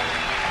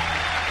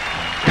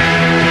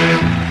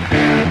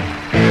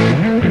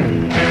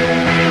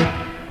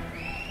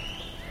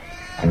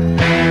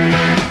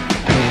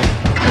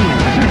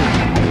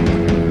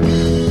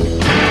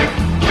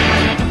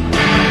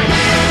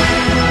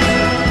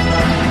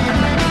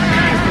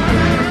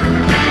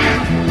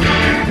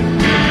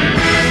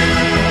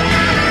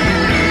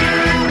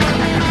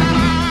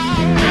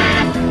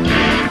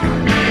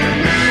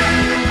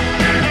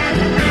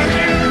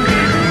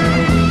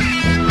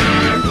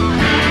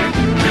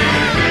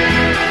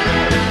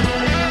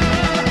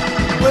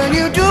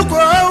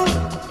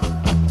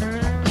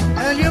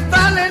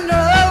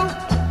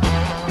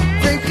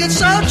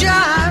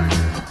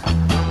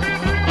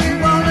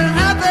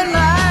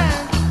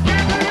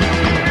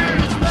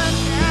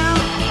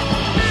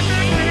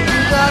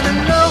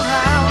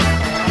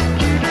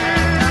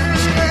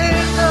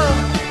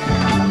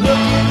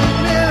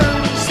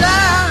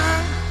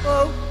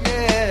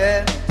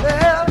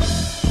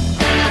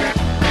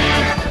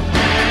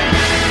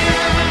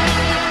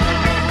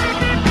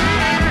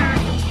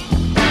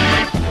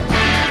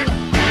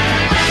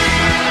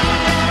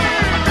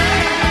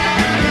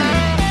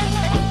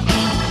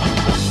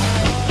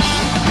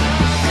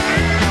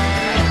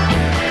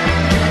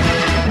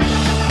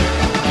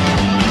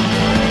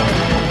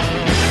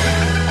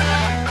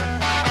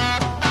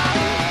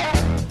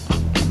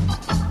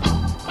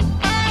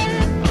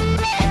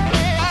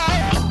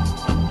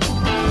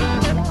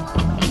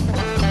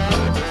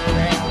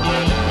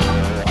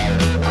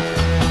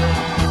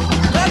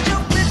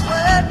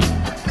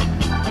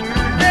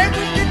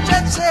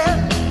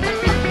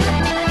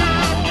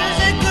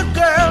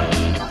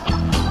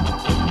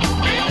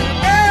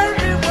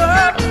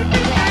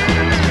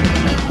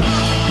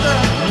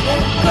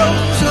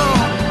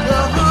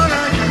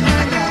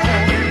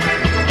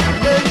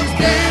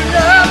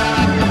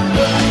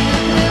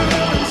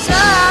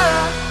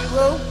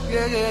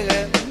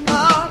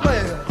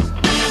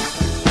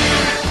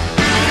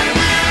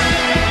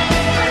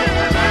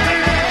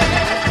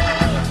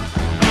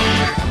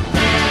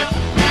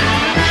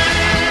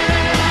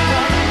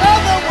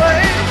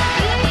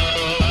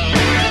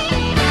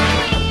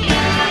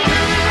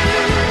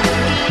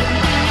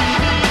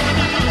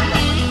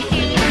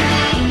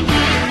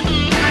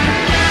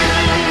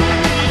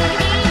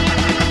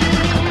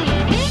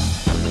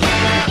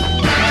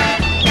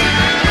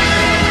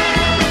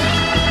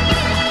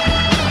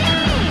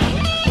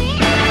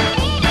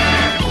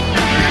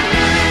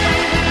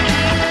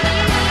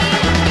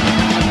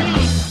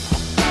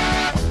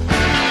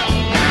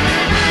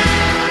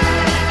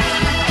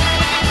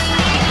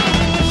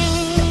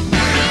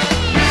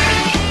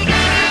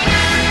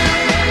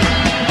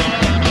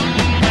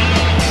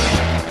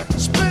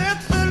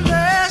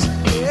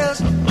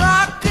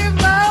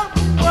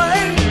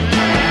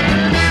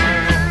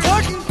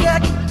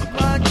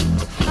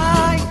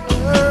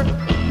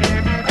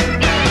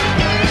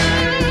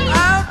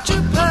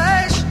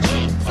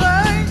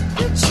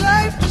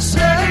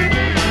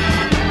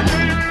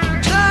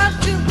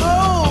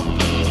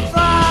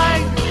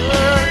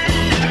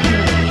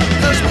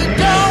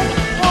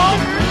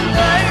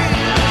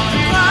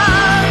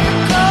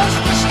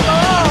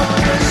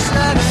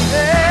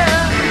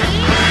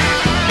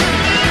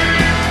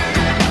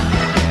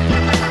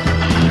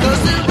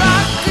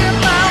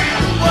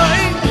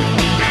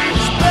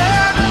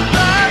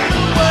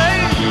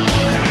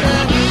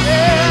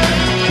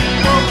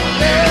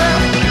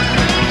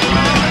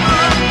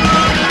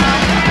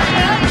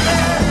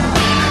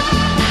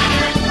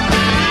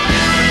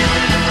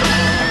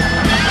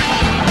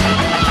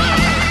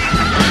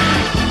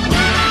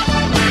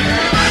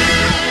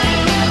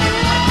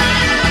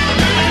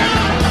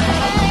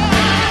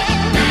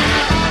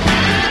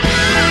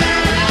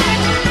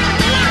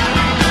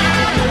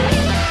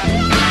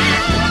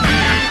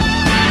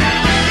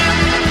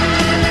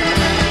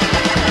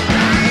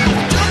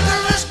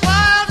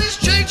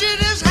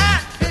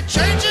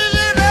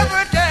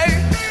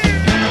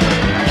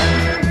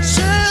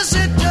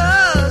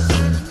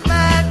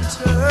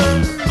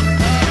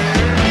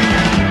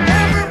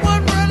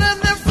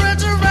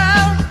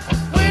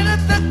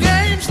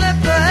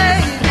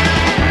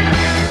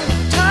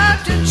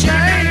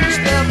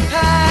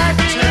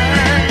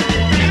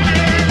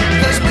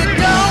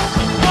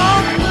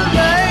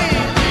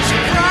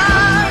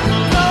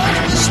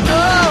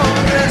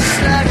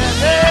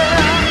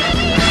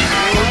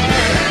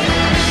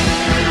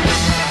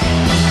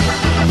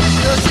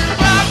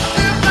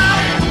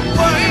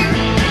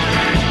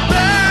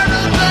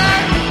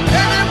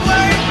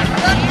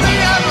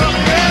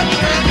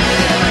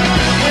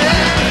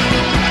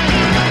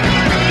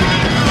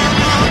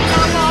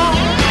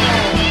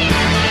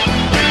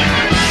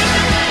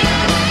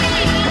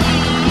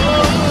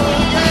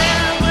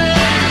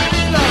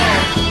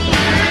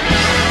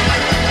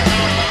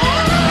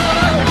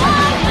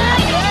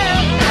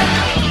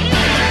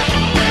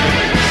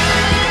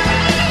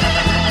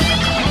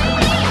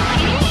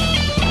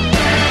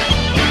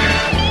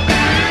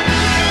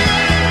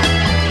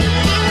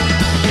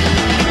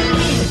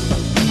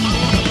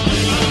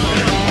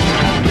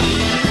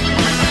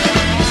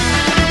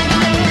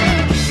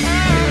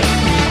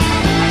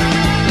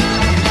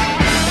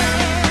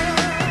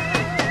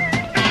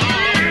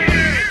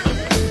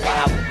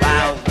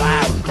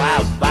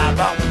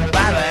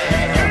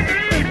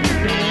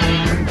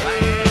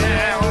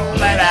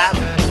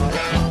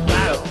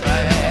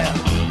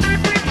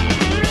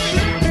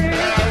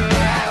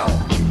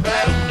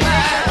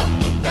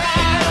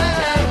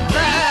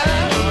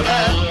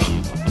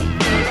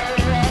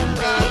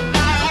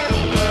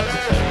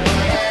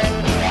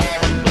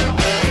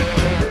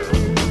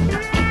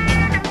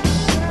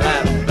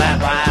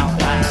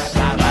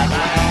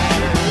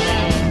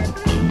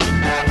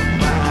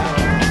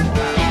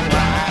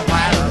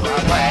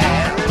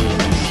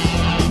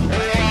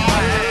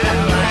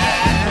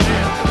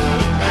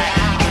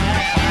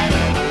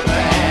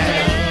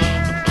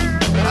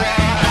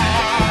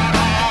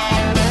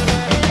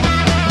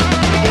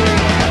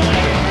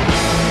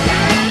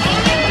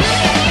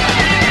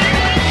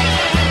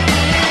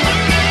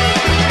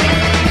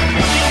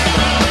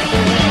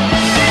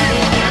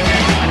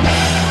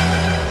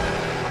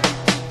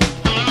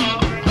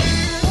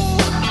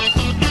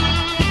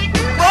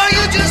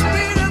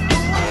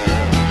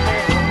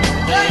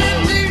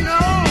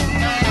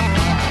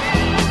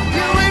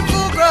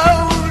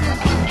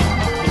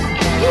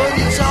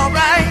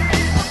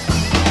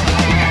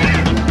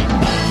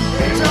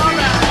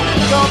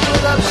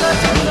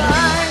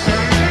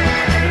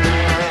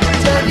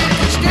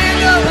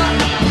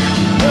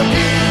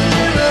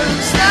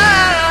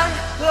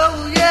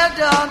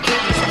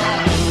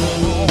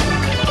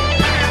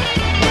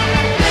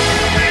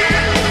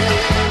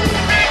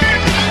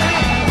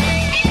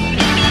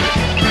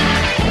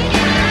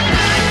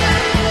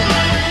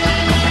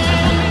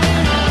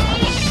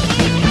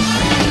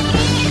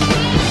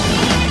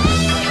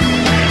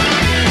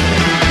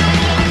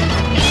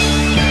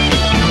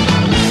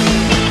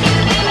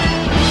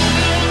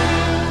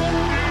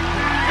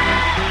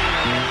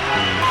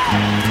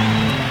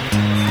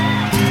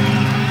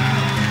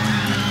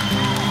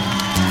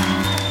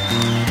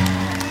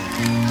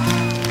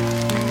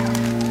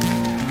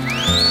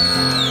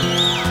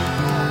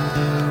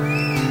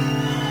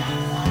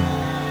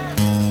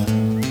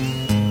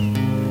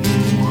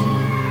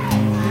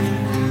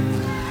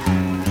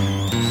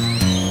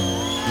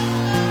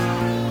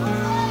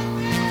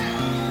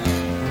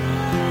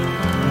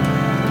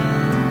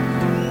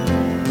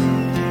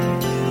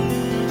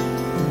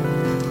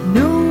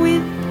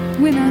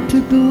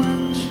 the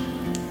watch,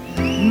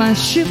 my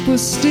ship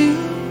was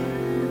still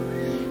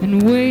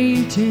and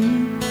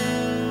waiting.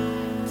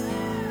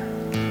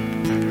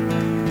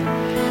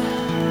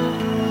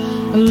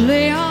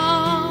 Lay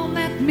on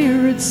that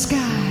mirrored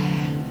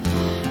sky,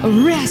 a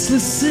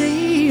restless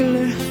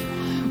sailor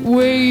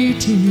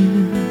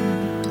waiting.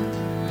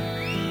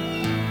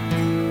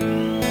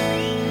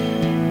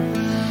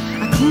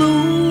 I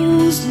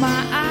closed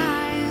my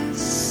eyes,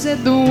 said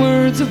the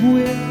words of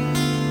will,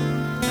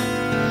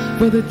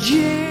 for the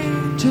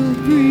gentle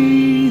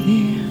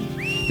breathing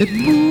that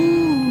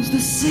moves the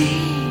sea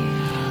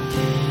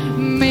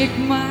make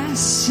my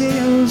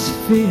sails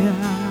fill.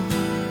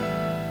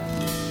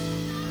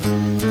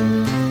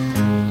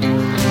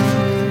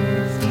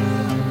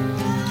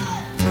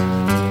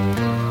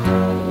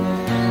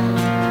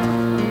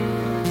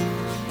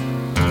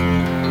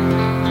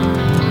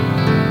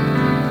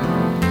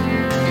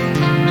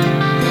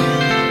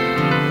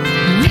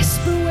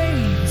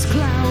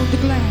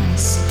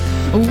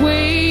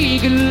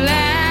 Awake at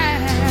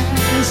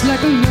last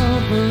like a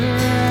lover.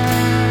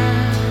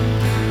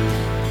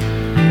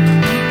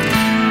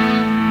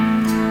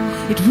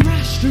 It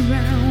rushed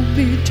around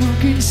me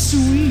talking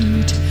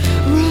sweet.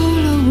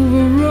 Roll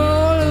over,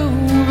 roll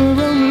over,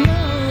 roll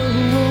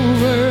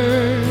over.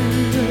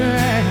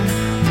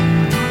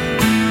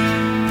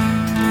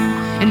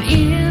 And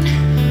in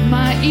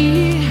my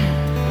ear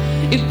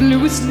it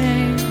blew its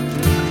name.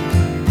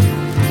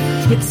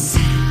 It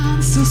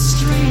sounds so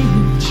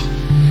strange,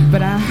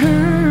 but I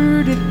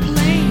heard it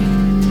plain.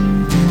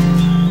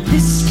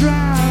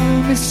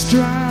 Mistral,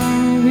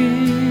 Mistral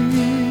wind.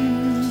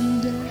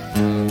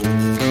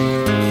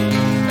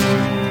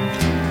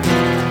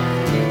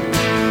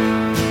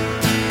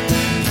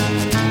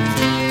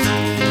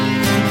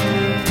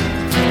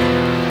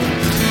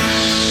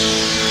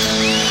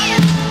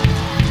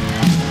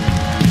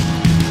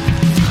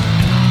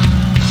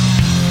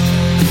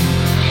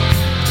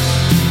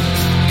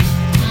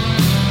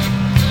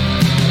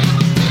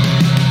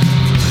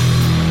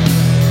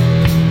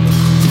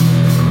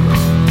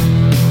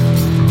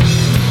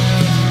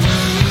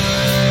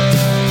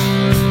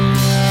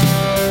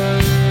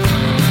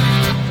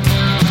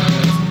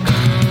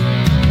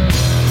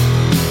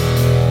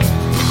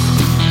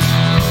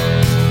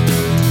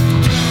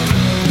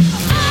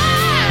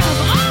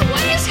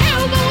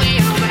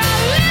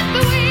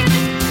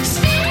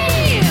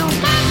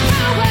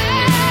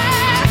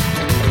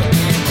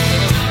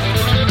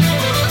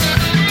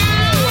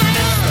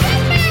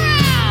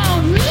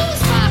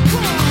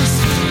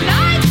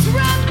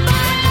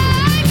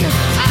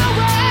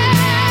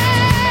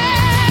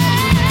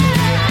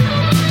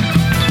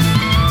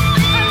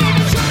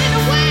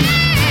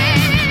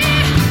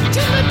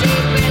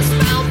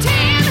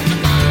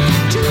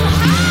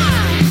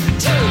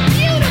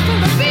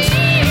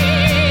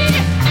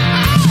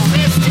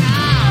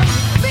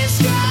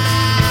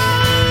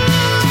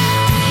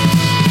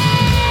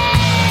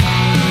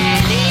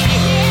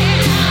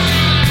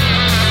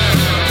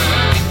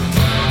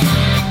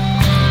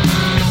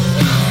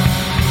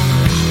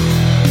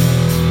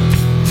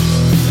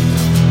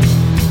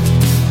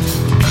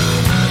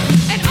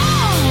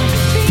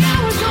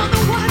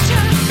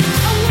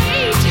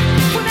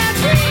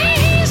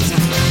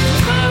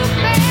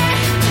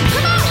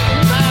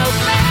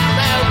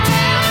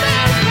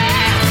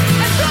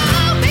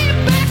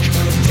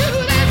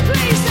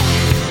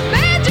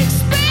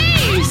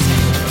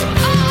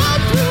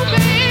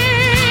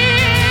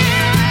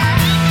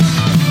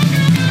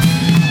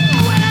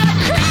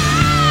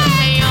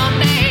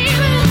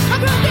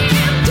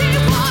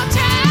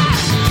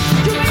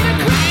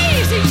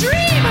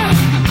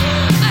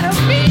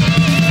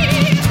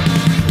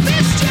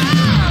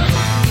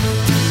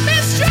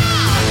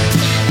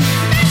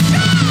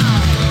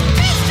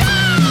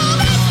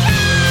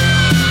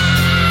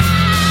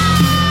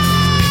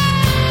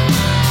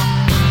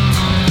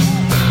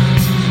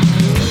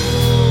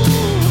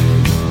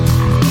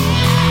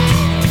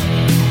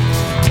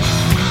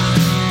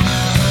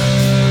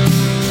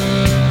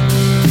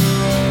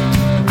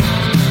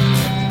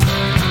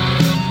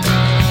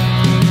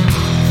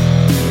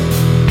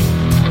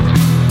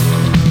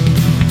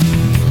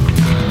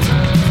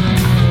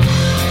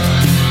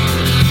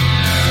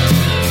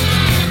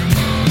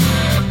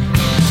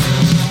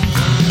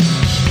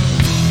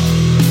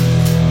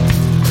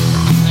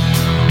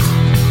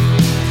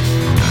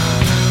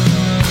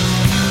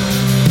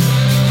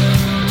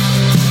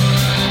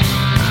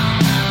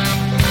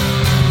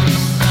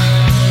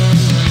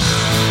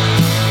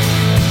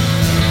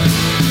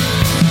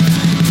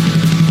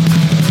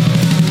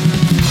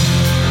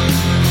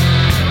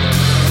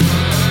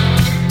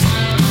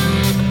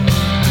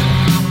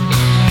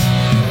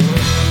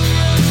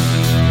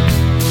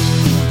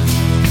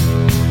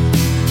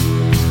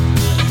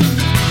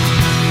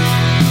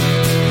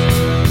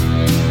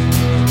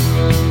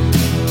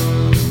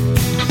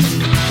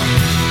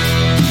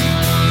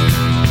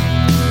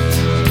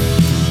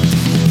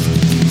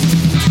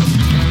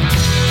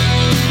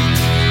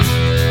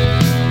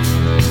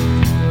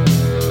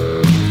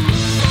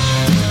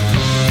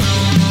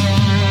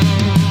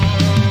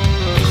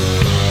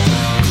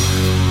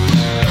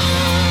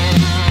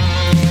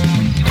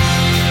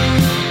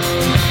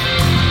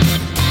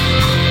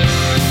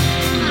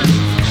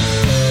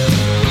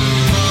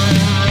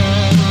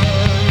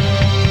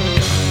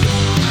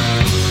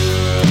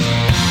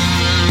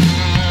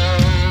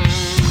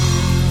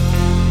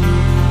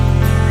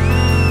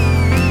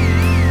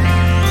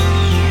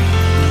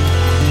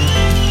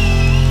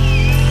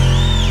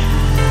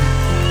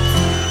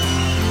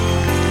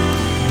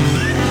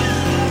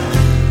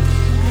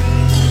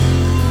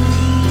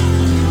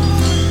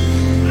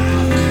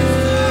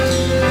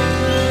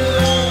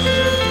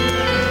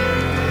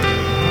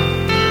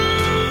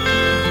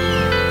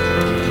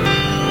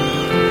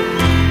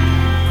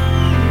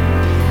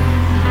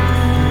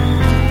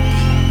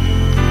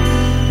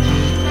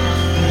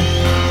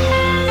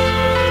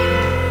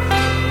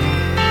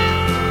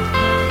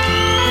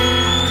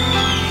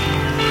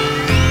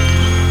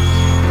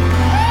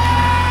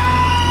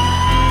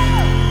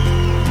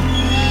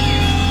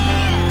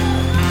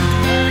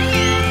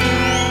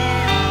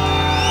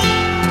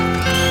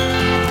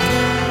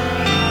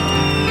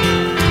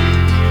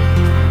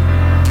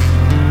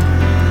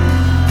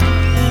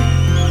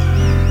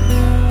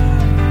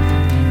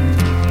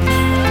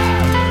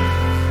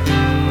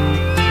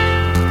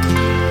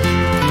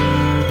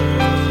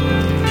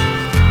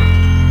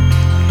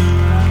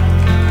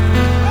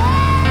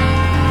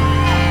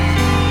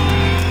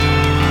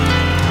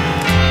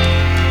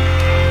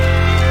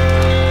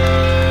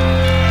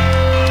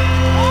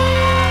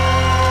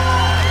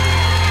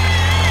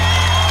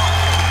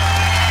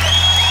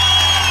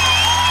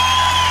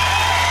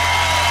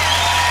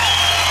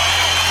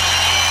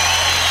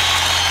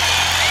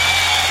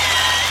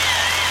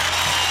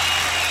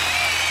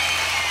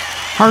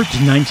 Heart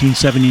in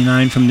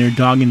 1979 from their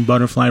Dog and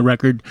Butterfly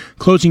record,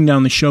 closing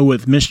down the show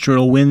with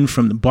Mistral Wind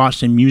from the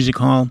Boston Music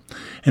Hall,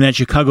 and at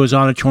Chicago's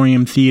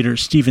Auditorium Theater,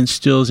 Stephen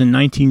Stills in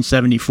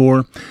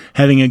 1974,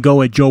 having a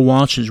go at Joe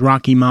Walsh's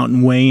Rocky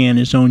Mountain Way and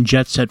his own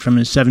Jet Set from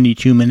his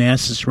 72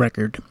 Manassas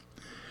record.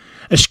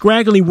 A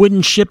Scraggly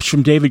Wooden Ships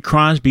from David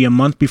Crosby a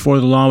month before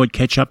the law would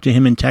catch up to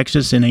him in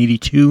Texas in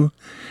 82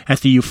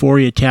 at the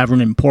Euphoria Tavern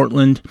in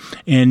Portland,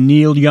 and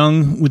Neil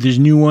Young with his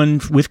new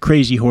one with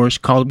Crazy Horse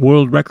called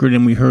World Record,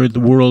 and we heard The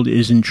World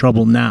Is in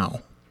Trouble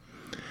Now.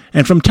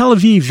 And from Tel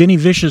Aviv, Vinny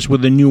Vicious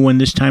with a new one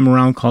this time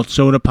around called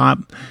Soda Pop.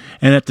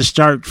 And at the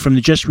start, from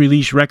the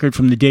just-released record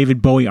from the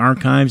David Bowie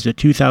Archives, a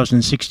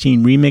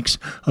 2016 remix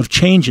of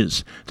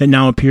Changes that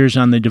now appears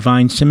on the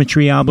Divine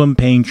Symmetry album,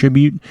 paying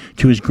tribute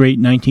to his great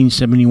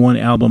 1971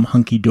 album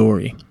Hunky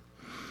Dory.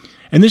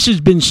 And this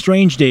has been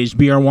Strange Days,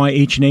 BRY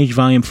H&H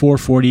Volume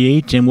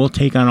 448, and we'll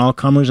take on all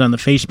comers on the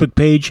Facebook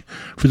page.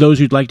 For those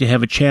who'd like to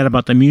have a chat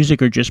about the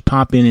music or just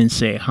pop in and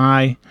say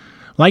hi,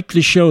 like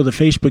the show, the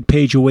Facebook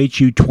page awaits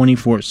you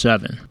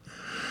 24/7.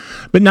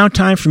 But now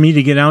time for me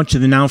to get out to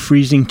the now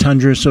freezing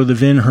tundra so the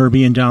Vin,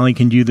 Herbie, and Dolly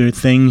can do their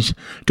things.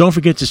 Don't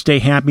forget to stay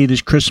happy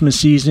this Christmas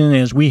season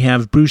as we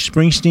have Bruce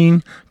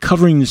Springsteen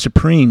covering the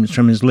Supremes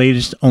from his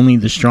latest Only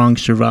the Strong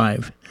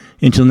Survive.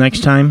 Until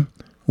next time,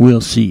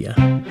 we'll see ya.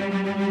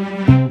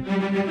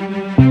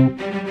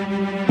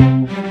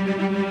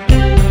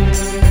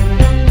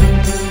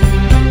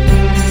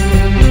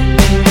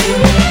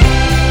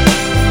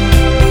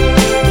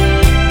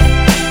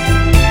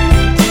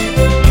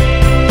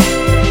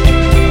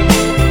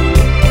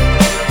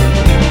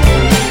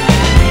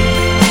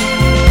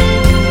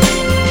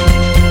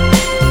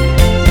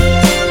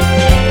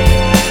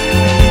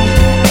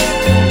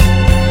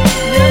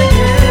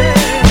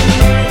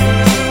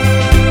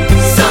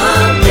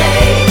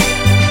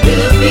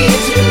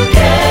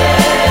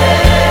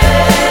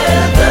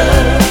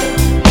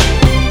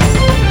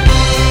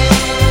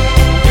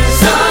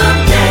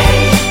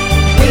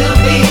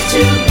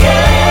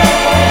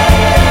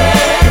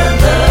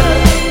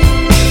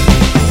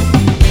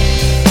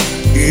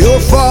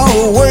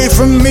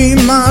 From me,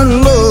 my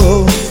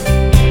love,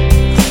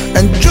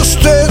 and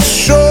just as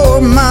sure,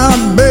 my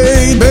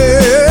baby,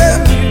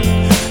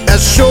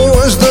 as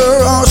sure as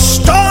there are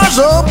stars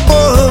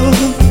above.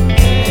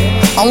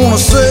 I wanna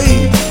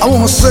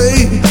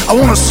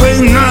say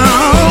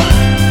now,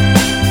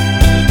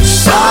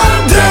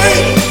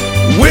 someday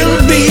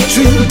we'll be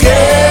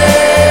together.